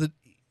he's the.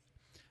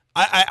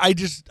 I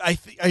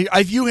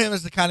view him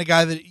as the kind of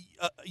guy that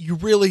you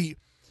really.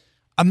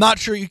 I'm not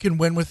sure you can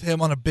win with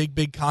him on a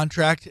big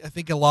contract. I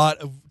think a lot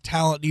of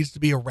talent needs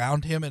to be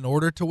around him in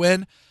order to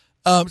win.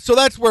 So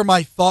that's where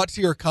my thoughts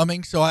here are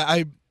coming. So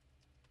I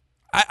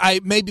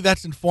maybe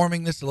that's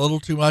informing this a little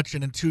too much.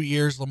 And in 2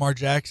 years, Lamar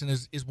Jackson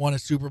is won a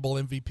Super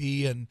Bowl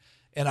MVP, and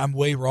I'm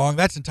way wrong.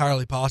 That's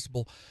entirely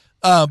possible.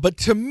 But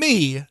to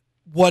me,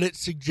 what it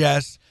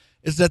suggests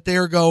is that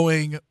they're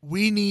going,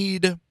 we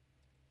need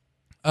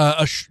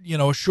a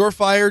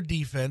surefire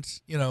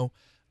defense,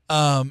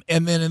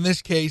 and then in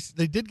this case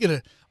they did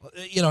get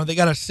they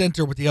got a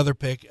center with the other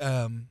pick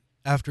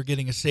after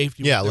getting a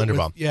safety. Yeah,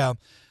 Linderbaum.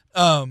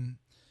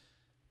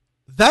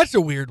 That's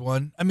a weird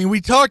one. I mean,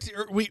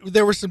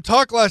 there was some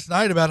talk last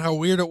night about how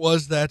weird it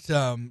was that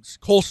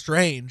Cole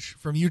Strange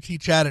from UT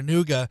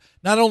Chattanooga,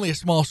 not only a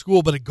small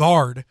school but a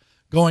guard,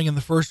 going in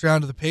the first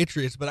round of the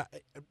Patriots, but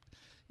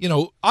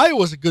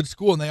Iowa's a good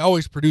school, and they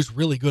always produce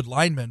really good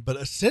linemen, but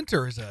a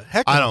center is a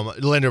heck of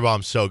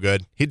Linderbaum's so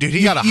good. He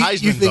got a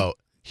Heisman vote.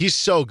 He's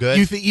so good.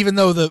 You think even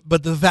though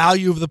the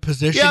value of the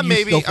position? Yeah,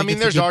 maybe. I mean,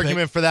 there's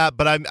argument for that,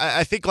 but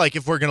I think like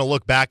if we're going to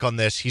look back on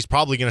this, he's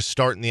probably going to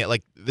start in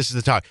this is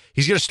the talk.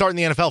 He's going to start in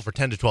the NFL for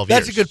 10 to 12 years.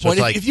 That's a good point.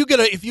 If you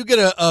get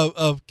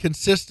a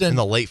consistent in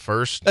the late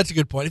first, that's a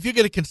good point. If you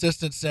get a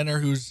consistent center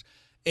who's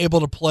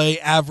able to play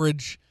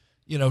average,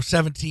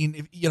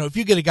 17, if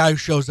you get a guy who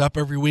shows up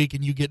every week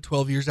and you get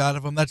 12 years out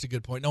of him, that's a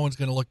good point. No one's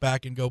going to look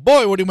back and go,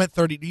 boy, he went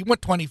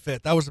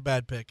 25th. That was a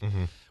bad pick.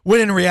 Mm-hmm. When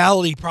in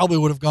reality, he probably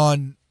would have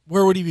gone,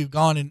 where would he have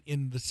gone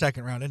in the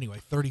second round anyway?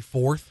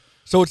 34th.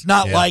 So it's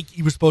not like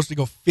he was supposed to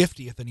go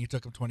 50th and you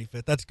took him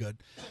 25th. That's good.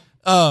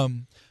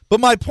 But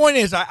my point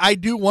is, I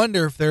do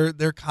wonder if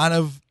they're kind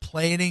of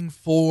planning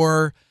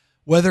for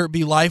whether it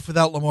be life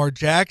without Lamar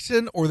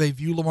Jackson, or they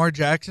view Lamar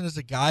Jackson as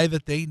a guy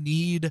that they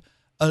need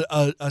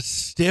a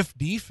stiff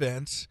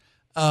defense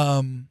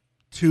to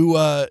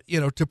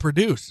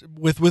produce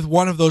with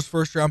one of those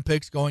first round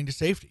picks going to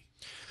safety.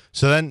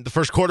 So then the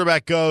first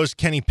quarterback goes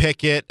Kenny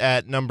Pickett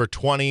at number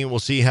 20. We'll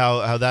see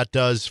how that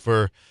does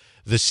for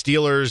the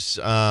Steelers.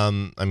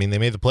 I mean, they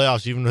made the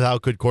playoffs even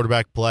without good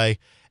quarterback play.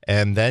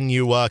 And then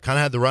you kind of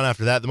had the run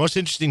after that. The most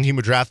interesting team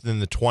who drafted in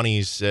the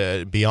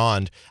 20s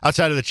beyond,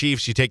 outside of the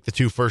Chiefs, you take the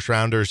 2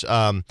 first-rounders,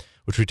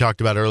 which we talked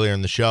about earlier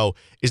in the show,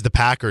 is the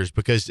Packers,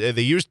 because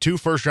they used 2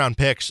 first-round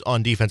picks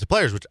on defensive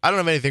players, which I don't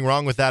have anything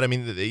wrong with that. I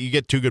mean, you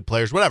get 2 good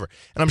players, whatever.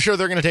 And I'm sure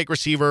they're going to take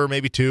receiver,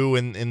 maybe 2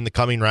 in the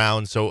coming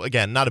round. So,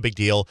 again, not a big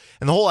deal.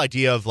 And the whole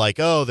idea of like,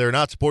 they're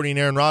not supporting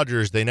Aaron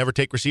Rodgers, they never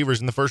take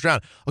receivers in the first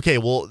round. Okay,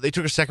 well, they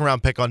took a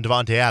second-round pick on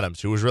Devontae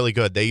Adams, who was really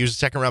good. They used a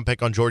second-round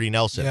pick on Jordy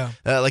Nelson.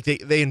 Yeah.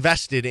 They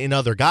invested in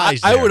other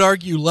guys. I would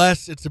argue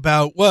less it's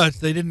about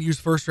they didn't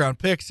use first-round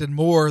picks, and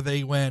more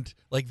they went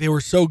they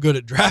were so good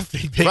at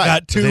drafting. They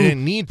got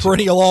 2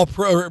 perennial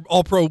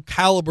all-pro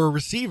caliber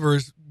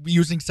receivers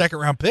using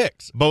second-round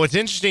picks. But what's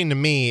interesting to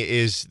me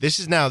is this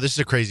is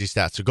a crazy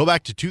stat. So go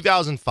back to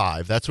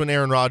 2005. That's when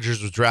Aaron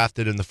Rodgers was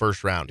drafted in the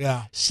first round.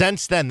 Yeah.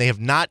 Since then, they have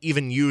not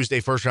even used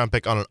a first-round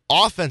pick on an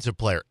offensive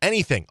player.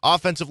 Anything.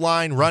 Offensive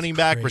line, running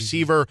back,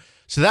 receiver.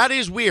 So that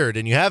is weird.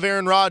 And you have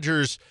Aaron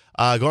Rodgers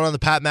going on the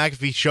Pat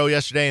McAfee show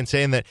yesterday and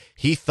saying that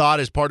he thought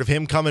as part of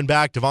him coming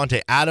back, Devontae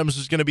Adams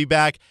was going to be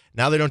back.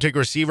 Now they don't take a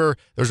receiver.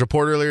 There was a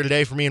report earlier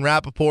today from Ian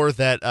Rappaport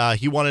that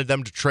he wanted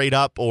them to trade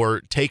up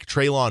or take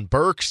Treylon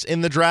Burks in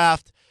the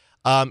draft.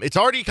 It's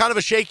already kind of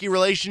a shaky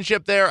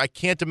relationship there. I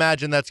can't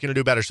imagine that's going to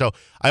do better. So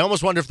I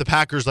almost wonder if the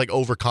Packers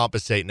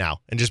overcompensate now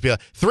and just be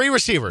like 3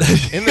 receivers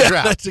in the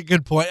draft. That's a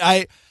good point.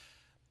 I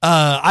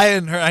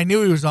hadn't heard. I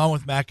knew he was on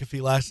with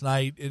McAfee last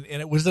night, and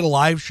it was it a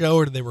live show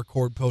or did they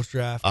record post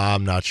draft?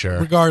 I'm not sure.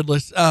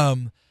 Regardless,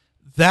 I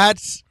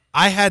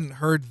hadn't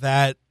heard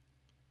that.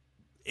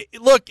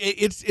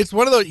 It's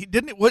one of those.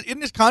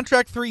 Isn't his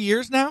contract 3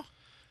 years now?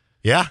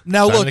 Yeah.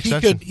 Now look,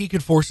 he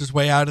could force his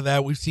way out of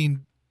that. We've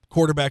seen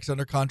quarterbacks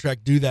under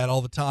contract do that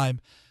all the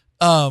time.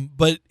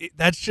 But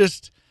that's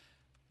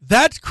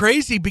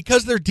crazy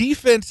because their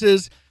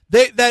defenses,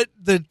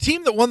 the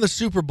team that won the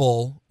Super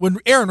Bowl, when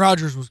Aaron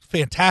Rodgers was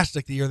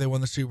fantastic the year they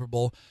won the Super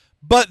Bowl,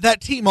 but that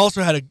team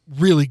also had a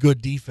really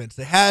good defense.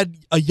 They had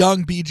a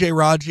young B.J.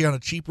 Raji on a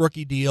cheap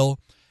rookie deal.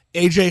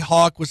 A.J.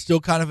 Hawk was still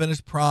kind of in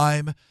his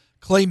prime.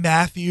 Clay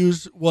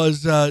Matthews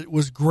was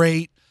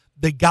great.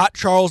 They got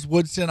Charles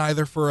Woodson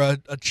either for a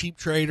cheap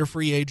trade or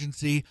free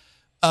agency.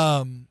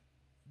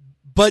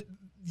 But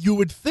you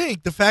would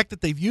think the fact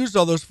that they've used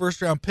all those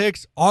first-round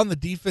picks on the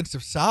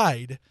defensive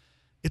side,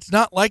 it's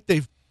not like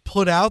they've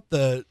put out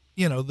the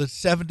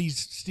 70s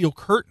steel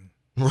curtain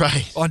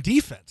on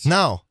defense.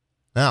 No.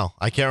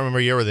 I can't remember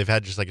a year where they've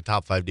had just like a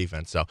top 5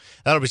 defense. So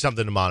that'll be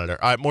something to monitor.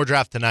 All right, more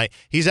draft tonight.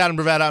 He's Adam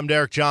Bravetta. I'm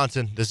Derek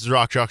Johnson. This is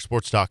Rock Chalk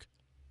Sports Talk.